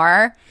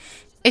Lamar.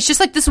 It's just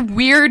like this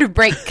weird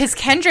break because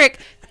Kendrick,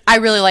 I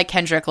really like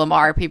Kendrick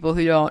Lamar. People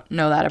who don't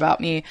know that about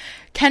me,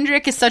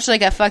 Kendrick is such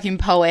like a fucking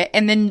poet,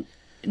 and then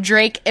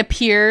Drake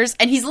appears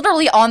and he's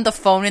literally on the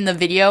phone in the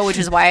video, which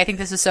is why I think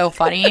this is so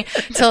funny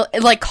to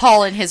like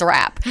call in his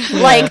rap.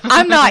 Like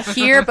I'm not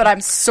here, but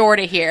I'm sort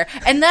of here,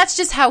 and that's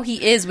just how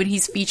he is when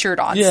he's featured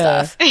on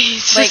Yeah. stuff.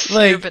 he's like- just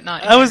here, but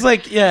not here. I was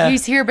like, yeah,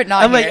 He's here, but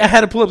not I'm like, here. I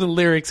had to pull up the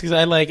lyrics because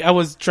I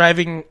was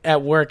driving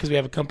at work because we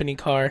have a company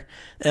car,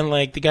 and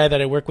like the guy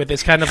that I work with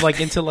is kind of like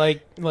into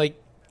like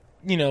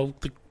you know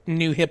the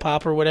new hip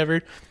hop or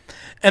whatever.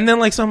 And then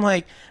like so I'm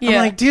like,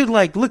 dude,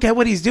 like look at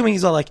what he's doing.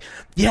 He's all like,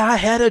 yeah, I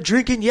had a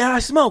drink and yeah, I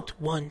smoked.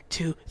 1,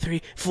 2,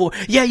 3, 4.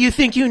 Yeah, you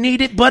think you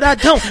need it, but I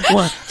don't.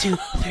 1, 2,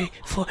 3,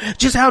 4.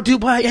 Just how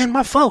Dubai and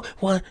my foe.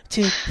 1,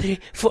 2, 3,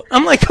 4.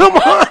 I'm like, come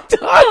on,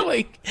 dog.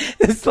 Like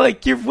it's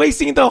like you're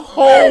wasting the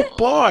whole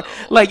bar.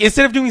 Like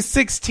instead of doing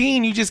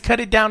 16, you just cut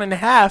it down in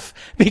half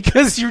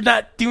because you're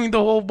not doing the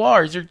whole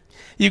bars.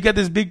 You got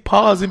this big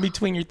pause in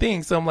between your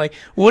things. So I'm like,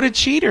 what a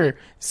cheater.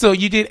 So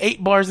you did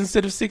 8 bars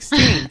instead of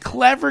 16.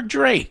 Clever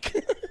Drake.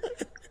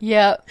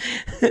 Yeah.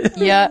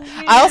 Yeah.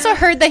 I also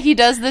heard that he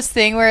does this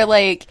thing where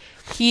like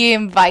he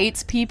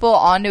invites people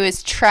onto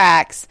his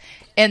tracks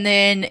and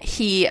then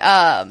he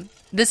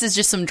this is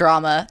just some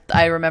drama.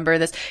 I remember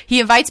this. He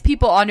invites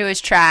people onto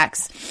his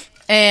tracks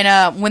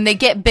and when they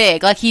get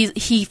big, like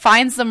he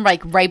finds them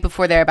like right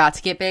before they're about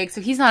to get big.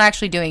 So he's not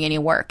actually doing any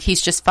work.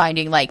 He's just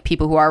finding like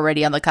people who are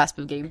already on the cusp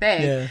of getting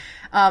big.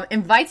 Yeah.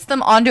 Invites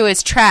them onto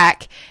his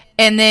track.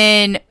 And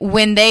then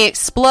when they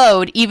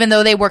explode, even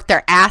though they worked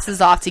their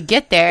asses off to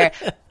get there,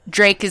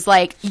 Drake is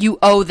like, you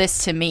owe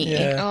this to me.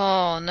 Yeah.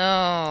 Oh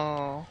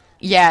no.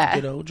 Yeah.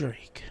 Good old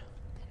Drake.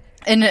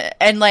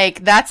 And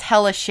like, that's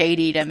hella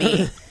shady to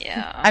me.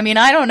 Yeah. I mean,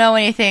 I don't know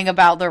anything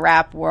about the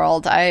rap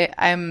world.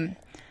 I'm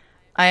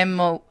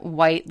a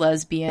white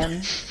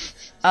lesbian.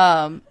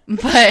 But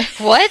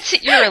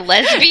What? You're a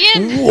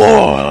lesbian?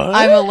 What?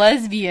 I'm a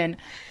lesbian.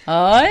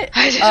 What?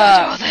 I did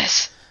not do all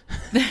this.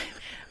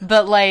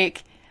 But,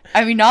 like,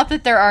 I mean, not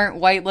that there aren't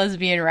white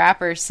lesbian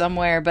rappers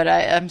somewhere, but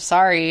I'm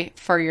sorry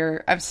for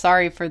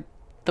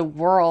the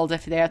world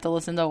if they have to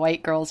listen to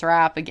white girls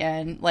rap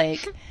again.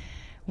 Like,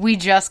 we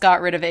just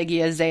got rid of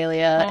Iggy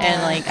Azalea,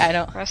 and, like, I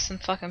don't... Rest in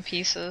fucking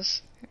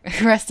pieces.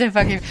 Rest in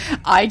fucking...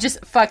 I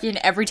just fucking...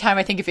 Every time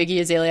I think of Iggy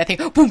Azalea, I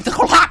think... Boom, the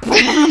clap, boom,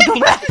 boom, boom,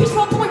 boom.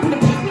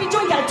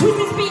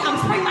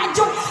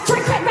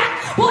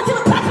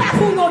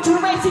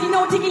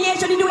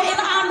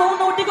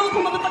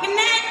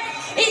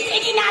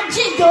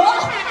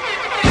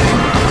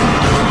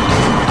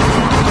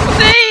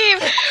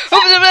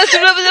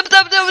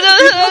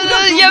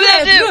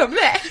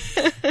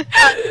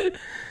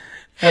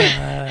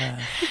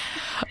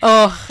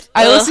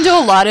 I listen to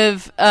a lot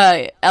of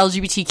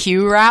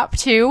LGBTQ rap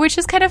too, which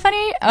is kind of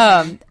funny.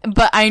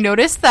 But I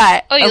noticed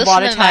that a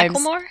lot of times.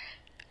 Macklemore?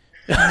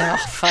 No,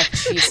 fuck,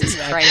 Jesus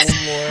Christ.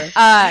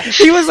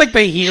 He was like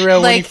the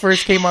hero when he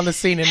first came on the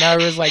scene, and now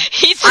he was like,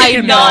 he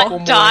did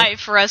not die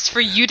for us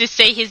for you to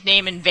say his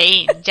name in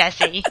vain,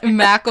 Jesse.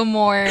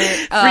 Macklemore.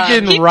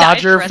 Freaking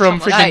Roger from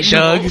freaking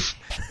Doug.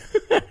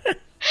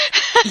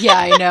 Yeah,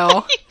 I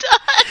know. He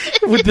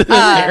died. With the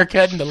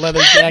haircut and the leather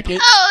jacket.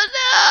 Oh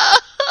no!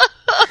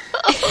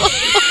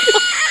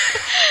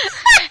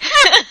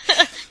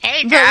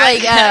 Hey,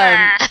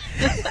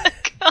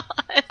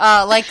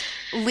 but like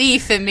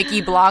Leaf and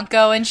Mickey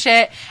Blanco and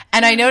shit.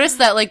 And I noticed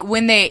that like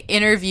when they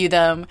interview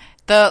them,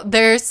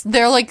 they're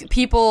like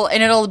people,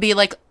 and it'll be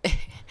like,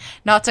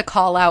 not to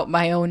call out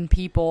my own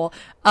people,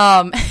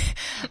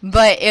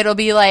 but it'll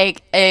be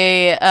like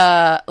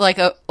a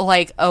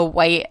white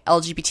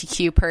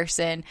LGBTQ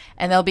person,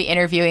 and they'll be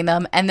interviewing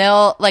them, and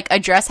they'll like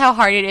address how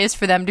hard it is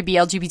for them to be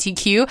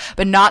LGBTQ,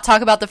 but not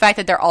talk about the fact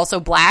that they're also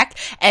black.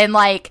 And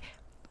like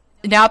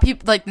now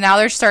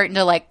they're starting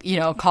to like, you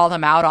know, call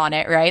them out on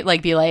it, right?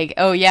 Like be like,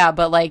 oh yeah,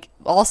 but like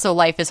also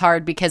life is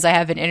hard because I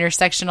have an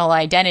intersectional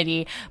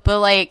identity.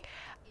 But like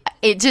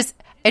it just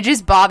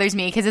bothers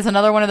me because it's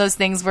another one of those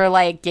things where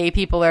like gay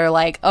people are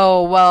like,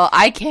 oh well,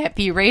 I can't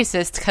be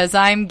racist because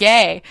I'm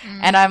gay.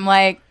 And I'm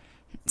like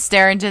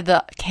staring to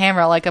the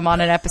camera like I'm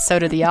on an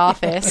episode of The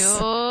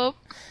Office.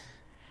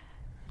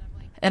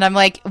 And I'm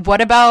like, what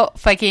about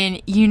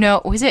fucking, you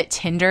know, was it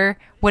Tinder?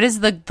 What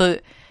is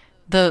the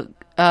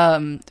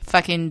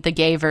fucking the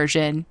gay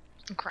version?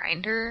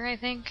 Grindr, I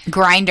think.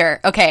 Grindr.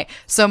 Okay,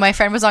 so my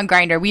friend was on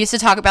Grindr. We used to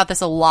talk about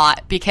this a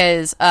lot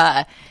because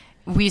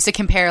we used to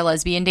compare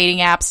lesbian dating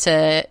apps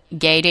to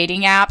gay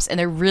dating apps, and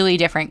they're really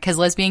different because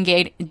lesbian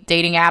gay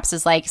dating apps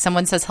is like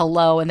someone says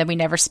hello and then we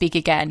never speak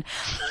again.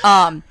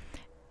 But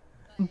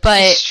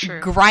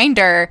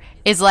Grindr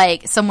is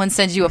like someone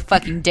sends you a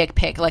fucking dick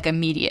pic like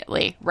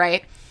immediately,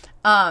 right?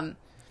 And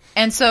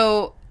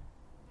so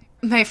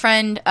my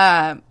friend,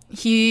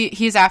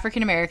 he's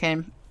African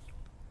American,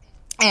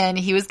 and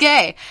he was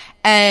gay,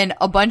 and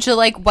a bunch of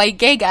like white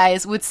gay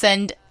guys would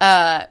send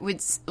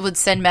would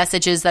send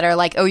messages that are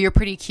like, oh, you're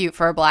pretty cute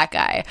for a black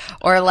guy,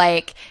 or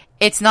like,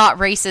 it's not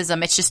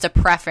racism, it's just a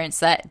preference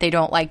that they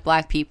don't like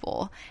black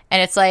people.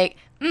 And it's like,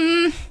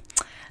 and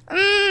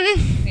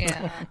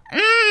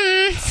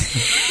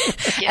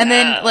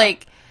then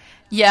like,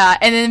 yeah,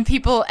 and then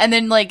people, and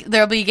then like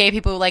there'll be gay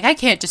people like, I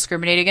can't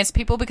discriminate against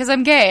people because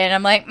I'm gay, and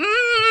I'm like,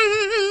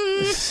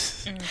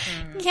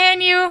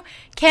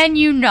 Can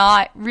you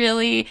not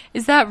really?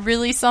 Is that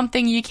really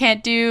something you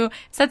can't do?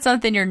 Is that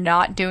something you're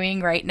not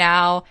doing right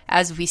now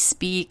as we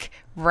speak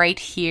right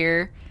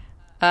here?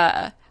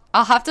 I'll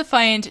have to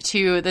find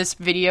too this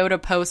video to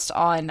post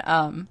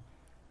on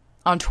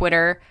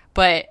Twitter,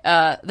 but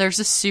there's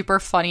a super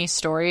funny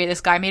story.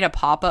 This guy made a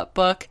pop-up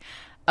book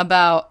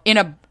about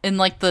in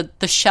like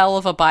the shell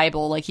of a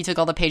Bible. Like he took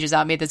all the pages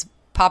out and made this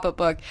pop-up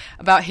book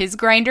about his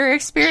Grindr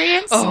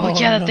experience. Oh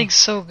yeah, that thing's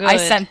so good. I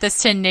sent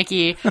this to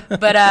Nikki,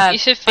 but you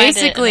should find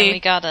basically, it, and then we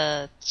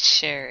gotta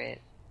share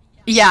it.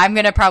 Yeah, I'm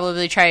gonna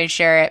probably try and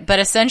share it. But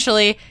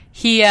essentially,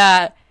 he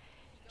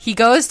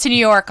goes to New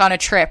York on a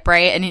trip,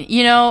 right? And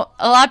you know,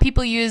 a lot of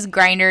people use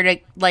Grindr to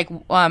like,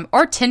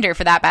 or Tinder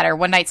for that matter,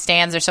 one night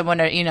stands or someone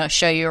to, you know,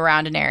 show you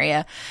around an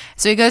area.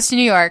 So he goes to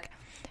New York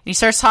and he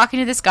starts talking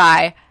to this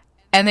guy,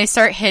 and they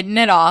start hitting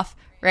it off,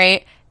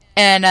 right?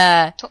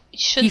 And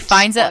he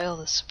finds out.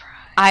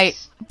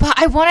 But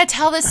I want to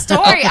tell this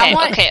story. Okay.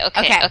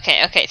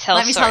 Tell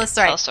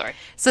the story.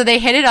 So they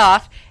hit it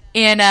off,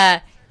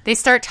 and they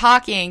start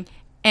talking,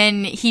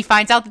 and he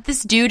finds out that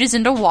this dude is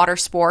into water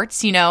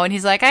sports, you know, and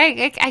he's like,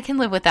 I can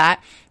live with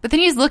that. But then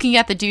he's looking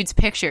at the dude's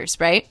pictures,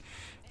 right?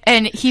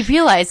 And he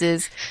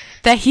realizes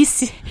that he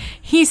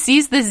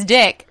sees this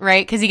dick,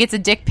 right? Because he gets a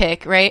dick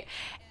pic, right?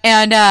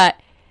 And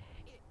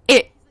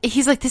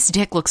he's like, this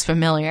dick looks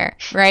familiar,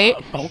 right?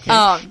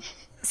 Okay.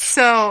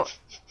 So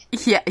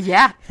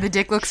yeah, the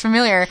dick looks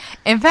familiar.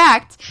 In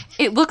fact,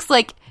 it looks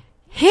like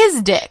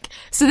his dick.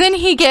 So then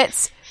he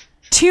gets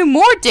 2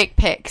 more dick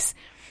pics.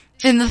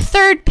 And the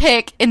third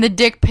pic in the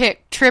dick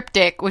pic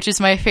triptych, which is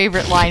my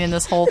favorite line in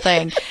this whole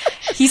thing,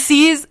 he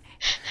sees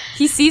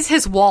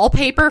his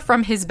wallpaper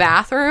from his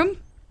bathroom.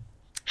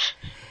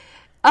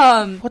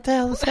 What the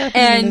hell is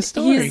happening in And this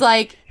story? he's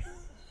like,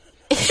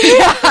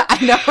 yeah, I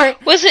know,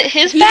 right? Was it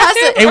his He has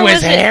bathroom? to- it or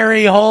was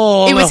Harry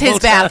Hole. It was the his whole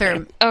time.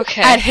 bathroom.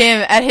 Okay.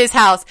 At his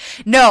house.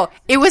 No,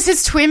 it was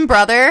his twin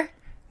brother.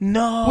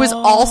 No. Was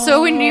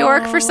also in New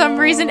York for some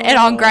reason and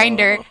on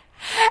Grindr.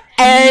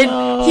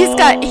 And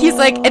he's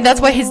like, and that's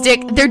why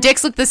their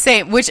dicks look the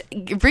same, which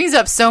brings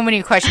up so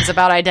many questions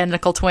about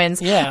identical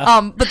twins.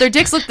 Yeah. But their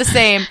dicks look the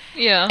same.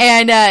 Yeah.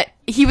 And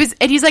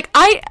he's like,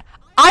 I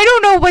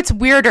don't know what's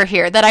weirder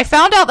here, that I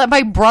found out that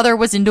my brother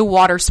was into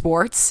water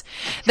sports,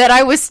 that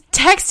I was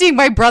texting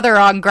my brother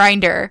on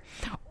Grindr,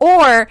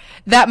 or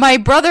that my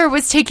brother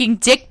was taking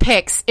dick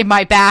pics in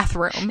my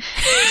bathroom.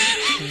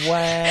 Wow.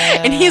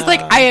 And he's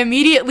like, he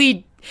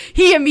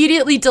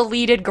immediately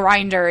deleted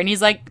Grindr, and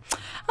he's like,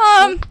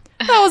 that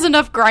was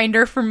enough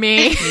Grindr for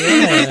me.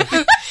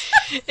 Yeah.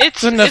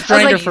 It's enough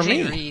like Grindr for easy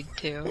me. to read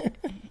too.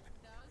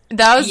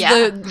 That was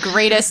Yeah. the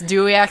greatest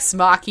Deus Ex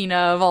Machina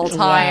of all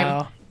time.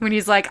 Wow. When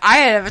he's like, I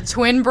have a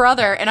twin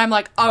brother. And I'm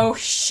like, oh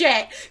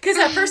shit. Because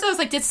at first I was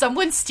like, did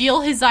someone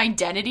steal his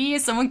identity?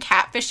 Is someone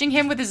catfishing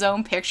him with his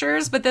own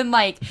pictures? But then,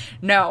 like,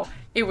 no,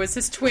 it was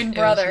his twin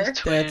brother. his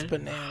twin. That's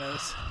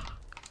bananas.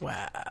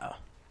 Wow.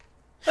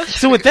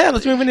 So with that,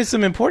 let's move into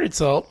some imported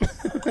salt.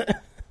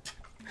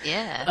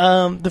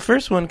 Yeah. The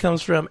first one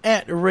comes from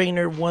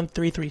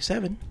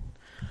 @Rainer1337.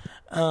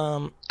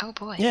 Oh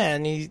boy. Yeah,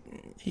 and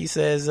he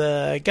says,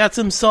 got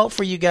some salt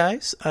for you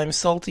guys. I'm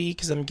salty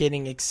because I'm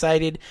getting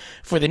excited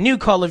for the new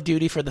Call of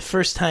Duty for the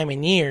first time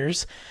in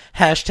years.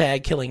 #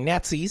 killing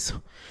Nazis.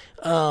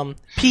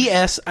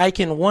 P.S. I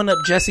can one-up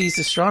Jesse's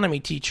astronomy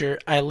teacher.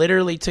 I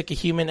literally took a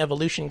human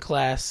evolution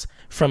class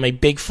from a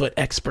Bigfoot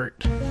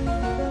expert.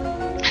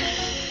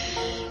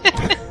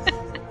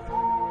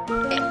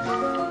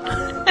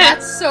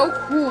 That's so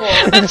cool.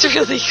 That's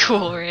really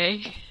cool,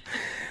 Ray.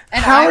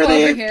 And How I'm are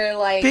they over a here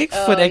like,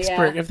 Bigfoot oh,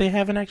 expert yeah. if they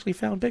haven't actually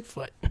found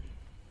Bigfoot?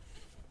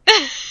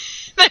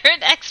 They're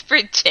an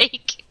expert,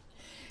 Jake.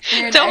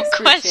 You're an Don't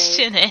expert,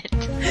 question Jake. it.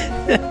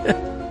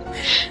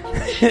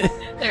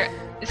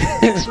 It's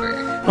an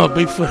expert. Oh,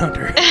 Bigfoot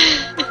hunter.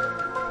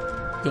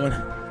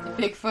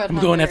 Bigfoot. I'm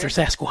going hunter. after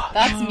Sasquatch.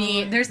 That's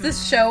me. There's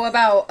this show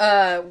about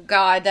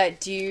that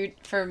dude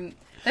from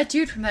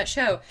that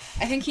show.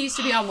 I think he used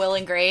to be on Will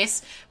and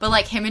Grace, but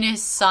like him and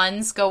his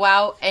sons go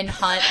out and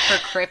hunt for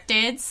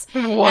cryptids.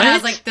 What? And I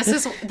was like,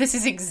 this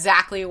is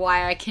exactly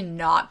why I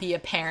cannot be a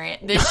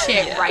parent. This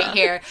shit right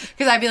here,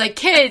 because I'd be like,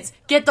 kids,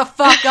 get the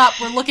fuck up.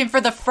 We're looking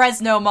for the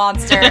Fresno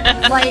monster.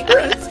 Like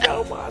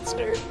Fresno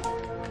monster.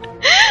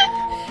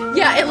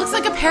 yeah, it looks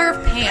like a pair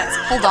of pants.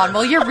 Hold on,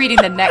 while you're reading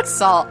the next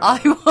salt, I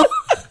will.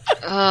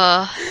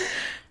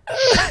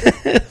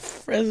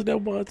 Fresno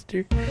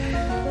monster.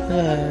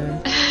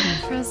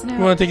 Fresno. You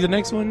want to take the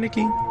next one,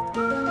 Nikki?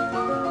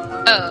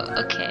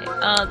 Oh, okay.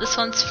 This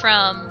one's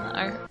from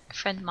our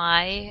friend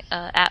Mai,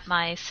 at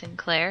Mai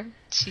Sinclair.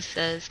 She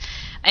says,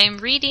 I am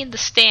reading The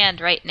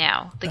Stand right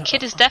now. The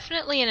kid is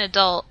definitely an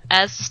adult,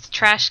 as is the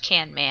trash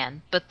can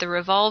man, but the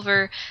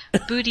revolver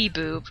booty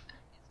boob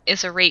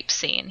is a rape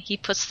scene. He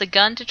puts the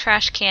gun to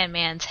trash can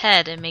man's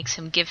head and makes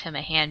him give him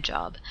a hand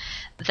job.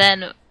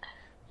 Then,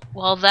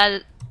 while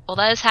that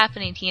is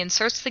happening, he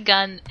inserts the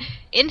gun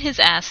in his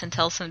ass and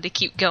tells him to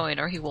keep going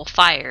or he will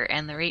fire,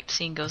 and the rape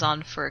scene goes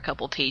on for a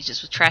couple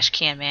pages with Trash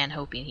Can Man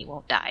hoping he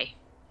won't die.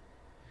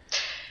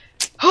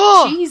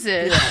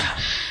 Jesus.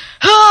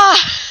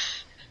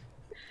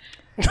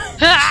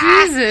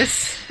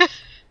 Jesus.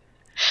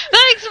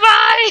 Thanks,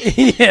 bye!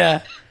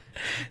 Yeah.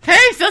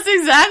 Thanks, that's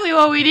exactly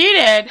what we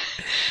needed.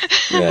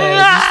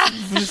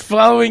 Just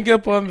following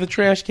up on the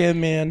Trash Can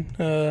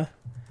Man.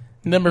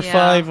 Number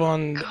 5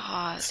 on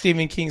God.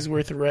 Stephen King's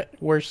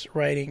worst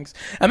writings.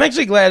 I'm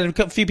actually glad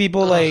a few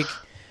people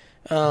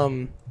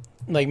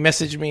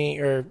messaged me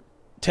or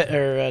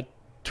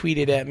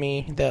tweeted at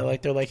me that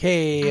like they're like,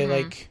 hey,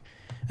 like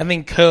I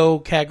think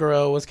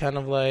Kaguro was kind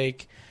of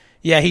like,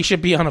 yeah, he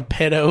should be on a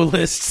pedo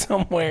list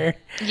somewhere.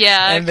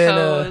 Yeah, and then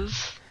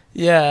Co's.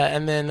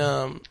 and then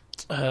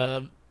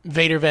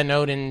Vader Van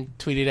Noden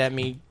tweeted at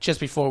me just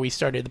before we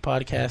started the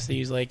podcast. He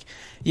was like,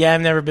 yeah,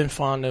 I've never been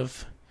fond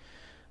of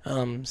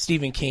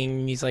Stephen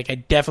King. He's like, I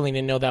definitely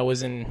didn't know that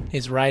was in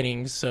his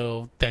writings,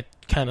 so that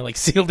kind of like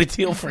sealed the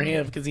deal for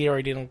him because he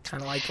already didn't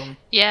kind of like him.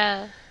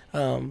 Yeah.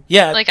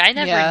 Yeah. Like, I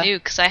never knew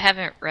because I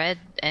haven't read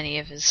any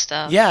of his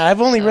stuff. Yeah,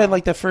 I've only read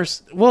like the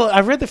first. Well,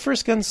 I read the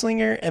first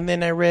Gunslinger, and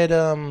then I read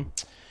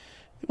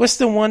what's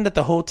the one that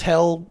the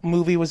hotel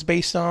movie was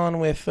based on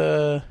with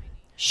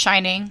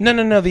Shining.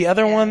 No, the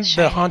other one,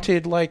 Shining. the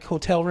haunted like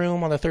hotel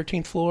room on the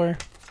 13th floor,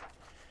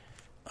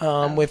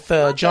 with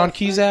John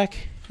Cusack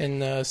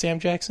and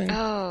Sam Jackson.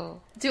 Oh.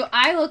 Do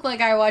I look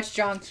like I watch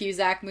John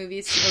Cusack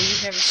movies? Oh,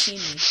 you've never seen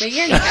me. But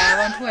you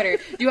have on Twitter.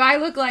 Do I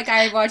look like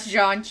I watch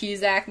John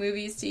Cusack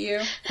movies to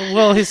you?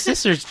 Well, his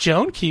sister's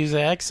Joan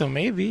Cusack, so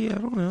maybe, I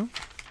don't know.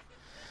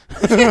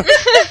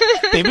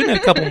 They've been in a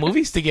couple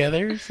movies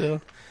together, so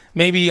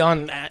maybe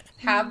on.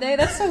 Have they?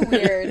 That's so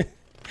weird.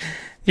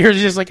 You're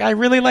just like, I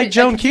really like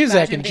Joan Could you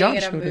Cusack, imagine and John being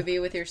in a showed up. movie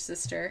with your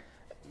sister.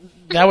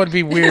 That would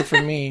be weird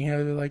for me. I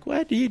would be like,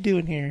 what are you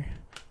doing here?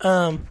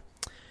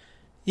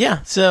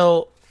 Yeah,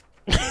 so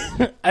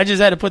I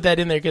just had to put that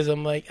in there because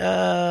I'm like,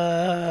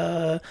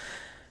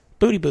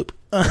 booty boop.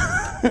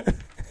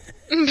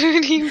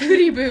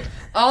 Booty boop.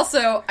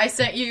 Also, I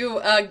sent you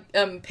a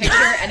picture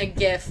and a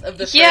GIF of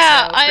the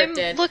Yeah, Fresno I'm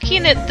cryptid.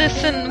 looking at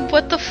this and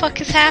what the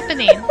fuck is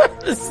happening?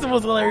 This is the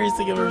most hilarious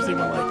thing I've ever seen in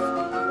my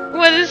life.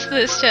 What is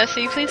this,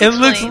 Jesse? Please It explain.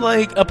 looks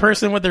like a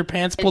person with their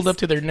pants pulled It's- up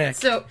to their neck.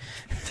 So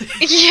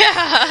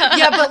Yeah.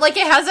 yeah, but like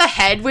it has a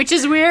head, which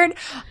is weird.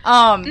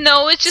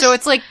 No, it just So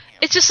it's like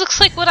it just looks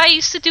like what I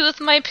used to do with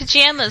my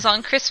pajamas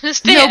on Christmas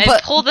Day. No, I'd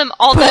but- pull them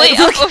all the but way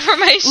look- up over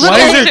my look, Why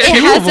is shoulders. there it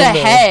two has of them, a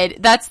though? head.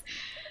 That's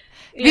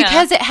Yeah.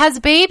 because it has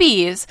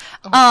babies.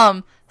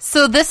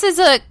 So this is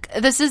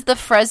the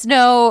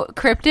Fresno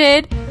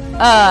cryptid,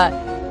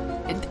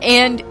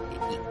 and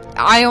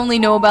I only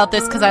know about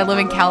this because I live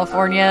in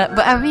California.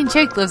 But I mean,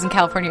 Jake lives in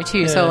California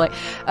too. So like,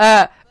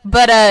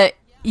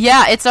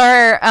 yeah, it's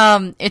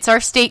our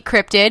state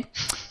cryptid,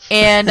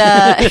 and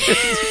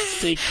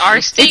Our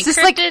state It's just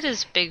like- cryptid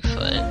is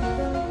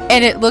Bigfoot.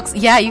 and it looks,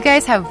 yeah, you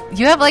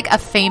have like a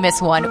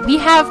famous one. We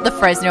have the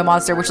Fresno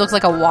monster, which looks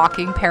like a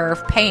walking pair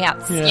of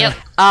pants. Yeah.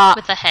 Yep.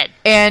 With a head.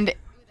 And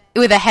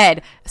with a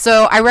head.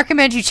 So I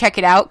recommend you check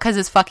it out because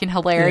it's fucking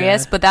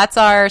hilarious. Yeah. But that's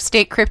our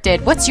state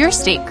cryptid. What's your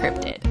state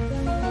cryptid?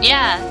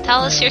 Yeah,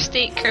 tell us your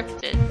state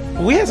cryptid.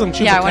 We had some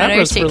Yeah, I want to know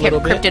your chupacabras for state a little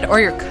bit. cryptid or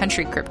your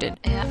country cryptid.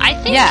 Yeah, I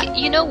think, Yeah.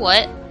 you know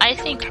what? I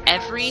think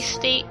every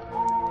state,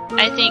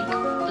 I think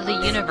the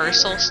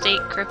universal state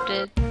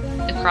cryptid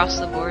across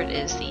the board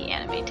is the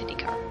anime titty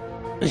car.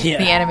 Yeah.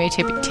 The anime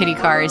titty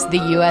car is the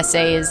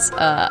USA's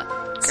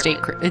state.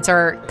 It's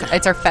our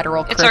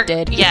federal It's our,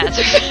 cryptid. yeah,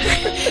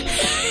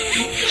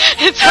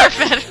 it's our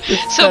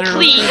So federal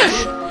please,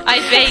 I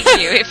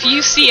beg you, if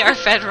you see our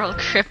federal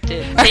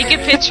cryptid, take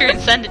a picture and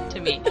send it to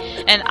me,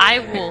 and I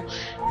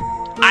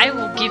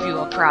will give you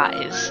a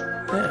prize.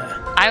 Yeah.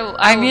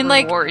 I will mean,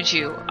 like, reward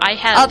you. I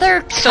have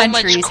other so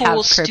much countries cool,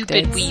 have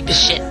stupid cryptids. weeb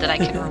shit that I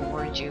can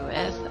reward you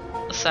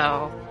with.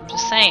 So, I'm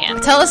just saying.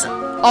 Tell us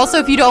also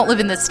if you don't live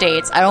in the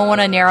States. I don't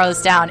want to narrow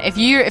this down. If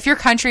your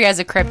country has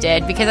a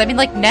cryptid, because I mean,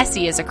 like,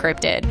 Nessie is a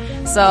cryptid.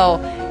 So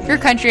if your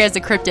country has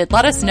a cryptid,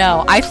 let us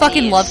know. I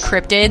fucking Please. love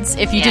cryptids.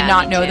 If you Yeah, did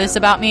not me know too. this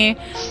about me,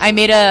 I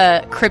made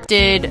a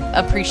cryptid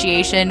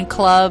appreciation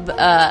club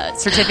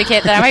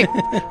certificate that I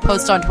might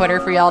post on Twitter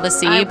for y'all to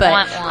see. I but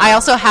want one. I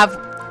also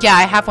have. Yeah,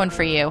 I have one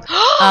for you.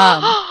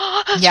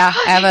 Yeah,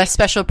 I have a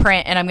special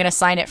print, and I'm going to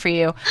sign it for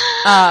you.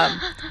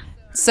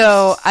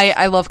 So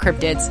I love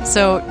cryptids.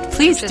 So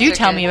please Cryptids do are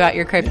tell good. me about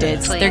your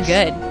cryptids. Please. They're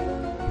good.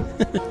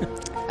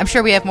 I'm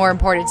sure we have more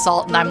imported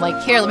salt, and I'm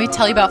like, here, let me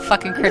tell you about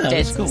fucking Yeah,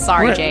 that's cryptids. cool.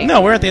 Sorry, We're- Jake.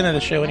 No, we're at the end of the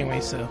show anyway,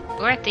 so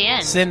We're at the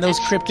end. send those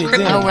It's cryptids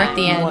in. Oh, we're at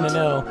the You end. want to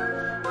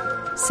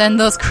know? Send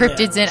those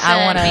cryptids in.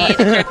 I want Send me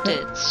to the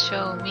cryptids.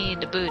 Show me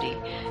the booty.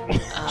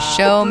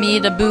 show me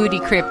the booty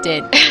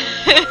cryptid.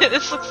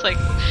 This looks like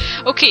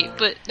okay,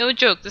 but no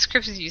joke. The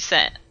cryptids you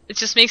sent, it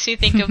just makes me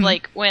think of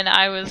like when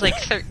I was like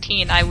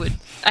 13. I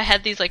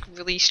had these like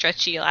really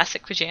stretchy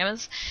elastic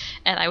pajamas,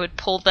 and I would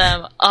pull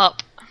them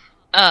up,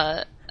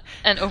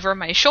 and over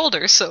my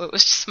shoulders, so it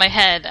was just my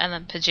head and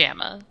then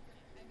pajama.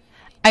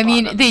 I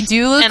mean, they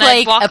do look And I'd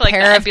like walk a like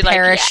pair that. I'd of be like,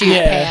 parachute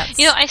yeah. pants.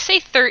 You know, I say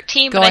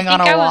 13, but Going I on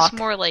think a I was walk.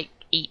 more like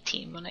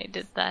 18 when I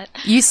did that.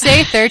 You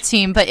say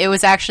 13, but it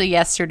was actually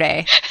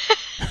yesterday.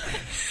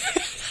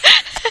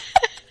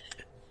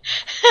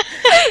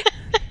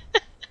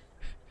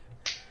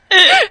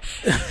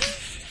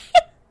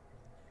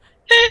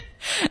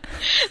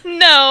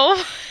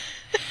 No.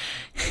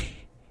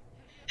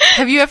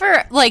 Have you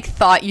ever like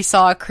thought you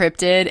saw a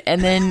cryptid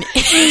and then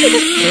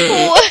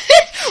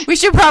we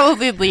should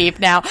probably leave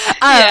now.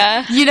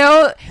 Yeah. You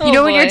know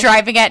when you're boy.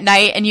 driving at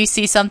night and you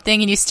see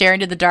something and you stare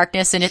into the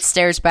darkness and it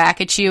stares back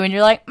at you and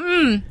you're like,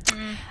 I'm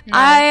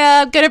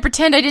gonna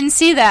pretend I didn't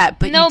see that,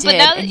 but No, you did, but now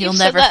that and you've you'll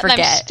said never that, and I'm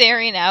forget.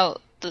 staring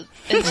out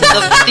into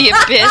the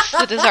abyss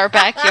that is our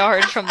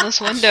backyard from this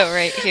window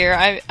right here.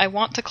 I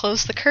want to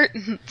close the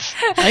curtains.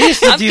 I used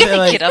to I'm do gonna that.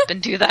 Like, get up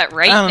and do that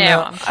right I don't now.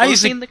 know. I'm I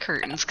used to- closing the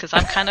curtains because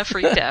I'm kind of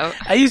freaked out.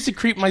 I used to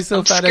creep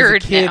myself I'm out as a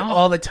scared kid now.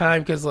 all the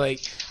time because,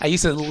 like, I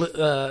used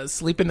to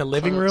sleep in the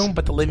living room,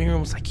 but the living room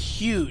was like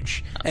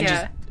huge and Yeah.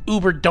 just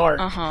uber dark.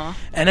 Uh-huh.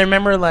 And I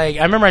remember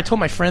I told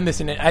my friend this,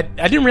 and I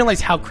didn't realize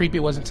how creepy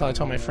it was until I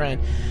told my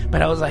friend.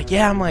 But I was like,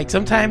 yeah, I'm like,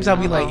 sometimes I'll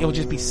be like, it'll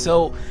just be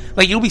so,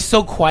 like, it'll be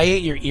so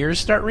quiet, your ears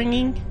start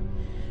ringing.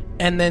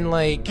 And then,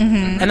 like,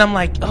 and I'm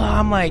like,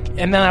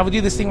 and then I would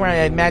do this thing where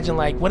I imagine,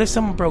 like, what if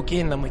someone broke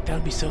in? I'm like, that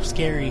would be so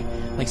scary.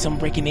 Like, someone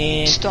breaking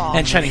in Stop.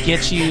 and trying to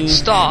get you,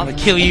 Stop. and,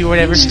 like, kill you or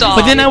whatever. Stop.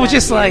 But then I was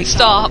just like,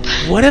 Stop.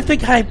 what if the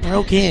guy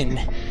broke in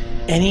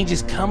and he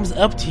just comes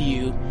up to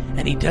you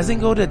and he doesn't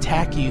go to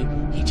attack you,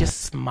 he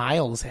just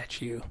smiles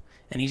at you.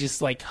 And he's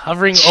just, like,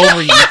 hovering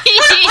over you,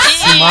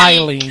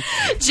 smiling.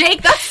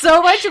 Jake, that's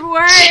so much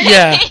worse.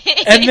 Yeah.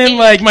 And then,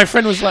 like, my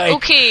friend was like,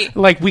 Okay.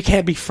 like, we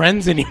can't be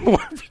friends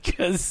anymore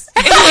because...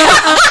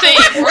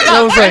 Same. We're I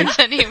not was like- friends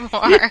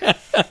anymore.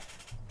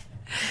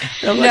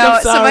 I'm like, No,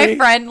 I'm so sorry. my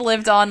friend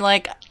lived on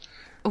like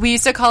we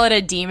used to call it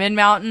a demon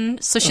mountain.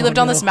 So she lived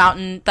on this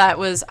mountain that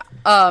was,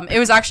 it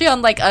was actually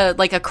on like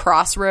a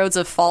crossroads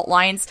of fault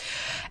lines.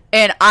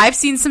 And I've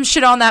seen some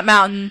shit on that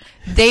mountain.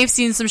 They've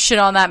seen some shit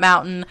on that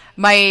mountain.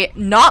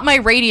 Not my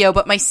radio,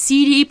 but my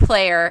CD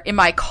player in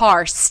my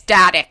car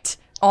staticked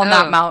on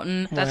that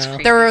mountain. That's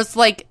creepy. There was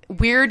like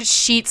weird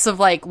sheets of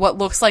like what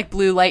looks like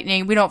blue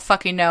lightning. We don't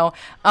fucking know.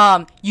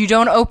 You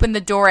don't open the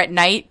door at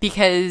night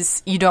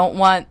because you don't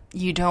want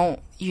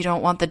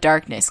the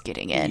darkness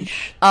getting in.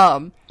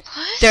 What?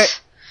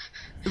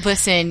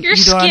 Listen, You're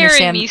you don't scaring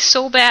understand. me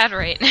so bad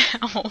right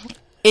now.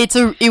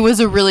 It was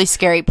a really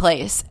scary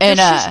place. And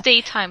This is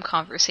daytime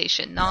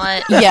conversation,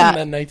 not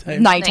yeah,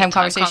 Nighttime. nighttime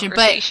conversation.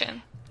 But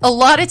a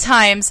lot of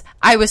times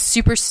I was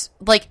super,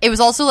 like, it was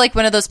also like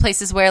one of those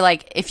places where,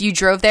 like, if you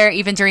drove there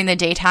even during the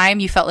daytime,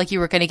 you felt like you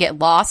were going to get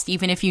lost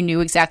even if you knew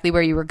exactly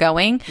where you were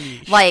going.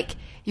 Yeesh. Like,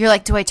 you're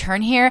like, do I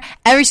turn here?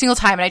 Every single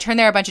time. And I turned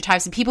there a bunch of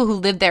times, and people who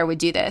lived there would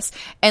do this.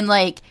 And,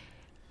 like,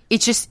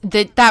 it's just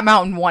that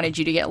mountain wanted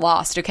you to get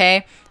lost,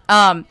 okay?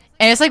 And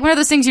it's like one of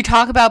those things you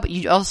talk about, but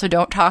you also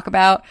don't talk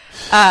about.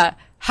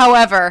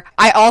 However,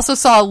 I also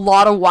saw a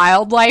lot of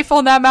wildlife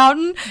on that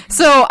mountain.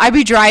 So I'd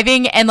be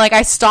driving and like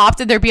I stopped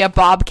and there'd be a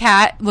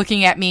bobcat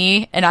looking at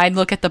me and I'd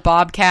look at the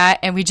bobcat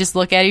and we just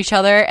look at each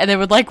other and they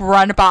would like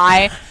run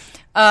by.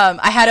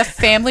 I had a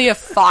family of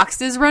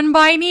foxes run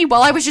by me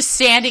while I was just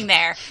standing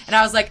there. And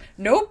I was like,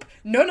 nope.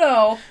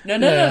 No.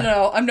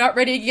 I'm not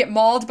ready to get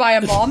mauled by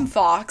a mom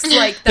fox.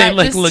 Like that. They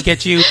like look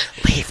at you,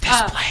 leave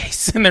this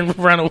place, and then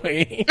run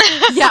away.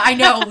 Yeah, I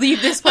know.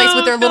 Leave this place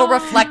with their little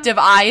reflective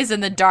eyes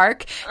in the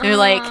dark. They're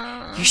like,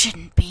 you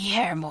shouldn't be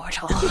here,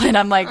 mortal. And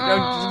I'm like,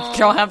 you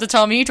don't have to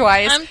tell me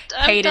twice. I'm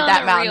Hated done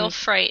that mountain. real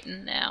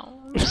frightened now.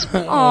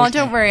 Oh,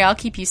 don't worry. I'll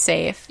keep you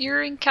safe.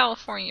 You're in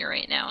California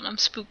right now, and I'm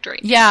spooked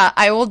right now. Yeah,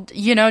 I will,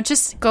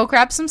 just go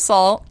grab some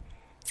salt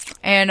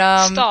and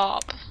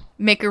Stop.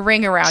 make a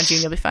ring around you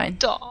and you'll be fine.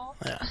 Stop.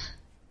 Yeah.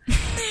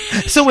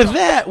 So with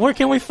that, where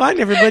can we find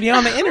everybody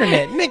on the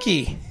internet?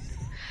 Nikki.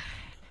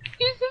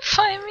 You can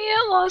find me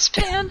at Lost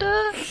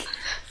Panda.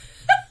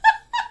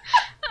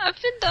 I've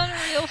been done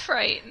real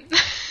frightened.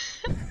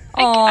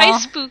 I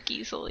spook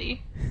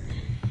easily.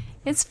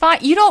 It's fine.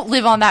 You don't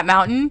live on that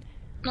mountain.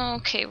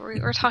 Okay,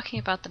 we're talking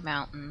about the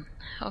mountain.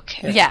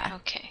 Okay. Yeah.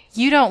 Okay.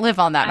 You don't live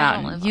on that I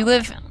don't mountain. live You on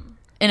live that mountain.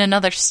 in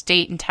another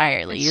state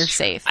entirely. It's You're true.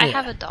 safe. I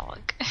have a dog.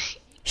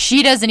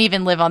 She doesn't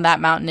even live on that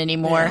mountain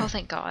anymore. Oh,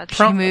 thank God.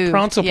 moved,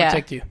 Prance will yeah.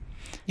 protect you.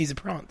 He's a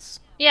Prance.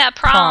 Yeah,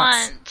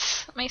 Prawns.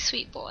 prawns. My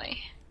sweet boy.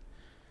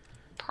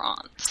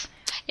 Prawns.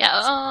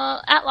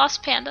 Yeah, at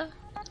Lost Panda.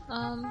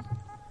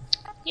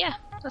 Yeah,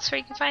 that's where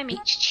you can find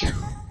me.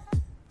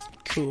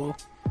 Cool.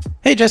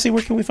 Hey, Jesse,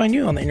 where can we find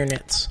you on the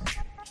internets?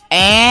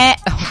 Oh,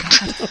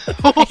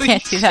 God. I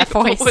can't do that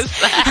voice. What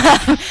was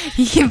that?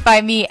 You can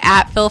find me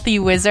at Filthy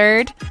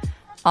Wizard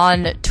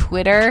on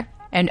Twitter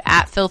and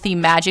at Filthy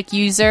Magic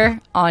User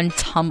on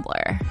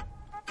Tumblr.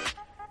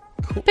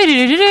 Cool.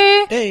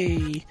 Ba-do-do-do-do.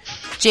 Hey.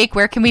 Jake,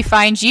 where can we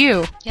find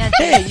you? Yeah,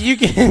 Hey, you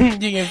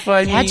can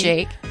find me. Yeah,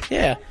 Jake.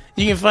 Yeah.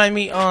 You can find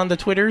me on the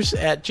Twitters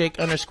at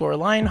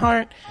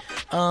Jake_Lionheart.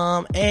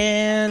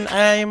 And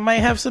I might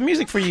have some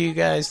music for you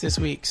guys this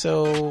week.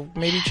 So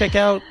maybe check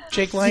out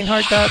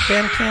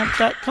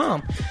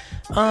jakelionheart.bandcamp.com.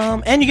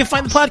 And you can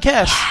find the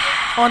podcast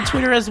on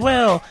Twitter as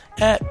well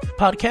at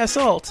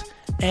Podcast Alt.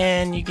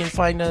 And you can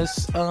find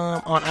us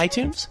on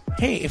iTunes.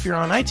 Hey, if you're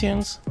on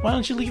iTunes, why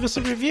don't you leave us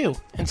a review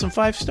and some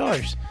 5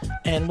 stars?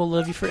 And we'll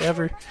love you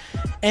forever.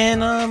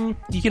 And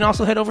you can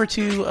also head over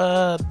to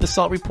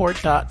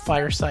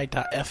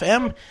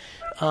thesaltreport.fireside.fm.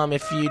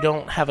 If you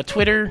don't have a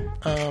Twitter,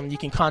 you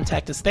can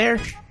contact us there.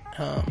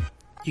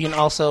 You can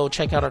also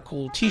check out our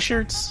cool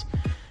t-shirts.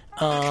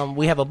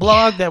 We have a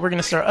blog that we're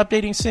going to start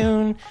updating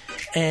soon.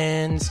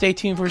 And stay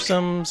tuned for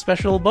some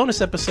special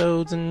bonus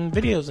episodes and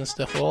videos and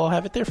stuff. We'll all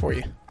have it there for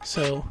you.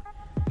 So,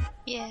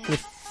 yeah.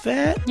 with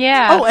that...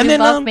 Yeah, oh, and we then,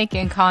 love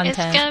making It's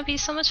content. gonna be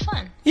so much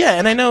fun. Yeah,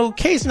 and I know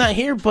Kay's not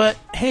here, but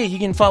hey, you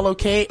can follow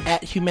Kay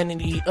at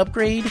Humanity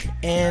Upgrade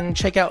and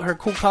check out her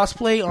cool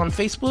cosplay on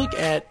Facebook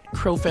at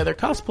Crowfeather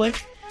Cosplay.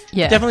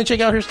 Yeah. Definitely check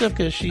out her stuff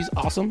because she's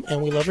awesome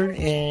and we love her.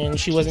 And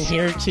she wasn't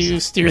here to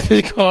steer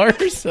the car,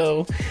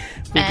 so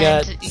we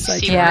got And you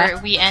sidetracked. see Yeah.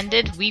 where we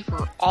ended? We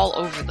were all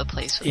over the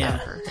place without Yeah.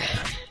 her.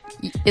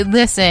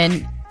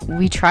 Listen,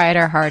 we tried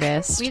our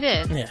hardest. We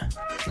did. Yeah.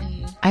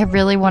 We I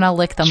really want to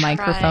lick the Try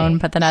microphone,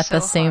 but then at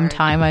the so same hard.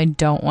 time, I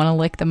don't want to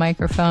lick the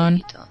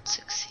microphone. don't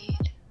succeed.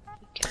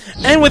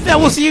 And with that,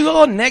 we'll see you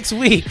all next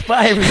week.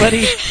 Bye,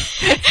 everybody.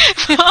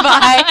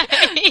 Bye.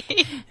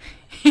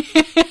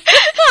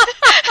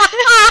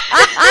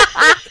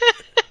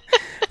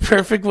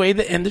 Perfect way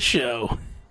to end the show.